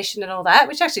meditation and all that,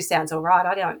 which actually sounds all right.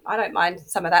 I don't mind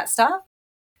some of that stuff.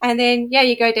 And then,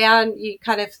 you go down, you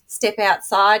kind of step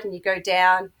outside and you go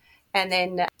down and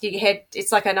then you head,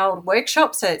 it's like an old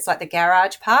workshop. So it's like the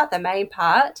garage part, the main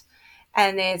part.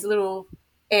 And there's a little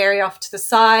area off to the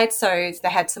side. So they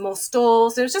had some more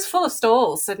stalls. It was just full of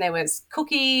stalls. And there was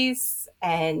cookies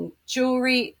and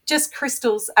jewelry, just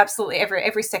crystals. Absolutely.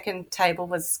 Every second table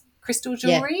was crystal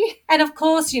jewelry. And of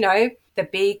course, the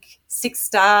big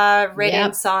 6-star red Yep.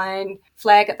 ensign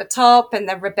flag at the top, and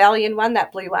the rebellion one,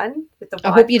 that blue one with the white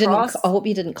I hope you cross.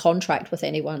 didn't contract with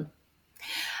anyone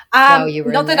while you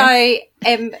were Not in that there. I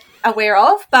am aware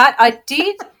of, but I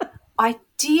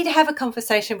did have a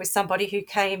conversation with somebody who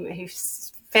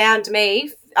found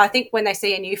me. I think when they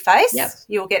see a new face, Yep.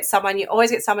 you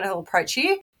always get someone who will approach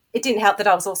you. It didn't help that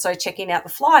I was also checking out the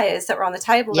flyers that were on the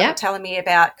table that Yep. were telling me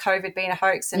about COVID being a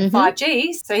hoax and Mhm.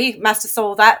 5G. So he must have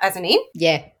saw that as an in.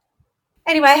 Yeah.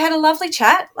 Anyway, I had a lovely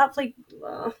chat, lovely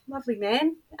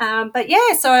man. But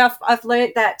yeah, so I've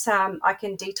learned that I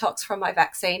can detox from my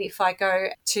vaccine if I go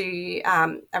to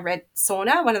a red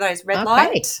sauna, one of those red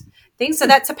light things. So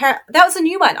that's that was a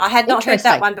new one. I had not heard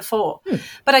that Interesting. one before,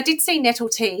 but I did see nettle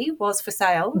tea was for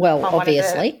sale. Well, on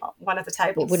obviously. one of the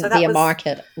tables. It wouldn't so be a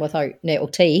market without nettle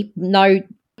tea. Now,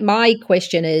 my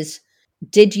question is,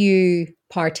 did you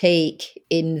partake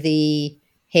in the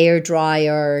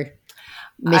hairdryer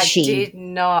machine? I did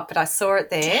not, but I saw it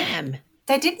there. Damn.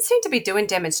 They didn't seem to be doing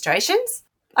demonstrations.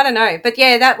 I don't know, but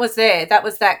yeah, that was there. That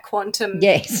was that quantum.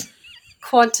 Yes.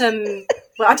 Quantum.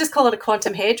 Well, I just call it a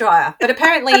quantum hairdryer. But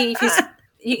apparently,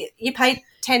 if you pay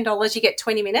 $10, you get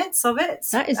 20 minutes of it.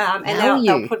 That is and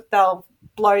value. they'll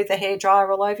blow the hairdryer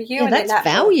all over you, Yeah, and that's then that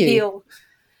value. will heal.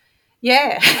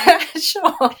 Yeah,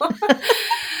 sure.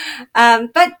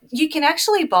 But you can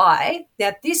actually buy.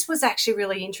 Now, this was actually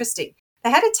really interesting. They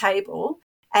had a table,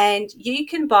 and you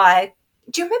can buy.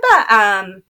 Do you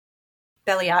remember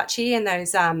Belliarchi and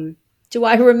those? Do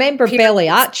I remember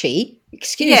Belliarchi?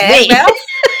 Excuse yeah, me.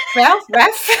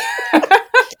 Ralph.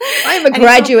 I'm a And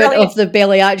graduate of the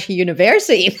Belliarchi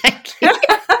University. Thank you.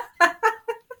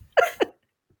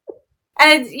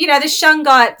 And, the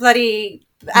Shungite bloody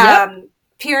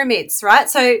pyramids, right?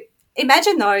 So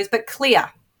imagine those, but clear.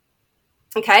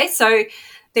 Okay, so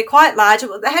they're quite large.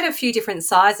 They had a few different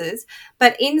sizes,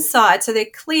 but inside, so they're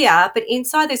clear, but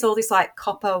inside there's all this like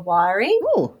copper wiring.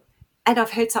 Ooh. And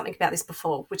I've heard something about this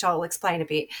before, which I'll explain a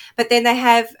bit. But then they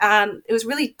have, it was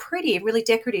really pretty and really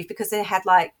decorative because they had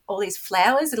like all these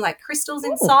flowers and like crystals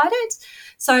inside it.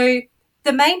 So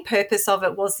the main purpose of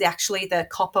it was actually the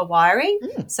copper wiring.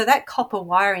 So that copper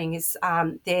wiring is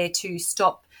there to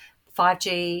stop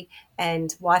 5G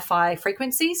and Wi-Fi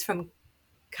frequencies from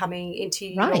coming into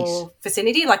your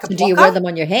vicinity, like a blocker. Do you wear them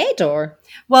on your head or?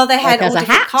 Well, they had like all as a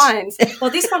different hat? kinds. Well,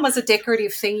 this one was a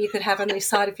decorative thing you could have on the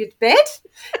side of your bed,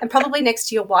 and probably next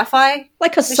to your Wi-Fi.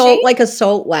 Like a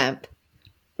salt lamp.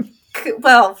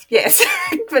 Well, yes,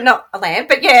 but not a lamp.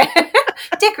 But yeah,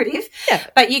 decorative. Yeah.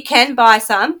 But you can buy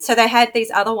some. So they had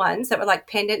these other ones that were like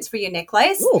pendants for your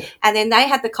necklace, and then they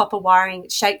had the copper wiring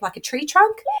shaped like a tree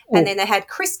trunk, and then they had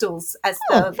crystals as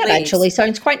the That leaves. actually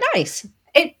sounds quite nice.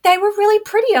 They were really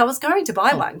pretty. I was going to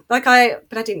buy one, but I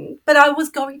didn't. But I was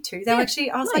going to. They were actually.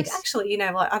 I was like, actually,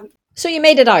 So you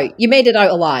made it out. You made it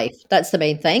out alive. That's the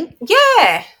main thing.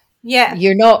 Yeah, yeah.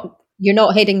 You're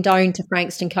not heading down to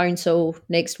Frankston Council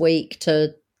next week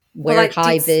to wear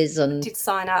high vis and did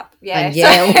sign up. Yeah, and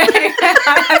yell.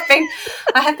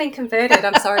 I have been converted.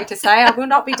 I'm sorry to say, I will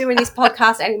not be doing this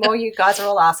podcast anymore. You guys are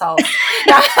all assholes.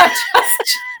 No,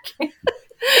 just joking.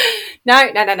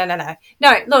 No.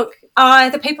 Look,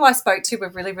 the people I spoke to were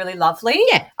really, really lovely.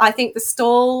 Yeah. I think the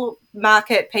stall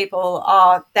market people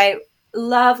they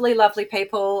lovely, lovely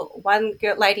people. One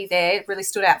lady there really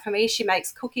stood out for me. She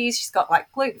makes cookies. She's got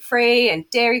like gluten-free and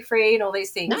dairy-free and all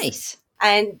these things. Nice.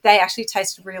 And they actually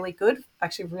tasted really good. I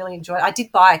actually really enjoyed it. I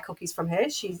did buy cookies from her.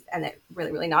 And they're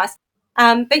really, really nice.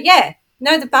 But yeah,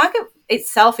 no, the market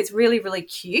itself is really, really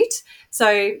cute.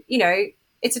 So,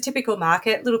 it's a typical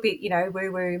market, a little bit, a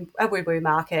woo-woo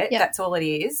market. Yep. That's all it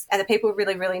is. And the people are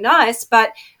really, really nice.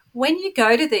 But when you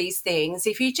go to these things,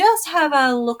 if you just have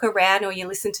a look around or you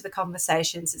listen to the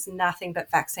conversations, it's nothing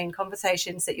but vaccine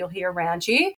conversations that you'll hear around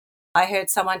you. I heard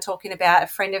someone talking about a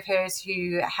friend of hers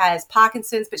who has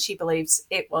Parkinson's, but she believes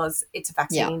it's a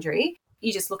vaccine injury.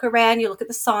 You just look around, you look at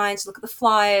the signs, you look at the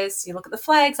flyers, you look at the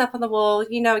flags up on the wall,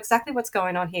 you know exactly what's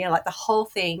going on here. Like the whole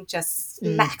thing just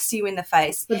smacks you in the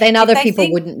face. But then other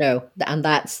people wouldn't know, and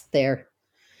that's their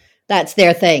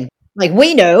thing. Like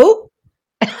we know,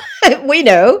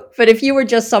 but if you were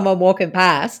just someone walking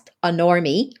past, a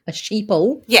normie, a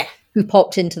sheeple, who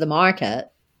popped into the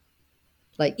market,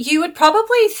 like you would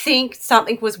probably think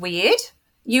something was weird.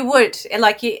 You would,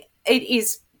 it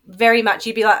is. Very much,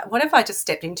 you'd be like, what have I just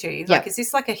stepped into? Like, is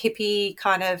this like a hippie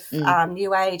kind of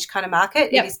new age kind of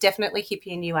market? It is definitely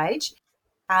hippie and new age.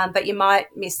 But you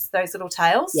might miss those little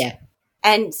tales. Yeah.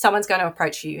 And someone's going to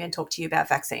approach you and talk to you about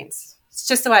vaccines. It's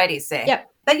just the way it is there. Yep.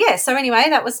 But yeah, so anyway,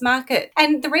 that was market.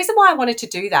 And the reason why I wanted to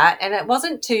do that, and it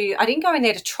wasn't I didn't go in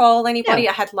there to troll anybody.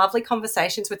 I had lovely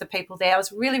conversations with the people there. I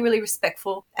was really, really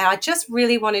respectful. And I just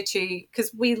really wanted to,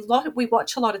 because we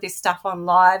watch a lot of this stuff on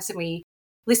lives and we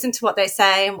listen to what they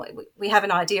say and we have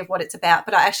an idea of what it's about.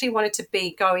 But I actually wanted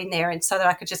to go in there and so that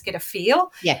I could just get a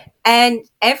feel. Yeah. And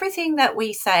everything that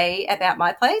we say about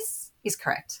my place is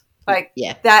correct. Like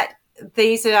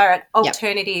these are an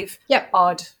alternative,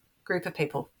 odd group of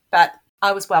people. But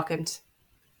I was welcomed.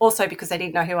 Also because they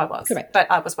didn't know who I was. Correct.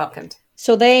 But I was welcomed.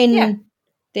 So then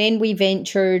we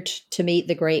ventured to meet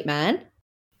the great man.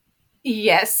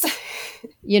 Yes.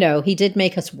 You know, he did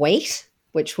make us wait,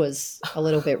 which was a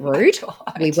little bit rude.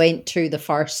 We went to the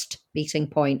first meeting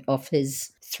point of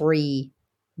his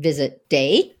 3-visit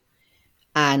day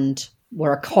and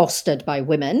were accosted by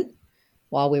women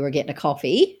while we were getting a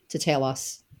coffee to tell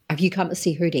us, have you come to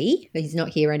see Hoodie? He's not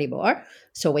here anymore.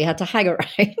 So we had to hang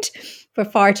around for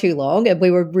far too long and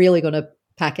we were really going to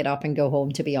pack it up and go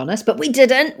home, to be honest. But we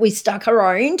didn't. We stuck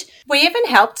around. We even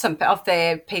helped some of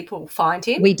their people find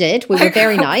him. We did. We were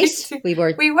very nice. We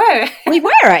were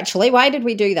actually. Why did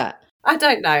we do that? I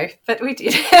don't know, but we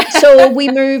did. So we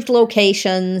moved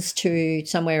locations to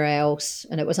somewhere else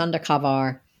and it was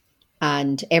undercover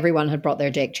and everyone had brought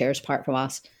their deck chairs apart from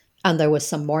us. And there was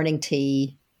some morning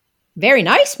tea. Very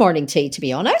nice morning tea, to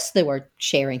be honest. They were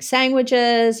sharing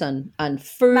sandwiches and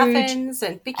food. Muffins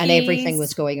and bickies. And everything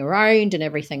was going around and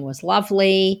everything was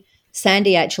lovely.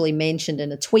 Sandy actually mentioned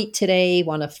in a tweet today,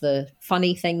 one of the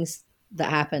funny things that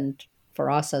happened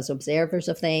for us as observers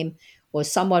of them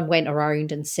was someone went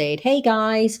around and said, hey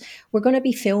guys, we're going to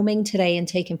be filming today and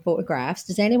taking photographs.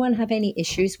 Does anyone have any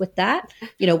issues with that?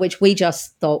 You know, which we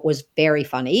just thought was very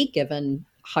funny given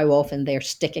how often they're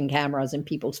sticking cameras in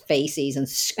people's faces and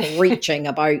screeching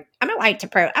about, I'm allowed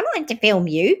to film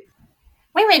you.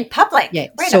 We're in public. Yeah,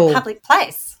 we're in a public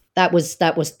place. That was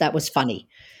funny.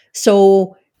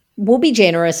 So we'll be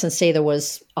generous and say there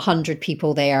was 100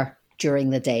 people there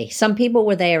during the day. Some people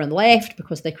were there and left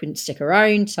because they couldn't stick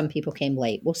around. Some people came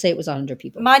late. We'll say it was 100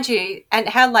 people. Mind you, and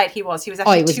how late he was. He was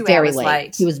actually 2 hours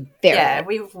late. He was very late. Yeah,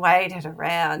 we waited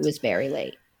around. He was very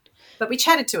late. But we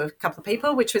chatted to a couple of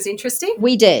people, which was interesting.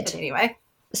 We did. But anyway.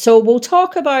 So we'll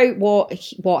talk about what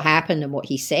happened and what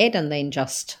he said and then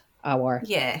just our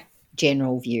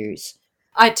general views.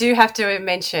 I do have to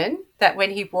mention that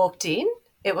when he walked in,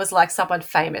 it was like someone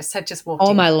famous had just walked in.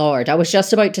 Oh, my Lord. I was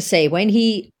just about to say, when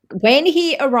he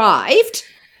arrived,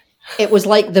 it was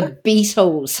like the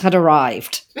Beatles had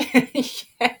arrived.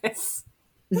 Yes.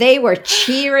 They were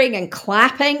cheering and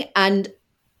clapping and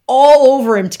all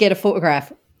over him to get a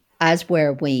photograph. As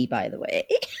were we, by the way.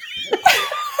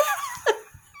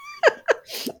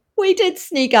 We did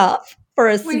sneak up for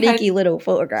a sneaky little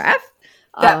photograph.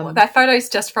 That photo's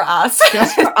just for us.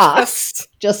 Just for us.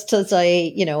 Just as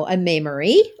a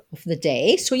memory of the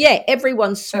day. So yeah,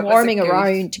 everyone's swarming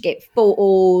around to get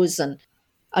photos and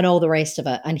all the rest of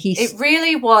it. And it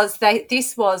really was,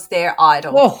 this was their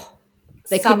idol. Oh,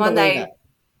 they couldn't believe it.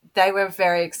 They were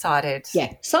very excited.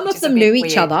 Yeah, some of them knew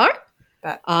each other.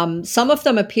 But some of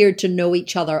them appeared to know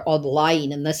each other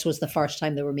online, and this was the first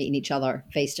time they were meeting each other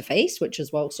face to face, which is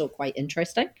also quite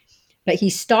interesting. But he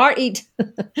started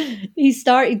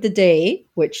the day,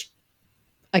 which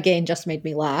again just made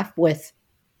me laugh, with,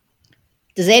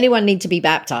 does anyone need to be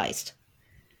baptized?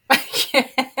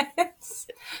 Yes.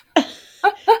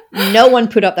 No one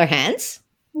put up their hands.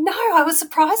 No, I was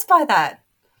surprised by that.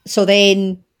 So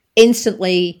then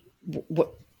instantly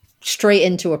straight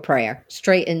into a prayer,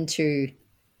 straight into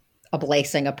a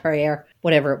blessing, a prayer,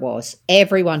 whatever it was.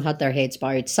 Everyone had their heads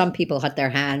bowed. Some people had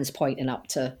their hands pointing up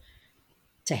to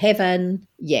heaven.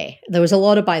 Yeah, there was a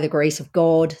lot of by the grace of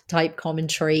God type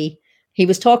commentary. He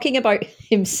was talking about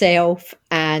himself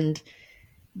and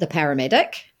the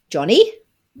paramedic, Johnny,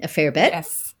 a fair bit.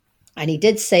 Yes. And he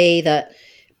did say that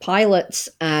pilots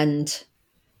and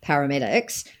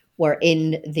paramedics were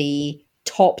in the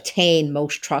top 10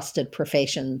 most trusted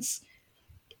professions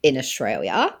in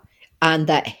Australia, and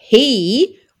that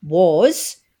he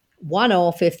was one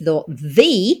of, if not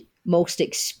the most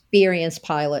experienced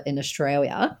pilot in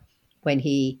Australia when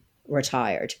he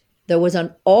retired. There was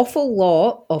an awful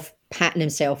lot of patting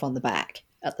himself on the back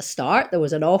at the start. There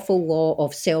was an awful lot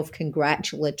of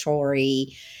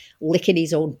self-congratulatory, licking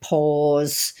his own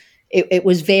paws. It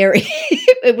was very,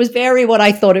 it was very what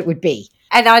I thought it would be.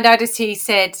 And I noticed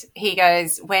he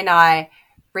goes, when I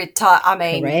retire,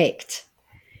 correct.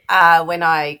 When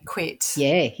I quit.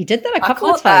 Yeah, he did that a couple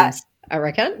of times, I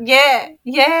reckon. Yeah.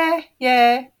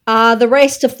 The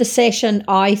rest of the session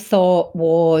I thought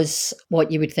was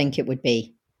what you would think it would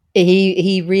be.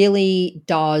 He really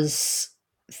does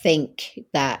think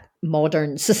that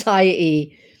modern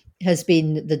society has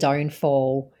been the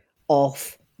downfall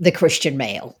of the Christian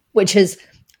male, which is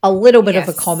a little bit of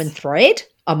a common thread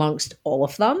amongst all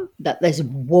of them, that this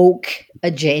woke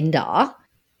agenda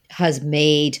has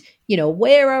made,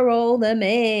 where are all the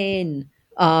men?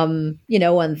 And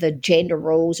the gender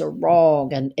roles are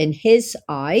wrong. And in his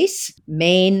eyes,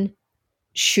 men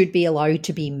should be allowed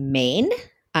to be men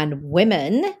and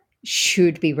women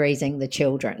should be raising the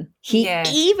children. He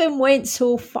even went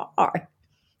so far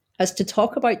as to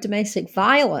talk about domestic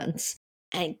violence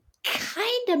and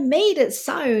kind of made it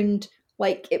sound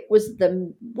like it was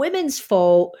the women's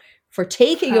fault for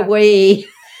taking away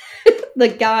the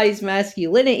guy's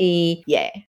masculinity.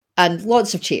 Yeah. And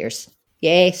lots of cheers.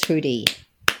 Yes, Hootie.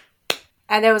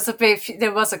 And there was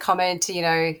a comment,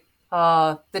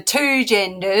 the two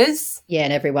genders. Yeah,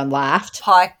 and everyone laughed.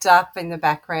 Piped up in the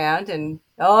background and,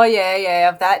 oh, yeah,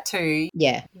 of that too.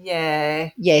 Yeah.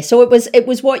 Yeah. Yeah, so it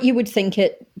was what you would think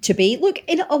it to be. Look,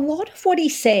 in a lot of what he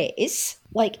says,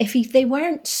 like if they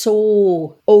weren't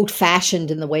so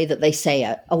old-fashioned in the way that they say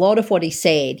it, a lot of what he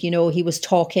said, he was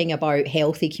talking about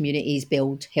healthy communities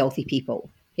build healthy people.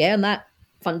 Yeah, and that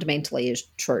fundamentally is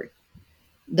true.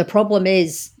 The problem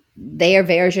is their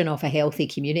version of a healthy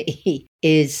community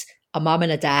is a mum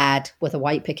and a dad with a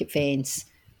white picket fence,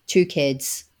 2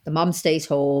 kids. The mum stays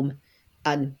home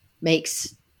and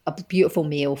makes a beautiful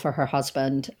meal for her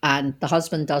husband, and the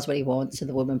husband does what he wants and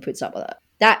the woman puts up with it.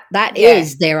 That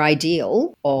is their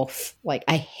ideal of like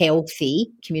a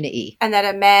healthy community. And that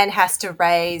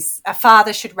a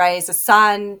father should raise a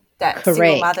son, that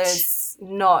single mother's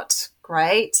not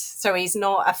great. So he's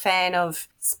not a fan of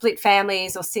split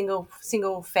families or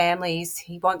single families.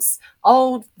 He wants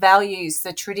old values,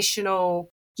 the traditional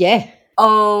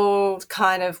old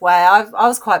kind of way. I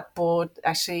was quite bored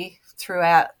actually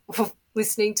throughout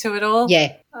listening to it all.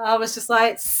 Yeah. I was just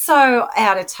like, it's so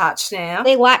out of touch now.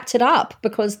 They lapped it up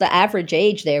because the average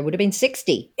age there would have been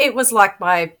 60. It was like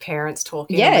my parents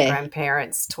talking and my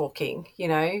grandparents talking,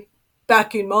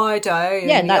 back in my day,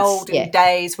 and the olden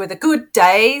days were the good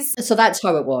days. So that's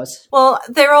how it was. Well,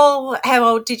 they're all, how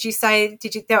old did you say?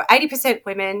 They were 80%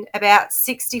 women, about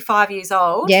 65 years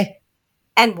old. Yeah.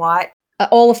 And white.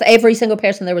 Every single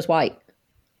person there was white.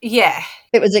 Yeah.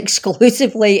 It was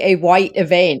exclusively a white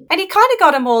event. And he kind of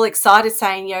got them all excited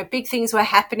saying, big things were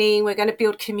happening. We're going to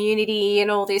build community and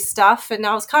all this stuff. And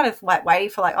I was kind of like waiting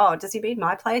for does he mean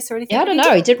my place or anything? Yeah, I don't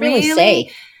know. He didn't really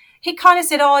say. He kind of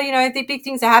said, the big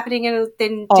things are happening, and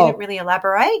then didn't really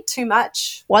elaborate too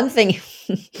much. One thing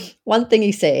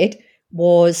he said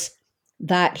was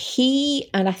that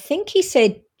and I think he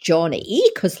said Johnny,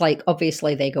 because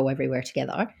obviously they go everywhere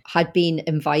together, had been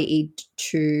invited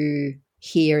to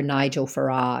hear Nigel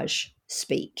Farage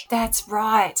speak. That's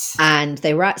right. And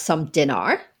they were at some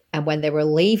dinner, and when they were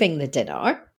leaving the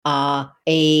dinner,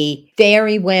 a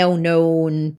very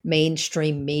well-known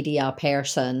mainstream media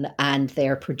person and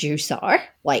their producer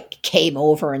came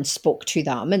over and spoke to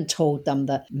them and told them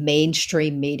that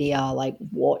mainstream media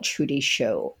watch Hoodie's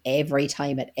show every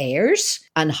time it airs,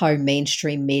 and how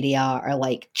mainstream media are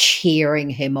cheering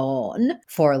him on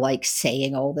for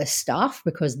saying all this stuff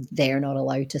because they're not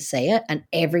allowed to say it, and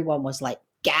everyone was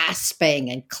gasping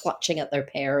and clutching at their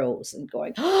pearls and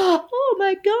going, oh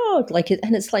my God.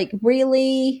 And it's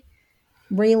really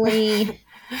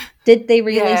did they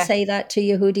really say that to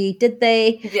you, Hoodie? Did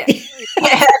they? Yeah,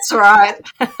 that's right.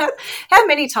 How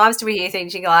many times do we hear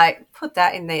things you put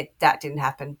that in there, that didn't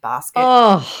happen basket?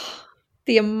 Oh,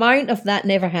 the amount of that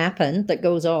never happened that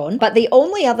goes on. But the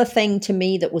only other thing to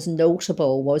me that was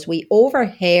notable was we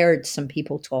overheard some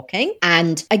people talking,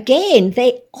 and again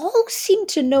they all seem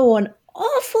to know an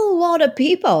awful lot of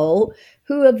people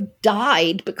who have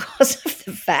died because of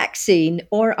the vaccine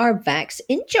or are vax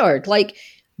injured.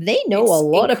 They know a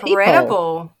lot of people.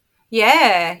 Incredible.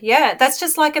 Yeah. That's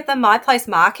just like at the My Place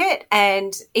market.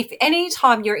 And if any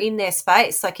time you're in their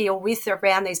space, you're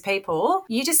around these people,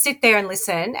 you just sit there and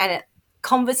listen, and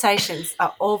conversations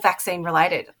are all vaccine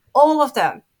related. All of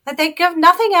them. They have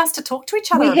nothing else to talk to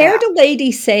each other about. We heard a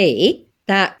lady say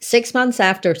that 6 months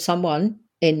after someone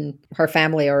in her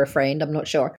family or a friend, I'm not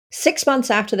sure, 6 months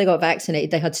after they got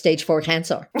vaccinated, they had stage 4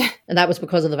 cancer. And that was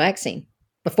because of the vaccine.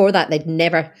 Before that, they'd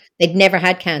never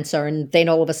had cancer, and then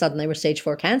all of a sudden they were stage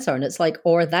 4 cancer. And it's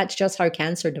or that's just how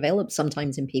cancer develops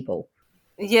sometimes in people.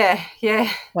 Yeah.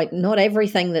 Not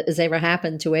everything that has ever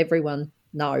happened to everyone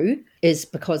now is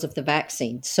because of the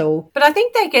vaccine. But I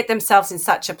think they get themselves in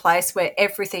such a place where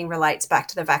everything relates back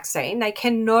to the vaccine. They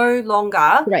can no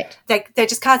longer, right. They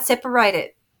just can't separate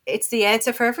it. It's the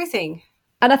answer for everything.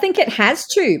 And I think it has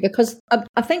to, because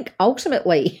I think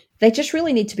ultimately they just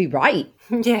really need to be right.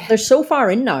 Yeah. They're so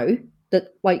far in now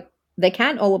that, like, they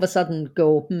can't all of a sudden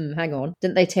go, hang on,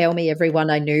 didn't they tell me everyone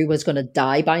I knew was going to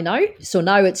die by now? So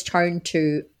now it's turned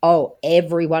to,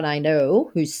 everyone I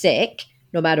know who's sick,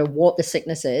 no matter what the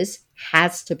sickness is,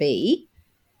 has to be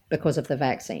because of the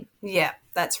vaccine. Yeah,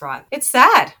 that's right. It's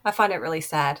sad. I find it really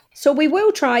sad. So we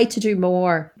will try to do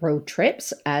more road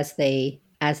trips as they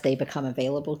become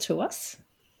available to us.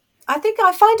 I think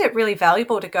I find it really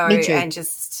valuable to go Me too. and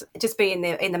just be in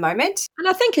the moment. And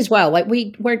I think as well, like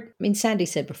Sandy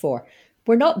said before,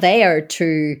 we're not there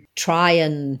to try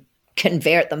and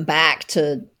convert them back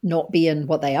to not being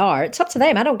what they are. It's up to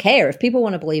them. I don't care. If people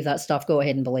want to believe that stuff, go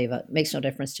ahead and believe it. It makes no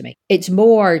difference to me. It's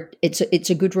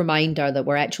a good reminder that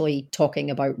we're actually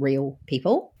talking about real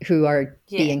people who are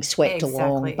being swept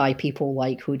along by people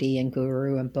like Hoodie and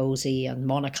Guru and Bosi and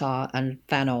Monica and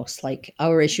Vanos. Like,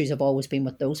 our issues have always been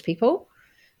with those people.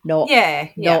 Not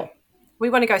we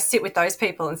want to go sit with those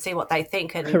people and see what they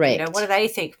think, and Correct. What do they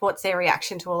think? What's their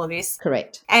reaction to all of this?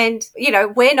 Correct. And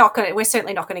we're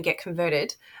certainly not going to get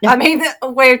converted. No. I mean,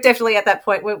 we're definitely at that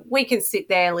point where we can sit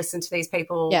there and listen to these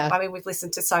people. Yeah. I mean, we've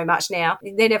listened to so much now.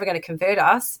 They're never going to convert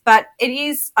us, but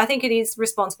I think it is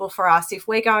responsible for us, if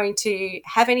we're going to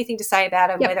have anything to say about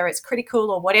it, whether it's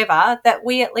critical or whatever, that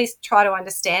we at least try to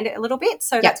understand it a little bit.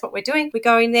 So that's what we're doing. We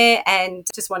go in there and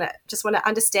just want to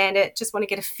understand it, just want to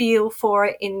get a feel for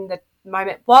it in the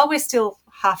moment while we're still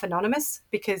half anonymous,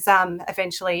 because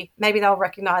eventually maybe they'll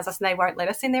recognize us and they won't let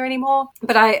us in there anymore.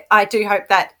 But I do hope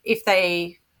that if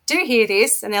they do hear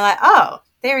this and they're like,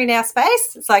 they're in our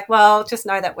space, it's like, well, just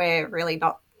know that we're really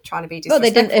not trying to be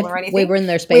disrespectful or anything. We were in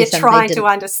their space, we're trying to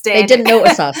understand. They didn't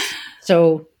notice us.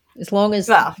 So as long as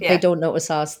they don't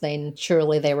notice us, then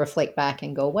surely they reflect back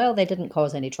and go, well, they didn't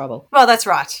cause any trouble. Well, that's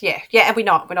right. Yeah. And we're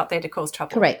not there to cause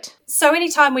trouble. Correct. So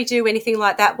anytime we do anything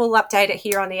like that, we'll update it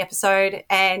here on the episode.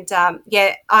 And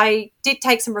I did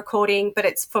take some recording, but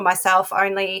it's for myself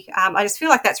only. I just feel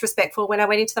like that's respectful. When I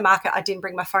went into the market, I didn't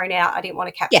bring my phone out. I didn't want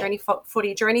to capture any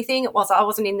footage or anything. I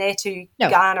wasn't in there to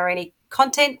garner any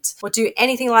content or do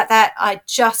anything like that. I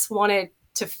just wanted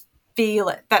to feel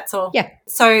it. That's all. Yeah.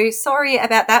 So sorry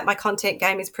about that. My content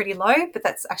game is pretty low, but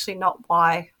that's actually not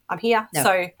why I'm here. No.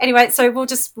 So anyway, we'll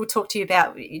talk to you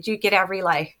about, you get our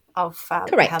relay of how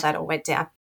that all went down.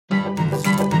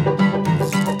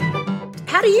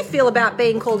 How do you feel about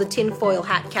being called a tinfoil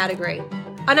hat category?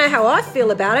 I know how I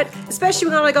feel about it, especially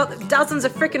when I got dozens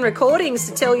of freaking recordings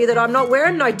to tell you that I'm not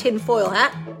wearing no tinfoil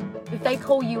hat. If they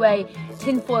call you a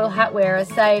tinfoil hat wearer,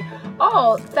 say,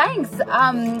 oh, thanks,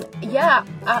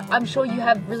 I'm sure you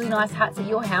have really nice hats at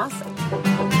your house.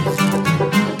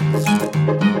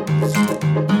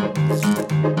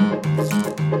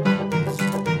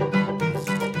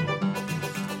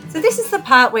 So this is the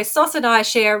part where Sauce and I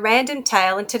share a random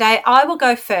tale, and today I will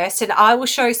go first and I will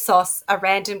show Sauce a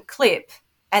random clip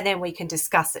and then we can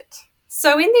discuss it.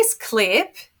 So in this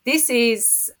clip, this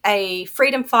is a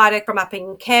freedom fighter from up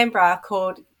in Canberra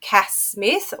called Cass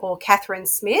Smith or Catherine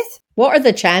Smith. What are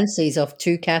the chances of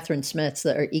two Catherine Smiths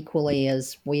that are equally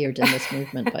as weird in this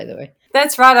movement, by the way?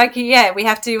 That's right. We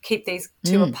have to keep these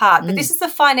two apart. But this is the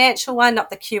financial one, not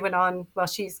the QAnon. Well,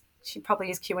 she probably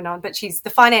is QAnon, but she's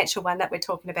the financial one that we're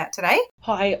talking about today.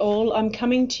 Hi all, I'm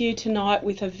coming to you tonight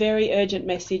with a very urgent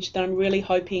message that I'm really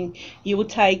hoping you will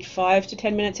take 5 to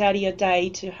 10 minutes out of your day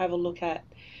to have a look at.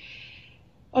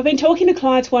 I've been talking to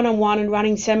clients one-on-one and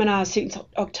running seminars since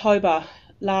October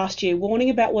last year, warning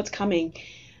about what's coming.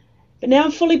 But now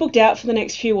I'm fully booked out for the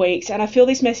next few weeks, and I feel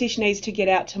this message needs to get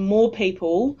out to more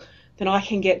people than I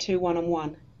can get to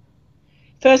one-on-one.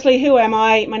 Firstly, who am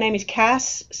I? My name is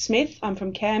Cass Smith. I'm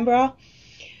from Canberra.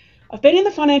 I've been in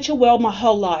the financial world my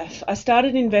whole life. I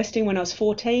started investing when I was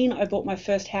 14. I bought my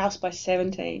first house by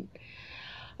 17.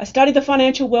 I studied the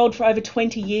financial world for over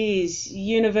 20 years,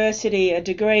 university, a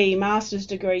degree, master's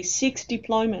degree, 6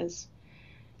 diplomas.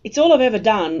 It's all I've ever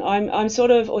done. I'm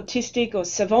sort of autistic or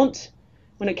savant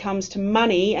when it comes to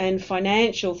money and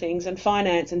financial things and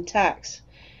finance and tax,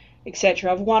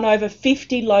 etc. I've won over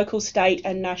 50 local, state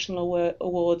and national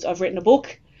awards. I've written a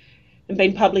book and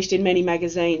been published in many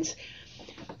magazines.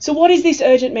 So what is this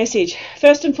urgent message?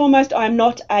 First and foremost, I am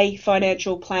not a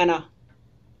financial planner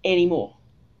anymore.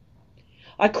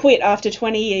 I quit after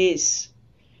 20 years,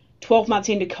 12 months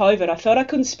into COVID. I felt I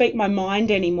couldn't speak my mind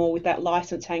anymore with that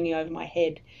license hanging over my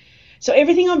head. So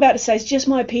everything I'm about to say is just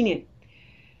my opinion.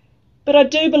 But I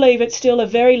do believe it's still a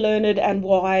very learned and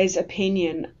wise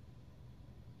opinion.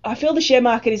 I feel the share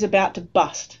market is about to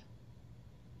bust.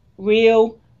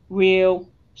 Real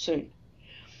soon.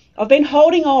 I've been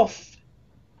holding off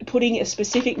putting a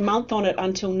specific month on it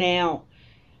until now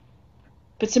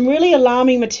But some really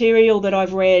alarming material that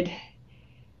I've read,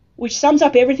 which sums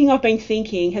up everything I've been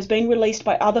thinking, has been released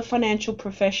by other financial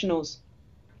professionals.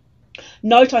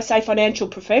 Note I say financial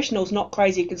professionals, not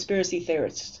crazy conspiracy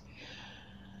theorists.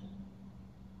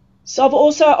 So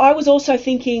I was also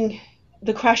thinking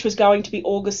the crash was going to be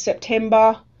August,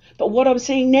 September, but what I'm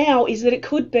seeing now is that it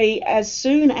could be as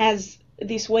soon as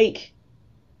this week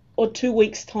or 2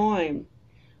 weeks' time.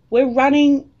 We're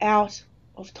running out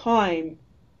of time.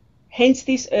 Hence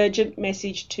this urgent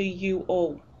message to you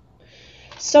all.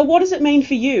 So what does it mean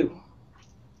for you?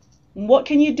 What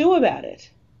can you do about it?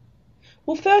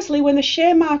 Well, firstly, when the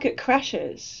share market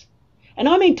crashes, and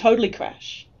I mean totally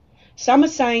crash, some are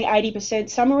saying 80%,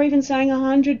 some are even saying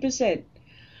 100%.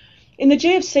 In the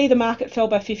GFC, the market fell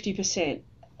by 50%.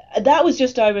 That was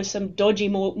just over some dodgy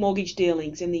mortgage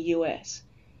dealings in the US.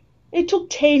 It took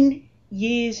 10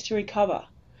 years to recover.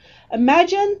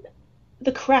 Imagine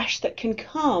the crash that can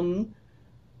come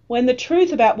when the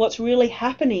truth about what's really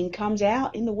happening comes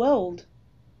out in the world.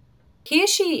 Here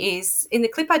she is, in the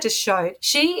clip I just showed,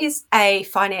 she is a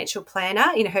financial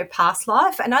planner in her past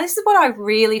life. And this is what I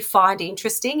really find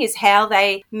interesting, is how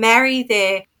they marry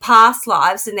their past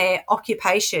lives and their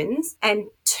occupations and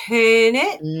turn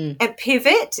it and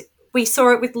pivot. We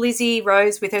saw it with Lizzie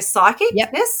Rose with her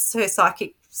psychicness, her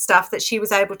psychic stuff, that she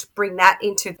was able to bring that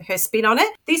into her spin on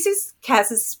it. This is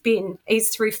Kaz's spin,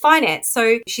 is through finance.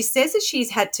 So she says that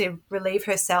she's had to relieve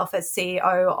herself as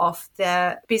CEO of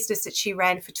the business that she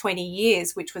ran for 20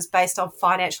 years, which was based on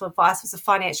financial advice. It was a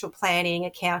financial planning,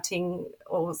 accounting,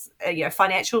 or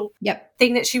financial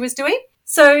thing that she was doing.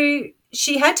 So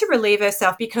she had to relieve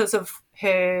herself because of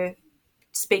her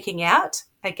speaking out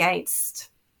against,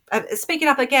 speaking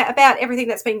up again about everything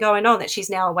that's been going on that she's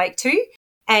now awake to.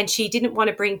 And she didn't want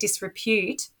to bring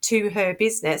disrepute to her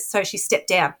business, so she stepped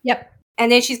down.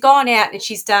 And then she's gone out and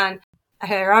she's done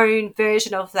her own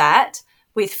version of that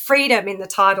with freedom in the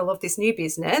title of this new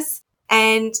business.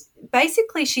 And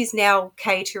basically she's now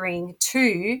catering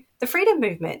to the freedom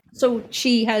movement. So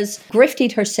she has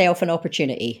grifted herself an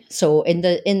opportunity. So in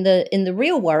the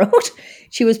real world,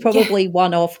 she was probably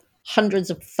one of hundreds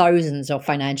of thousands of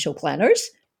financial planners.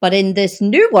 But in this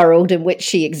new world in which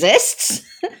she exists,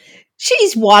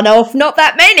 she's one of not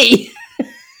that many.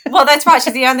 Well, that's right.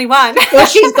 She's the only one. Well,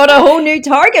 she's got a whole new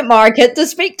target market to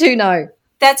speak to now.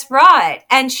 That's right.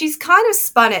 And she's kind of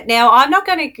spun it. Now, I'm not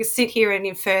going to sit here and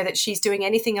infer that she's doing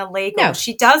anything illegal. No.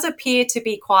 She does appear to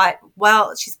be quite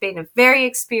well. She's been very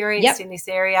experienced in this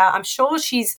area. I'm sure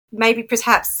she's maybe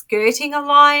perhaps skirting a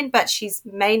line, but she's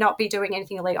may not be doing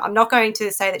anything illegal. I'm not going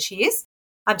to say that she is.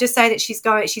 I'm just saying that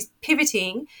she's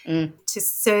pivoting to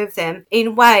serve them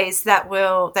in ways that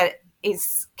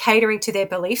is catering to their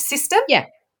belief system. Yeah.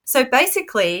 So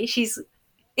basically, she's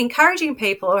encouraging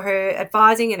people, or her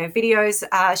advising and her videos,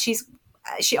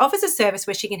 she offers a service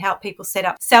where she can help people set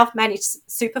up self-managed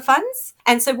super funds.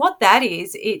 And so what that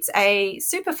is, it's a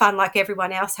super fund like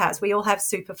everyone else has. We all have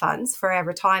super funds for our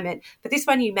retirement, but this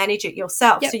one you manage it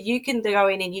yourself. So you can go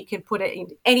in and you can put it in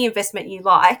any investment you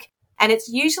like. And it's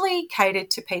usually catered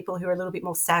to people who are a little bit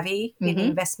more savvy in the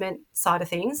investment side of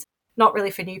things, not really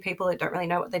for new people that don't really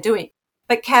know what they're doing.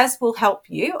 But Kaz will help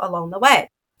you along the way.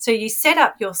 So you set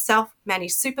up your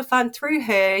self-managed super fund through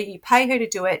her, you pay her to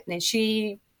do it, and then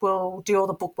she will do all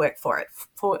the bookwork for it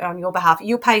on your behalf.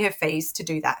 You'll pay her fees to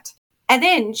do that. And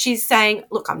then she's saying,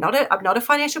 look, I'm not a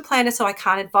financial planner, so I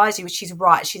can't advise you, which she's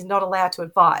right. She's not allowed to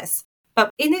advise. But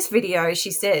in this video,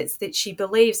 she says that she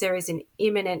believes there is an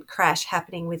imminent crash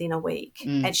happening within a week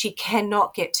and she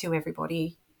cannot get to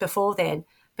everybody before then.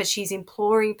 But she's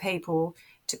imploring people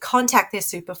to contact their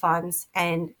super funds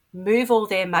and move all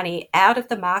their money out of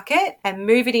the market and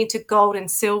move it into gold and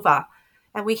silver.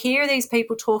 And we hear these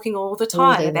people talking all the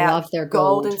time about their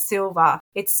gold and silver.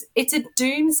 It's a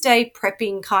doomsday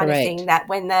prepping kind of thing, that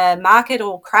when the market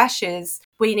all crashes,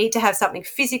 we need to have something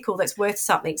physical that's worth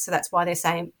something. So that's why they're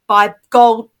saying buy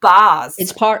gold bars.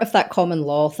 It's part of that common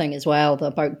law thing as well,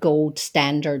 about gold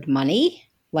standard money.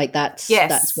 Like that's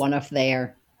one of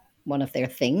their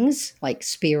things. Like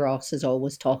Spiros is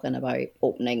always talking about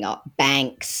opening up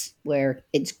banks where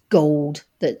it's gold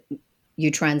that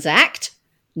you transact.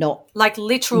 Not like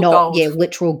literal gold. Yeah,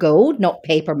 literal gold, not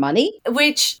paper money.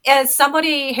 Which, as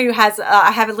somebody who has, I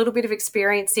have a little bit of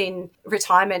experience in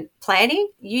retirement planning,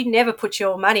 you never put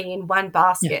your money in one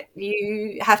basket. Yeah.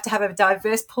 You have to have a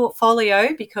diverse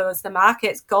portfolio because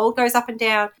gold goes up and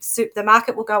down. The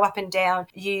market will go up and down.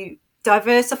 You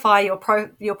diversify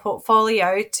your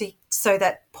portfolio so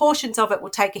that portions of it will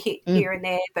take a hit here and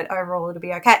there, but overall it'll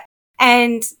be okay.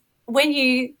 And when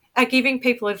you are giving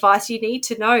people advice. You need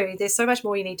to know. There's so much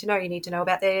more you need to know. You need to know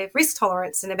about their risk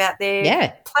tolerance and about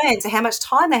their plans and how much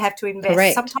time they have to invest.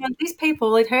 Correct. Sometimes these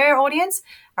people in her audience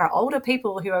are older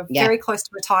people who are very close to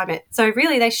retirement. So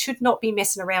really they should not be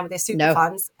messing around with their super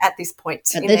funds at this point.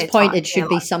 At this point, it should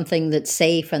be something that's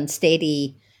safe and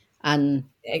steady. And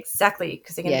exactly,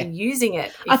 because they're going to be using it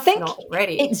if I think not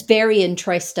already. It's very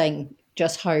interesting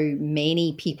just how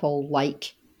many people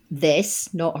like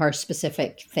this, not her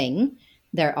specific thing.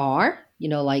 There are,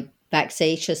 like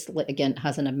Vexatious Litigant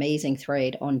has an amazing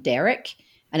thread on Derek,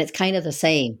 and it's kind of the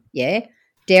same. Yeah.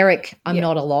 Derek, I'm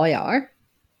not a lawyer,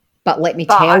 but let me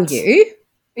tell you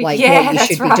what you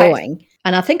should be doing.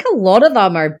 And I think a lot of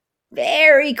them are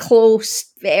very close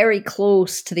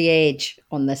to the edge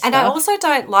on this and stuff. I also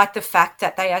don't like the fact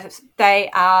that they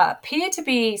appear to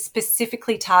be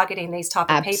specifically targeting these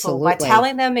type of people by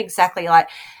telling them exactly like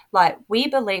we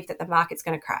believe that the market's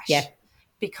going to crash. Yeah.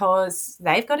 Because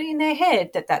they've got it in their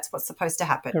head that that's what's supposed to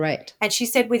happen. Correct. And she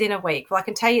said within a week. Well, I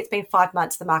can tell you it's been 5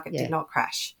 months the market did not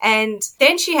crash. And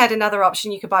then she had another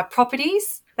option. You could buy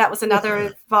properties. That was another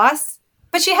advice.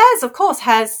 But she has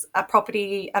a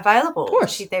property available. Of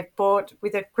course. They've bought,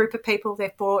 with a group of people,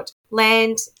 they've bought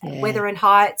land, Weather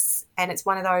Heights, and it's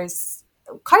one of those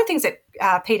kind of things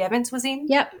that Pete Evans was in.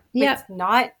 Yep.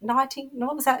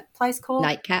 What was that place called?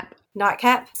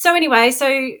 Nightcap. So anyway,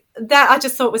 that I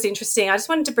just thought was interesting. I just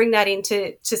wanted to bring that in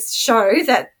to show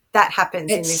that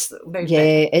happens in this movement.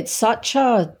 Yeah, it's such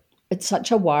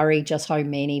a worry just how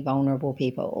many vulnerable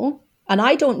people, and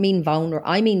I don't mean vulnerable,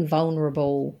 I mean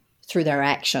vulnerable through their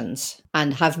actions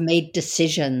and have made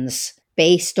decisions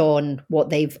based on what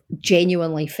they've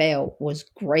genuinely felt was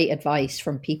great advice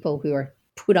from people who are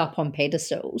put up on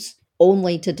pedestals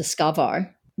only to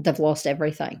discover they've lost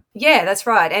everything. Yeah, that's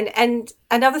right. And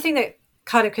another thing that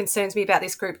kind of concerns me about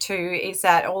this group too is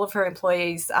that all of her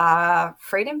employees are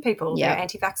freedom people. They're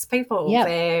anti-vax people.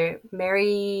 They're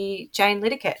Mary Jane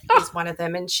Liddicott is one of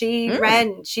them, and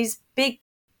she's big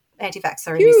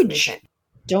anti-vaxxer in this movement.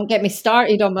 Don't get me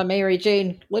started on my Mary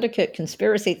Jane Liddicott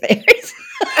conspiracy theories.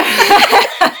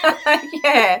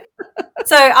 Yeah.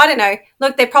 So I don't know.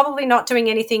 Look, they're probably not doing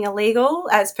anything illegal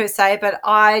as per se, but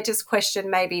I just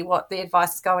question maybe what the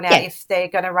advice is going out if they're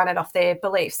going to run it off their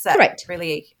beliefs. That Correct.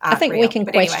 Really, I think real. we can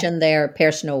But question anyway. their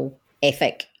personal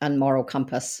ethic and moral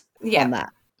compass on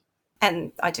that.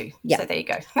 And I do. Yeah. So there you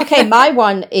go. Okay, my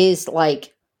one is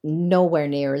like nowhere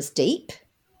near as deep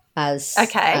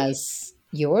as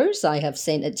yours. I have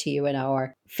sent it to you in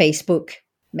our Facebook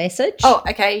message. Oh,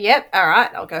 okay. Yep. All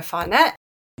right. I'll go find that.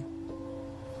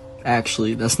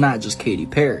 Actually, that's not just Katy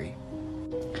Perry.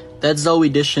 That's Zoe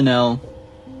Deschanel.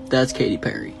 That's Katy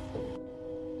Perry.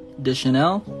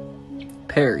 Deschanel,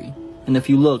 Perry. And if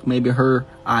you look, maybe her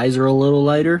eyes are a little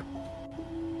lighter.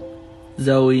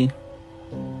 Zoe,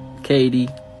 Katy.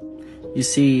 You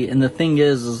see, and the thing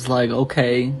is like,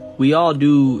 okay, we all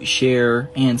do share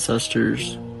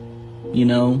ancestors,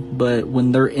 but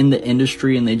when they're in the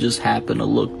industry and they just happen to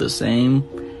look the same,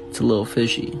 it's a little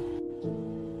fishy.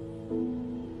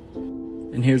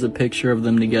 And here's a picture of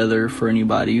them together for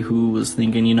anybody who was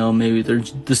thinking, maybe they're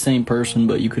the same person,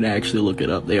 but you could actually look it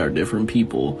up. They are different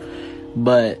people.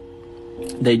 But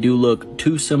they do look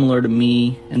too similar to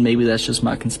me, and maybe that's just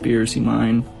my conspiracy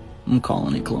mind. I'm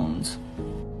calling it clones.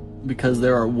 Because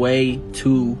there are way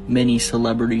too many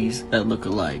celebrities that look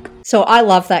alike. So I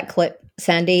love that clip,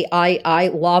 Sandy.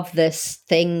 I love this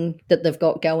thing that they've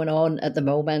got going on at the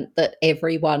moment, that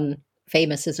everyone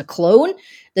famous is a clone.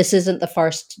 This isn't the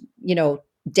first,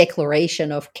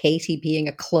 declaration of Katy being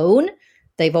a clone.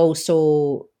 They've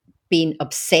also been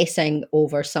obsessing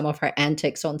over some of her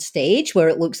antics on stage, where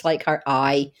it looks like her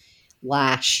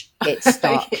eyelash gets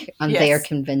stuck, and they're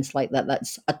convinced like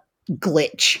that's a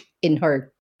glitch in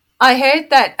her. I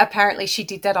heard that apparently she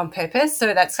did that on purpose,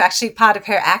 so that's actually part of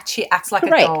her act. She acts like a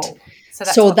doll.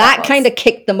 So that kind of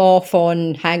kicked them off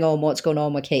on, hang on, what's going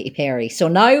on with Katy Perry? So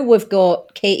now we've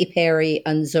got Katy Perry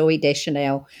and Zoe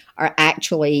Deschanel are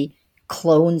actually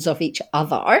clones of each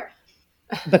other,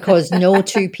 because no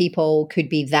two people could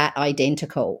be that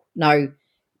identical. Now,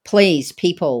 please,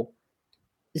 people,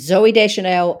 Zoe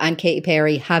Deschanel and Katy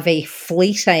Perry have a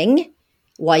fleeting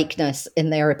likeness in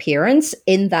their appearance,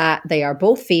 in that they are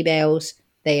both females,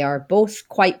 they are both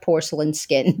quite porcelain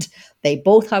skinned, they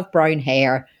both have brown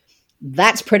hair.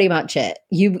 That's pretty much it.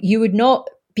 You would not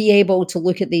be able to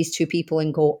look at these two people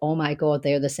and go, oh my God,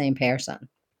 they're the same person.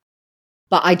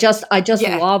 But I just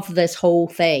love this whole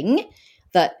thing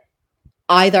that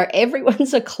either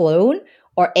everyone's a clone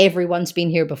or everyone's been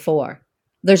here before.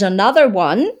 There's another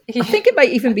one, I think it might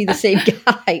even be the same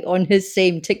guy on his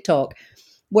same TikTok,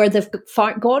 where they've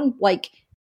gone like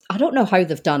I don't know how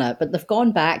they've done it, but they've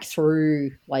gone back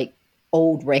through like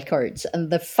old records and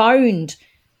they've found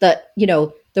that, you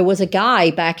know, there was a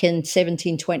guy back in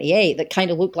 1728 that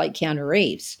kind of looked like Keanu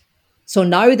Reeves. So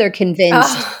now they're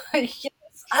convinced Yes,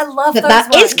 I love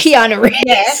that is Keanu Reeves.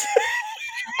 Yes.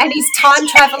 And he's time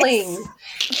traveling.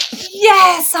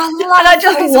 Yes, I love And I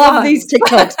just those love ones. these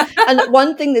TikToks. And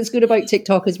one thing that's good about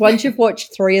TikTok is once you've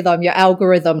watched 3 of them, your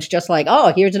algorithm's just like,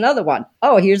 oh, here's another one.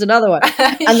 Oh, here's another one.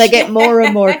 And they get more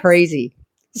and more crazy.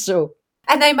 So,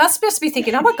 And they must just be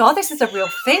thinking, oh my God, this is a real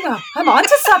thing. I'm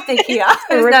onto something here.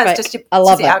 No, terrific. it's just I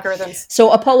love the it. algorithms.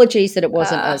 So apologies that it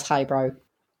wasn't as highbrow.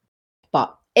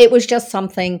 But it was just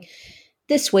something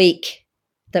this week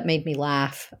that made me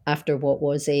laugh after what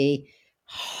was a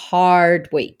hard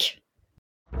week.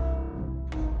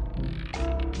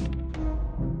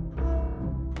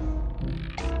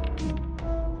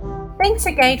 Thanks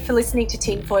again for listening to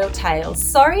Tinfoil Tales.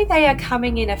 Sorry they are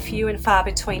coming in a few and far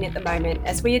between at the moment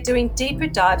as we are doing deeper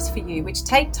dives for you which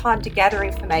take time to gather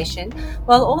information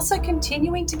while also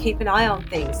continuing to keep an eye on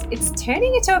things. It's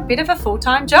turning into a bit of a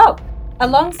full-time job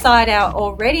alongside our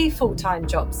already full-time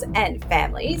jobs and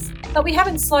families, but we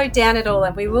haven't slowed down at all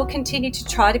and we will continue to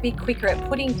try to be quicker at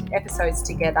putting episodes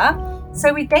together.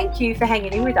 So we thank you for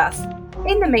hanging in with us.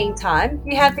 In the meantime,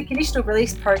 you have the Conditional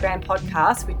Release Program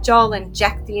podcast with Joel and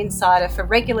Jack the Insider for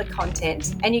regular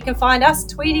content, and you can find us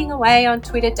tweeting away on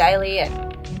Twitter daily at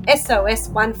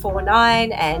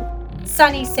SOS149 and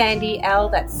Sunny Sandy L,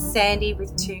 that's Sandy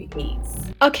with 2 E's.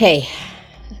 Okay,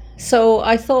 so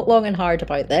I thought long and hard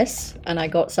about this, and I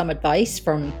got some advice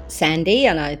from Sandy,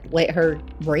 and I let her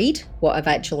read what I've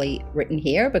actually written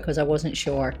here because I wasn't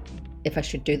sure if I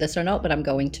should do this or not, but I'm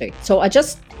going to. So I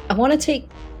want to take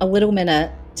a little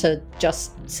minute to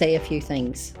just say a few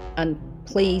things. And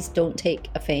please don't take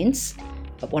offense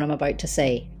at what I'm about to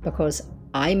say, because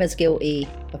I'm as guilty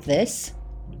of this.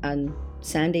 And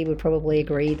Sandy would probably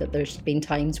agree that there's been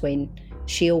times when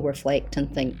she'll reflect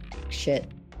and think,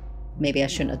 shit, maybe I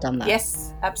shouldn't have done that.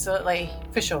 Yes, absolutely,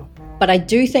 for sure. But I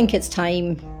do think it's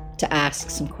time to ask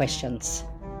some questions.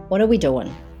 What are we doing?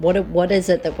 What is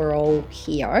it that we're all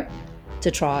here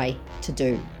to try to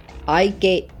do? I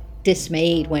get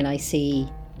dismayed when I see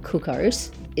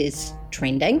cookers is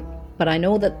trending, but I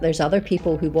know that there's other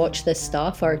people who watch this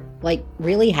stuff are like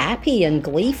really happy and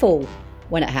gleeful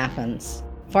when it happens.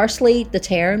 Firstly, the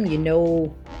term, you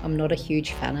know, I'm not a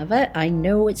huge fan of it. I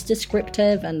know it's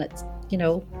descriptive and it's, you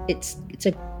know, it's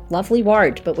a lovely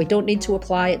word, but we don't need to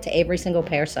apply it to every single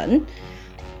person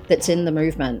that's in the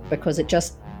movement because it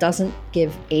just doesn't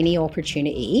give any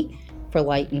opportunity for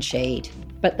light and shade.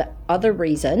 But the other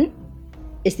reason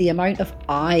is the amount of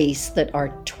eyes that our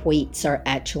tweets are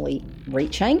actually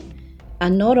reaching.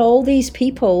 And not all these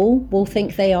people will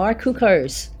think they are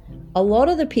cookers. A lot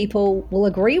of the people will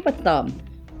agree with them.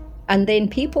 And then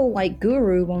people like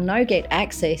Guru will now get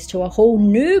access to a whole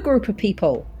new group of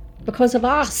people because of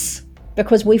us,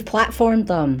 because we've platformed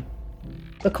them,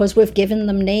 because we've given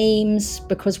them names,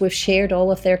 because we've shared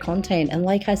all of their content. And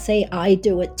like I say, I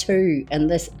do it too. And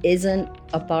this isn't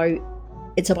about,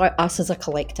 it's about us as a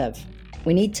collective.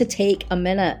 We need to take a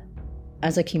minute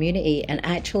as a community and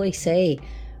actually say,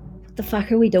 what the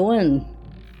fuck are we doing?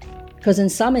 Because in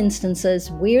some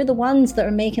instances, we're the ones that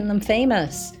are making them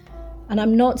famous. And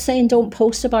I'm not saying don't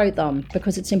post about them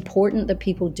because it's important that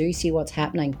people do see what's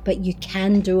happening, but you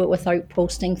can do it without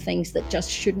posting things that just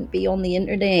shouldn't be on the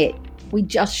internet. We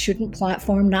just shouldn't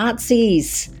platform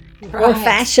Nazis or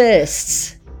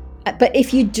fascists. But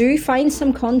if you do find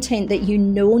some content that you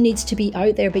know needs to be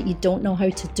out there, but you don't know how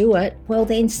to do it, well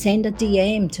then send a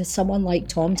DM to someone like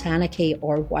Tom Tanaki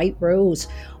or White Rose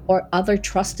or other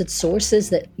trusted sources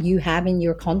that you have in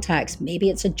your contacts. Maybe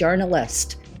it's a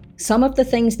journalist. Some of the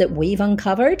things that we've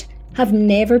uncovered have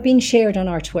never been shared on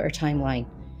our Twitter timeline.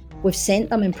 We've sent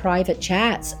them in private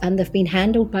chats and they've been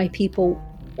handled by people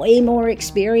way more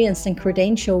experienced and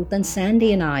credentialed than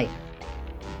Sandy and I.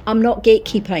 I'm not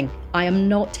gatekeeping. I am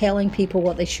not telling people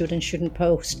what they should and shouldn't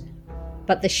post.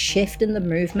 But the shift in the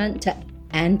movement to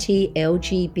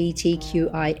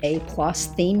anti-LGBTQIA plus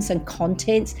themes and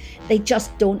contents, they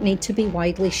just don't need to be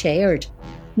widely shared.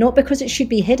 Not because it should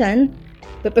be hidden,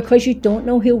 but because you don't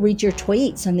know who'll read your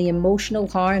tweets and the emotional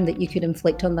harm that you could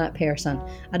inflict on that person.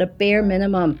 At a bare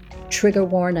minimum, trigger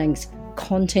warnings,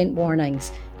 content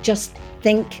warnings. Just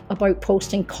think about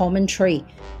posting commentary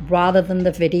rather than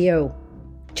the video.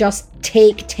 Just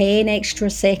take 10 extra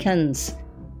seconds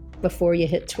before you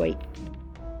hit tweet.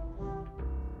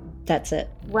 That's it.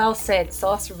 Well said,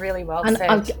 Sauce. Really well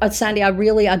said. And Sandy, I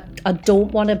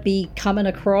don't want to be coming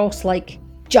across like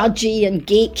judgy and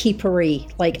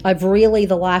gatekeepery. Like I've really,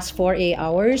 the last 48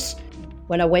 hours,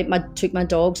 when I took my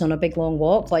dogs on a big long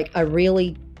walk, like I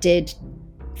really did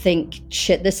think,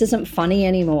 shit, this isn't funny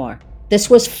anymore. This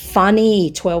was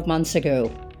funny 12 months ago.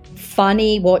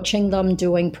 Funny watching them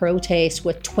doing protests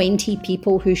with 20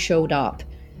 people who showed up.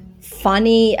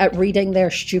 Funny at reading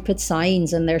their stupid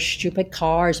signs and their stupid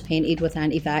cars painted with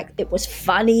anti-vax. It was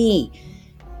funny.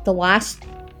 The last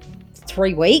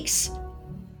 3 weeks,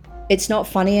 it's not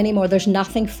funny anymore. There's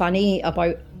nothing funny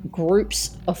about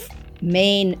groups of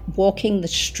men walking the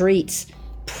streets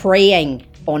preying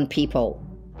on people.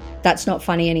 That's not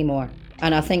funny anymore.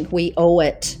 And I think we owe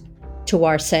it to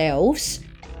ourselves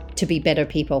to be better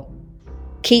people.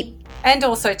 And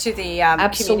also to the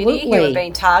community who are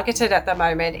being targeted at the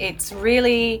moment. It's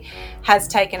really has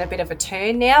taken a bit of a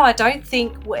turn now. I don't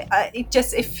think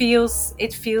it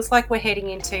feels like we're heading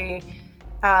into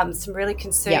some really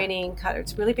concerning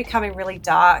it's really becoming really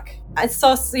dark. And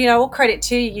so, all credit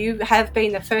to you. You have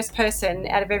been the first person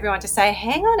out of everyone to say,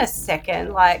 hang on a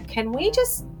second, like, can we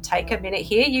just take a minute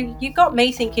here? You got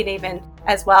me thinking even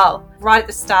as well. Right at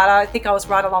the start, I think I was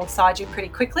right alongside you pretty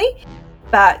quickly.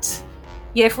 But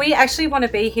yeah, if we actually want to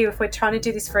be here, if we're trying to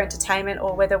do this for entertainment,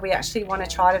 or whether we actually want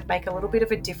to try to make a little bit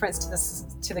of a difference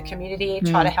to the community and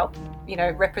try to help,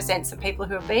 represent some people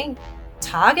who are being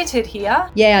targeted here.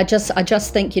 Yeah, I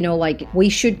just think, like, we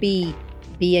should be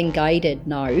being guided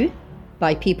now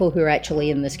by people who are actually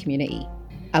in this community.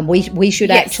 And we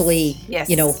should actually,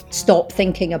 stop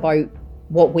thinking about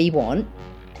what we want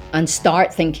and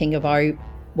start thinking about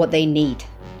what they need.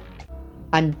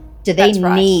 And do they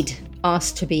need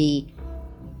us to be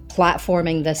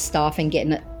platforming this stuff and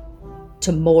getting it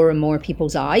to more and more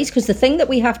people's eyes? Because the thing that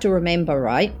we have to remember,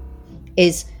 right,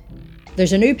 is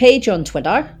there's a new page on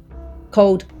Twitter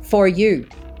called For You,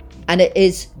 and it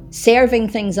is serving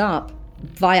things up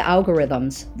via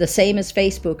algorithms, the same as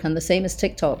Facebook and the same as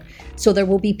TikTok. So there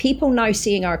will be people now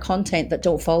seeing our content that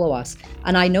don't follow us.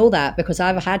 And I know that because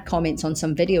I've had comments on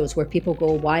some videos where people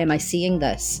go, why am I seeing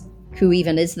this? Who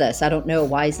even is this? I don't know.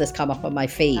 Why has this come up on my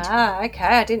feed? Ah, okay.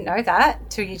 I didn't know that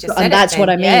till you just said it. And that's what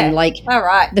I mean. Yeah. Like, all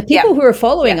right. The people who are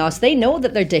following us, they know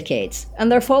that they're dickheads. And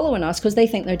they're following us because they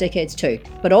think they're dickheads too.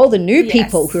 But all the new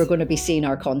people who are going to be seeing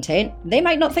our content, they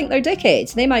might not think they're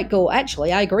dickheads. They might go,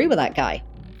 actually, I agree with that guy.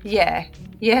 Yeah.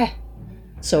 Yeah.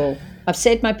 So I've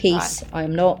said my piece. Right.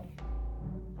 I'm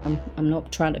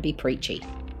not trying to be preachy.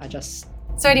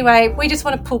 So anyway, we just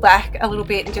want to pull back a little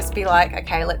bit and just be like,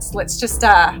 okay, let's just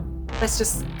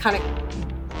kind of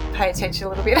pay attention a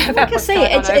little bit about like what's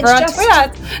going on over on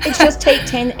Twitter. It's just take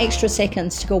 10 extra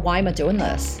seconds to go, why am I doing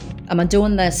this? Am I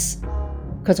doing this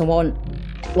because I want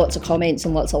lots of comments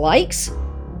and lots of likes?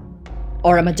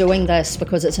 Or am I doing this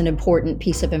because it's an important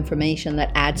piece of information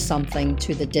that adds something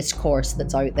to the discourse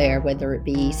that's out there, whether it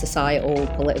be societal,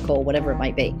 political, whatever it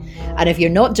might be? And if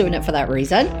you're not doing it for that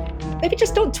reason, maybe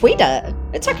just don't tweet it.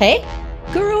 It's okay.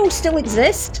 Guru will still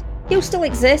exist. He'll still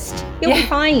exist. He'll be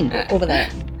fine over there.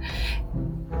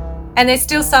 And there's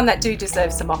still some that do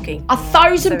deserve some mocking.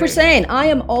 1,000%. I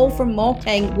am all for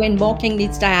mocking when mocking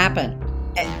needs to happen.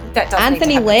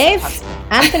 Anthony Lev,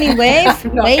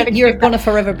 mate, you're going to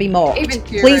forever be mocked.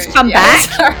 Please come back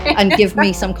and give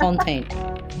me some content.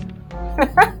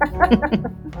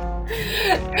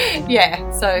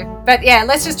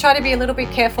 Let's just try to be a little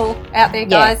bit careful out there,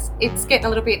 guys. It's getting a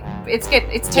little bit,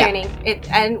 it's turning,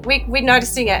 and we're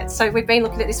noticing it. So we've been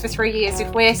looking at this for 3 years.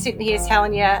 If we're sitting here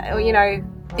telling you,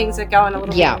 things are going a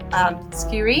little bit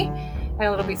skewy and a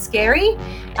little bit scary,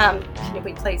 can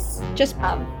we please just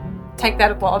take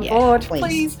that on board,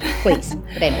 please? Please.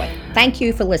 But anyway, thank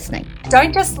you for listening.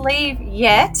 Don't just leave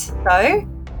yet, though.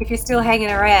 If you're still hanging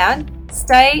around,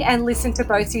 stay and listen to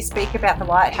Bosi speak about the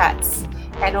white hats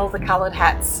and all the coloured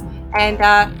hats, and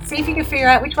see if you can figure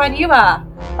out which one you are.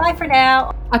 Bye for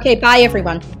now. Okay, bye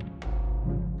everyone.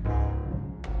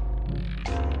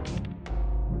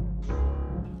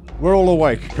 We're all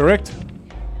awake, correct?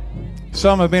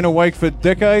 Some have been awake for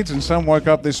decades, and some woke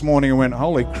up this morning and went,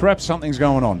 holy crap, something's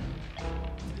going on.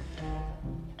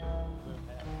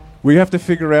 We have to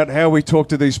figure out how we talk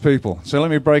to these people. So let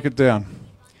me break it down.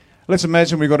 Let's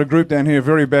imagine we've got a group down here of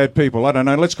very bad people. I don't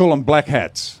know, let's call them black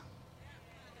hats.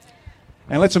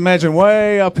 And let's imagine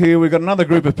way up here we've got another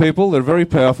group of people that are very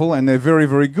powerful and they're very,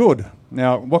 very good.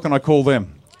 Now, what can I call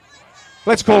them?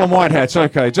 Let's call them white hats,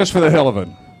 okay, just for the hell of it.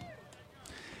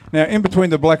 Now, in between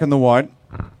the black and the white,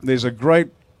 there's a great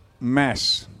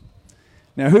mass.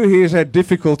 Now, who here has had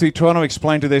difficulty trying to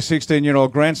explain to their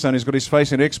 16-year-old grandson who's got his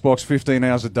face in Xbox 15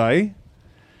 hours a day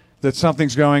that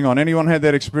something's going on? Anyone had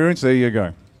that experience? There you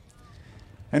go.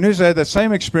 And who's had that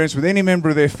same experience with any member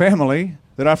of their family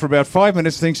that after about 5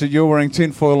 minutes thinks that you're wearing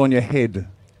tinfoil on your head?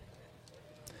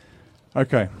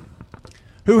 Okay.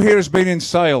 Who here has been in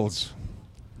sales?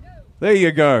 There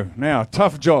you go. Now,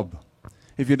 tough job.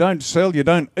 If you don't sell, you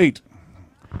don't eat.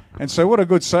 And so what a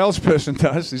good salesperson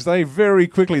does is they very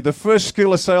quickly, the first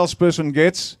skill a salesperson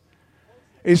gets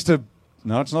is to,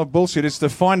 no, it's not bullshit, it's to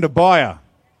find a buyer.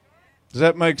 Does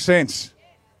that make sense?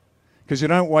 Because you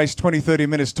don't waste 20, 30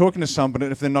 minutes talking to somebody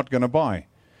if they're not going to buy.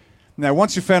 Now,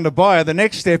 once you've found a buyer, the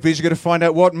next step is you've got to find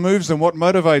out what moves them, what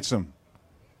motivates them.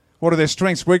 What are their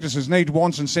strengths, weaknesses, needs,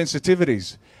 wants, and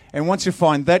sensitivities? And once you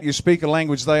find that, you speak a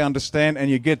language they understand and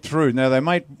you get through. Now, they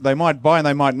might buy and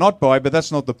they might not buy, but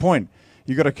that's not the point.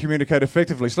 You've got to communicate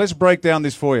effectively. So let's break down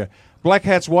this for you. Black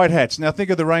hats, white hats. Now,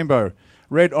 think of the rainbow.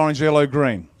 Red, orange, yellow,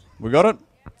 green. We got it?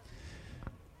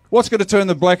 What's going to turn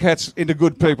the black hats into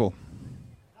good people?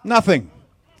 Nothing.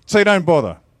 So you don't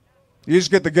bother. You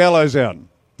just get the gallows out.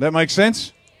 That makes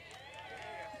sense?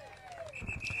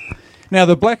 Now,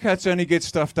 the black hats only get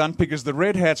stuff done because the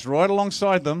red hats right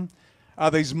alongside them are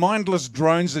these mindless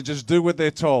drones that just do what they're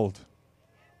told.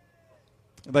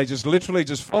 They just literally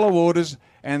just follow orders,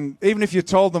 and even if you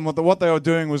told them what they were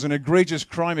doing was an egregious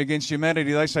crime against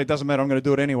humanity, they say, it doesn't matter, I'm going to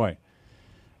do it anyway.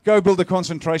 Go build a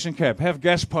concentration camp. Have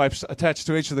gas pipes attached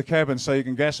to each of the cabins so you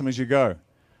can gas them as you go.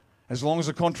 As long as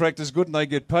the contract is good and they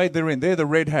get paid, they're in. They're the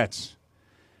red hats.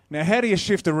 Now, how do you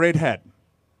shift a red hat?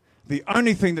 The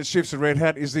only thing that shifts a red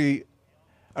hat is the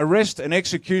arrest and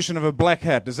execution of a black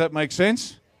hat. Does that make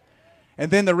sense?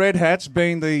 And then the red hats,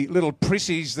 being the little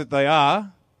prissies that they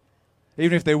are,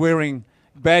 even if they're wearing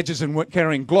badges and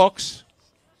carrying Glocks,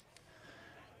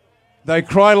 they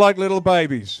cry like little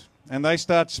babies and they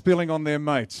start spilling on their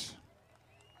mates.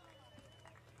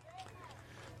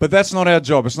 But that's not our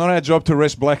job. It's not our job to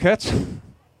arrest black hats.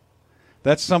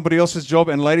 That's somebody else's job.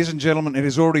 And ladies and gentlemen, it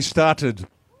has already started.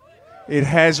 It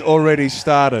has already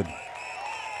started.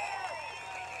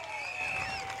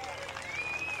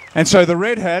 And so the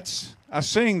red hats are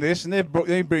seeing this, and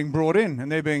they're being brought in,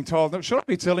 and they're being told, should I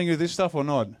be telling you this stuff or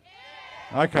not?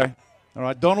 Okay. All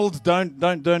right. Donald,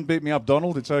 don't beat me up,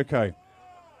 Donald. It's okay.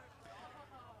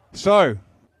 So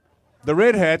the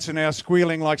red hats are now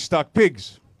squealing like stuck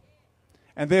pigs,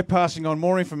 and they're passing on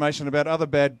more information about other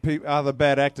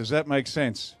bad actors. That makes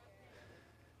sense.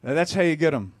 Now, that's how you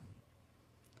get them.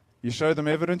 You show them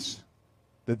evidence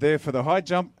that they're for the high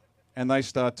jump, and they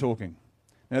start talking.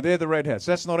 Now, they're the red hats.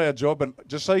 That's not our job, but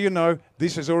just so you know,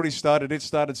 this has already started. It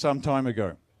started some time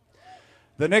ago.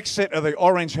 The next set are the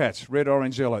orange hats, red,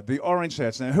 orange, yellow. The orange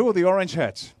hats. Now, who are the orange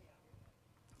hats?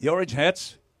 The orange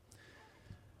hats,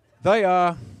 they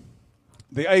are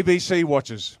the ABC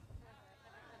watchers.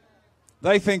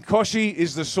 They think Koshi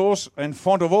is the source and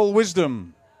font of all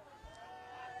wisdom.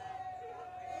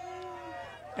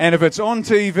 And if it's on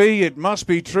TV, it must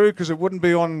be true because it wouldn't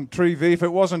be on TV if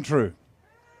it wasn't true.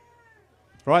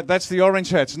 Right, that's the orange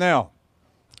hats. Now,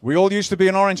 we all used to be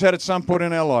an orange hat at some point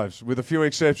in our lives, with a few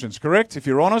exceptions, correct? If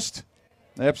you're honest?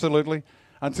 Absolutely.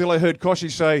 Until I heard Koshi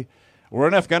say, we're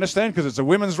in Afghanistan because it's a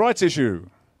women's rights issue.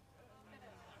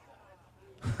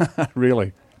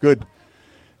 Really? Good.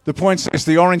 The point is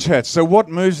the orange hats. So what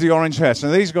moves the orange hats? Now,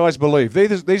 these guys believe.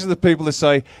 These are the people that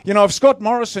say, you know, if Scott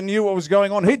Morrison knew what was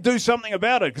going on, he'd do something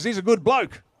about it because he's a good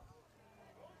bloke.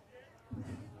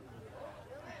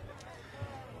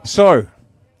 So,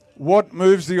 what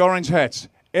moves the orange hats?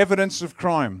 Evidence of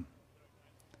crime.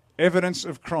 Evidence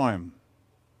of crime.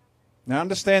 Now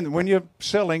understand that when you're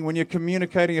selling, when you're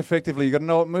communicating effectively, you've got to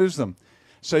know what moves them.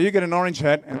 So you get an orange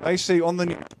hat and they see on the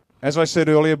news, as I said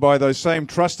earlier, by those same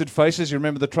trusted faces, you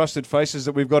remember the trusted faces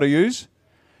that we've got to use?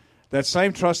 That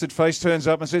same trusted face turns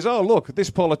up and says, oh look, this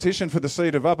politician for the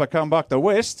seat of Upper Kumbukta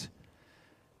West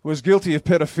was guilty of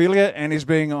pedophilia and is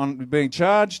being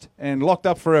charged and locked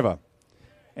up forever.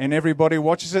 And everybody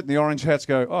watches it, and the orange hats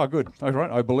go, oh, good, all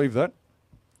right, I believe that.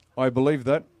 I believe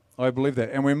that. I believe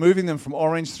that. And we're moving them from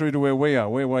orange through to where we are.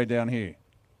 We're way down here.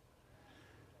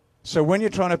 So when you're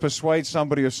trying to persuade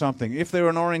somebody of something, if they're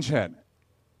an orange hat,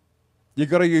 you've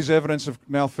got to use evidence of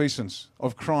malfeasance,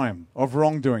 of crime, of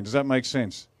wrongdoing. Does that make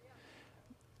sense?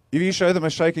 If you show them a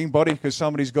shaking body because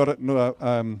somebody's got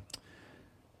an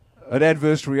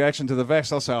adverse reaction to the vax,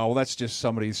 they'll say, oh, well, that's just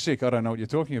somebody who's sick. I don't know what you're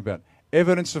talking about.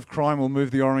 Evidence of crime will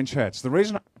move the orange hats. The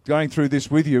reason I'm going through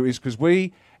this with you is because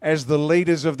we, as the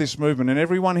leaders of this movement, and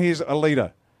everyone here is a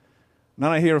leader,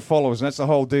 none of here are followers, and that's the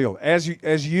whole deal. As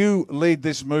you lead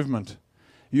this movement,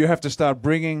 you have to start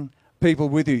bringing people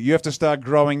with you. You have to start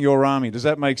growing your army. Does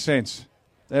that make sense?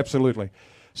 Absolutely.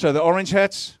 So the orange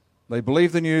hats, they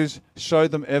believe the news, show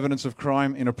them evidence of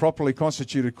crime in a properly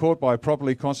constituted court by a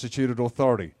properly constituted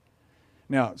authority.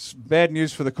 Now, it's bad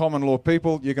news for the common law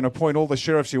people. You can appoint all the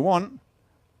sheriffs you want,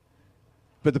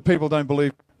 but the people don't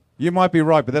believe You might be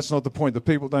right, but that's not the point. The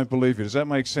people don't believe you. Does that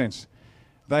make sense?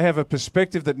 They have a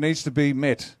perspective that needs to be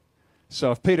met. So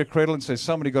if Peter Credlin says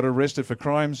somebody got arrested for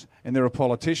crimes and they're a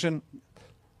politician,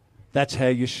 that's how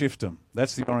you shift them.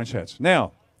 That's the orange hats.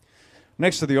 Now,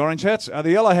 next to the orange hats are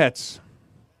the yellow hats.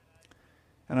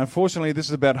 And unfortunately, this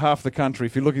is about half the country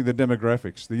if you're looking at the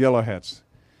demographics, the yellow hats.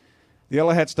 The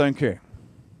yellow hats don't care.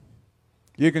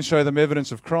 You can show them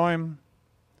evidence of crime.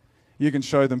 You can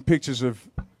show them pictures of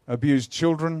abused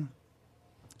children,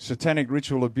 satanic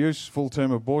ritual abuse,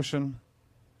 full-term abortion.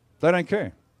 They don't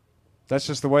care. That's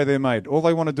just the way they're made. All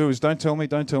they want to do is don't tell me, I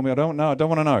don't know, I don't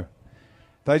want to know.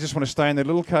 They just want to stay in their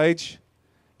little cage,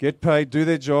 get paid, do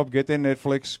their job, get their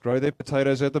Netflix, grow their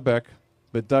potatoes at the back,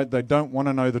 but they don't want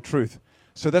to know the truth.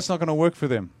 So that's not going to work for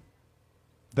them.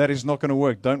 That is not going to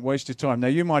work. Don't waste your time. Now,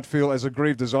 you might feel as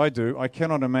aggrieved as I do. I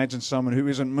cannot imagine someone who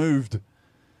isn't moved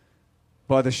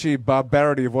by the sheer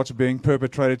barbarity of what's being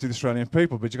perpetrated to the Australian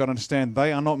people. But you've got to understand,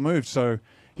 they are not moved. So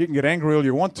you can get angry all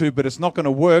you want to, but it's not going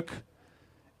to work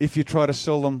if you try to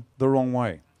sell them the wrong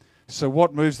way. So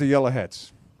what moves the yellow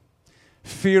hats?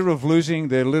 Fear of losing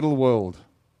their little world.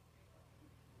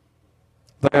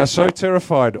 They are so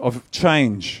terrified of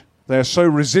change. They are so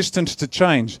resistant to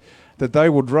change that they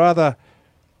would rather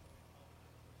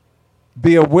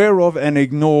be aware of and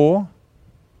ignore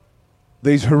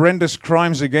these horrendous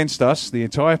crimes against us, the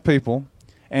entire people,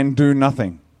 and do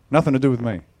nothing. Nothing to do with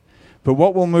me. But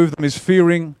what will move them is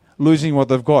fearing losing what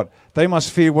they've got. They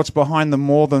must fear what's behind them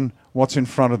more than what's in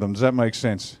front of them. Does that make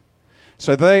sense?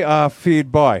 So they are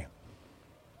feared by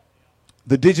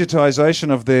the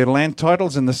digitisation of their land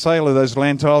titles and the sale of those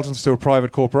land titles to a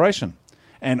private corporation.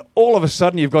 And all of a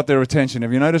sudden you've got their attention.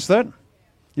 Have you noticed that?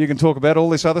 You can talk about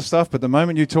all this other stuff, but the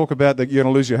moment you talk about that you're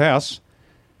going to lose your house,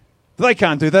 they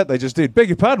can't do that. They just did. Beg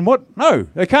your pardon? What? No,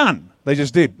 they can't. They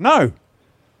just did. No.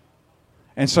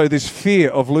 And so this fear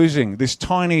of losing this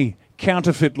tiny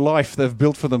counterfeit life they've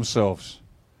built for themselves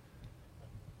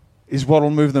is what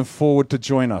will move them forward to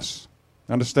join us.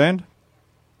 Understand?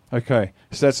 Okay.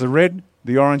 So that's the red,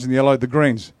 the orange, and the yellow, the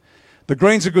greens. The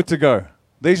greens are good to go.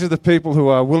 These are the people who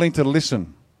are willing to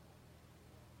listen.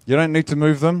 You don't need to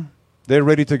move them. They're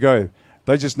ready to go.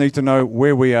 They just need to know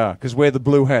where we are, because we're the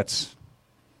blue hats.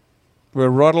 We're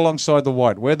right alongside the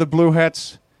white. We're the blue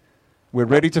hats. We're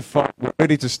ready to fight. We're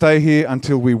ready to stay here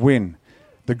until we win.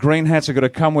 The green hats are going to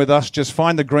come with us. Just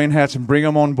find the green hats and bring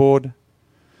them on board.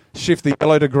 Shift the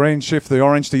yellow to green, shift the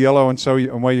orange to yellow, and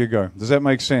away you go. Does that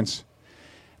make sense?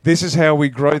 This is how we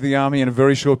grow the army in a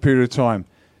very short period of time.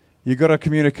 You've got to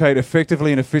communicate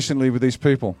effectively and efficiently with these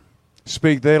people.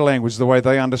 Speak their language the way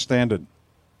they understand it.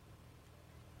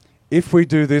 If we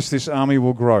do this, this army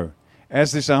will grow.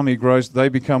 As this army grows, they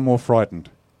become more frightened.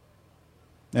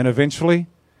 And eventually,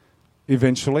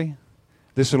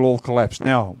 this will all collapse.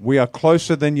 Now, we are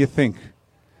closer than you think.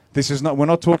 We're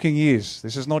not talking years.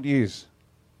 This is not years.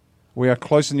 We are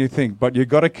closer than you think. But you've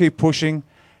got to keep pushing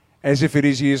as if it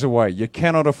is years away. You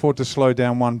cannot afford to slow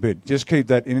down one bit. Just keep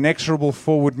that inexorable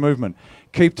forward movement.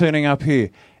 Keep turning up here.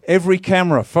 Every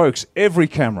camera, folks, every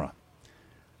camera.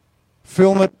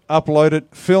 Film it, upload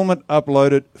it, film it,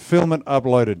 upload it, film it,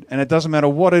 upload it. And it doesn't matter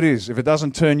what it is. If it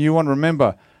doesn't turn you on,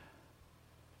 remember,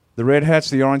 the red hats,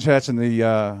 the orange hats, and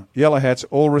the yellow hats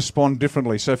all respond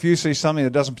differently. So if you see something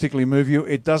that doesn't particularly move you,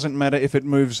 it doesn't matter if it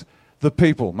moves the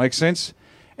people. Make sense?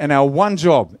 And our one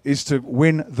job is to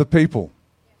win the people.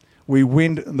 We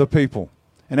win the people.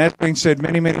 And as has been said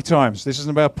many, many times, this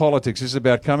isn't about politics. This is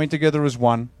about coming together as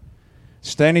one,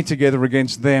 standing together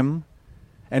against them,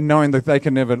 and knowing that they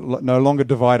can no longer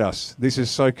divide us. This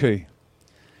is so key.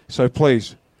 So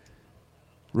please,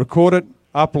 record it,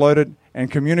 upload it, and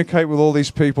communicate with all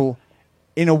these people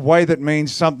in a way that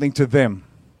means something to them.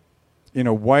 In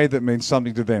a way that means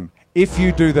something to them. If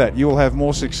you do that, you will have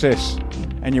more success.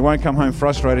 And you won't come home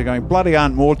frustrated going, bloody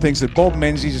Aunt Maud thinks that Bob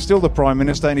Menzies is still the Prime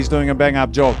Minister and he's doing a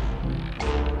bang-up job.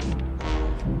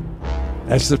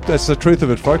 That's the truth of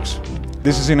it, folks.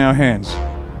 This is in our hands.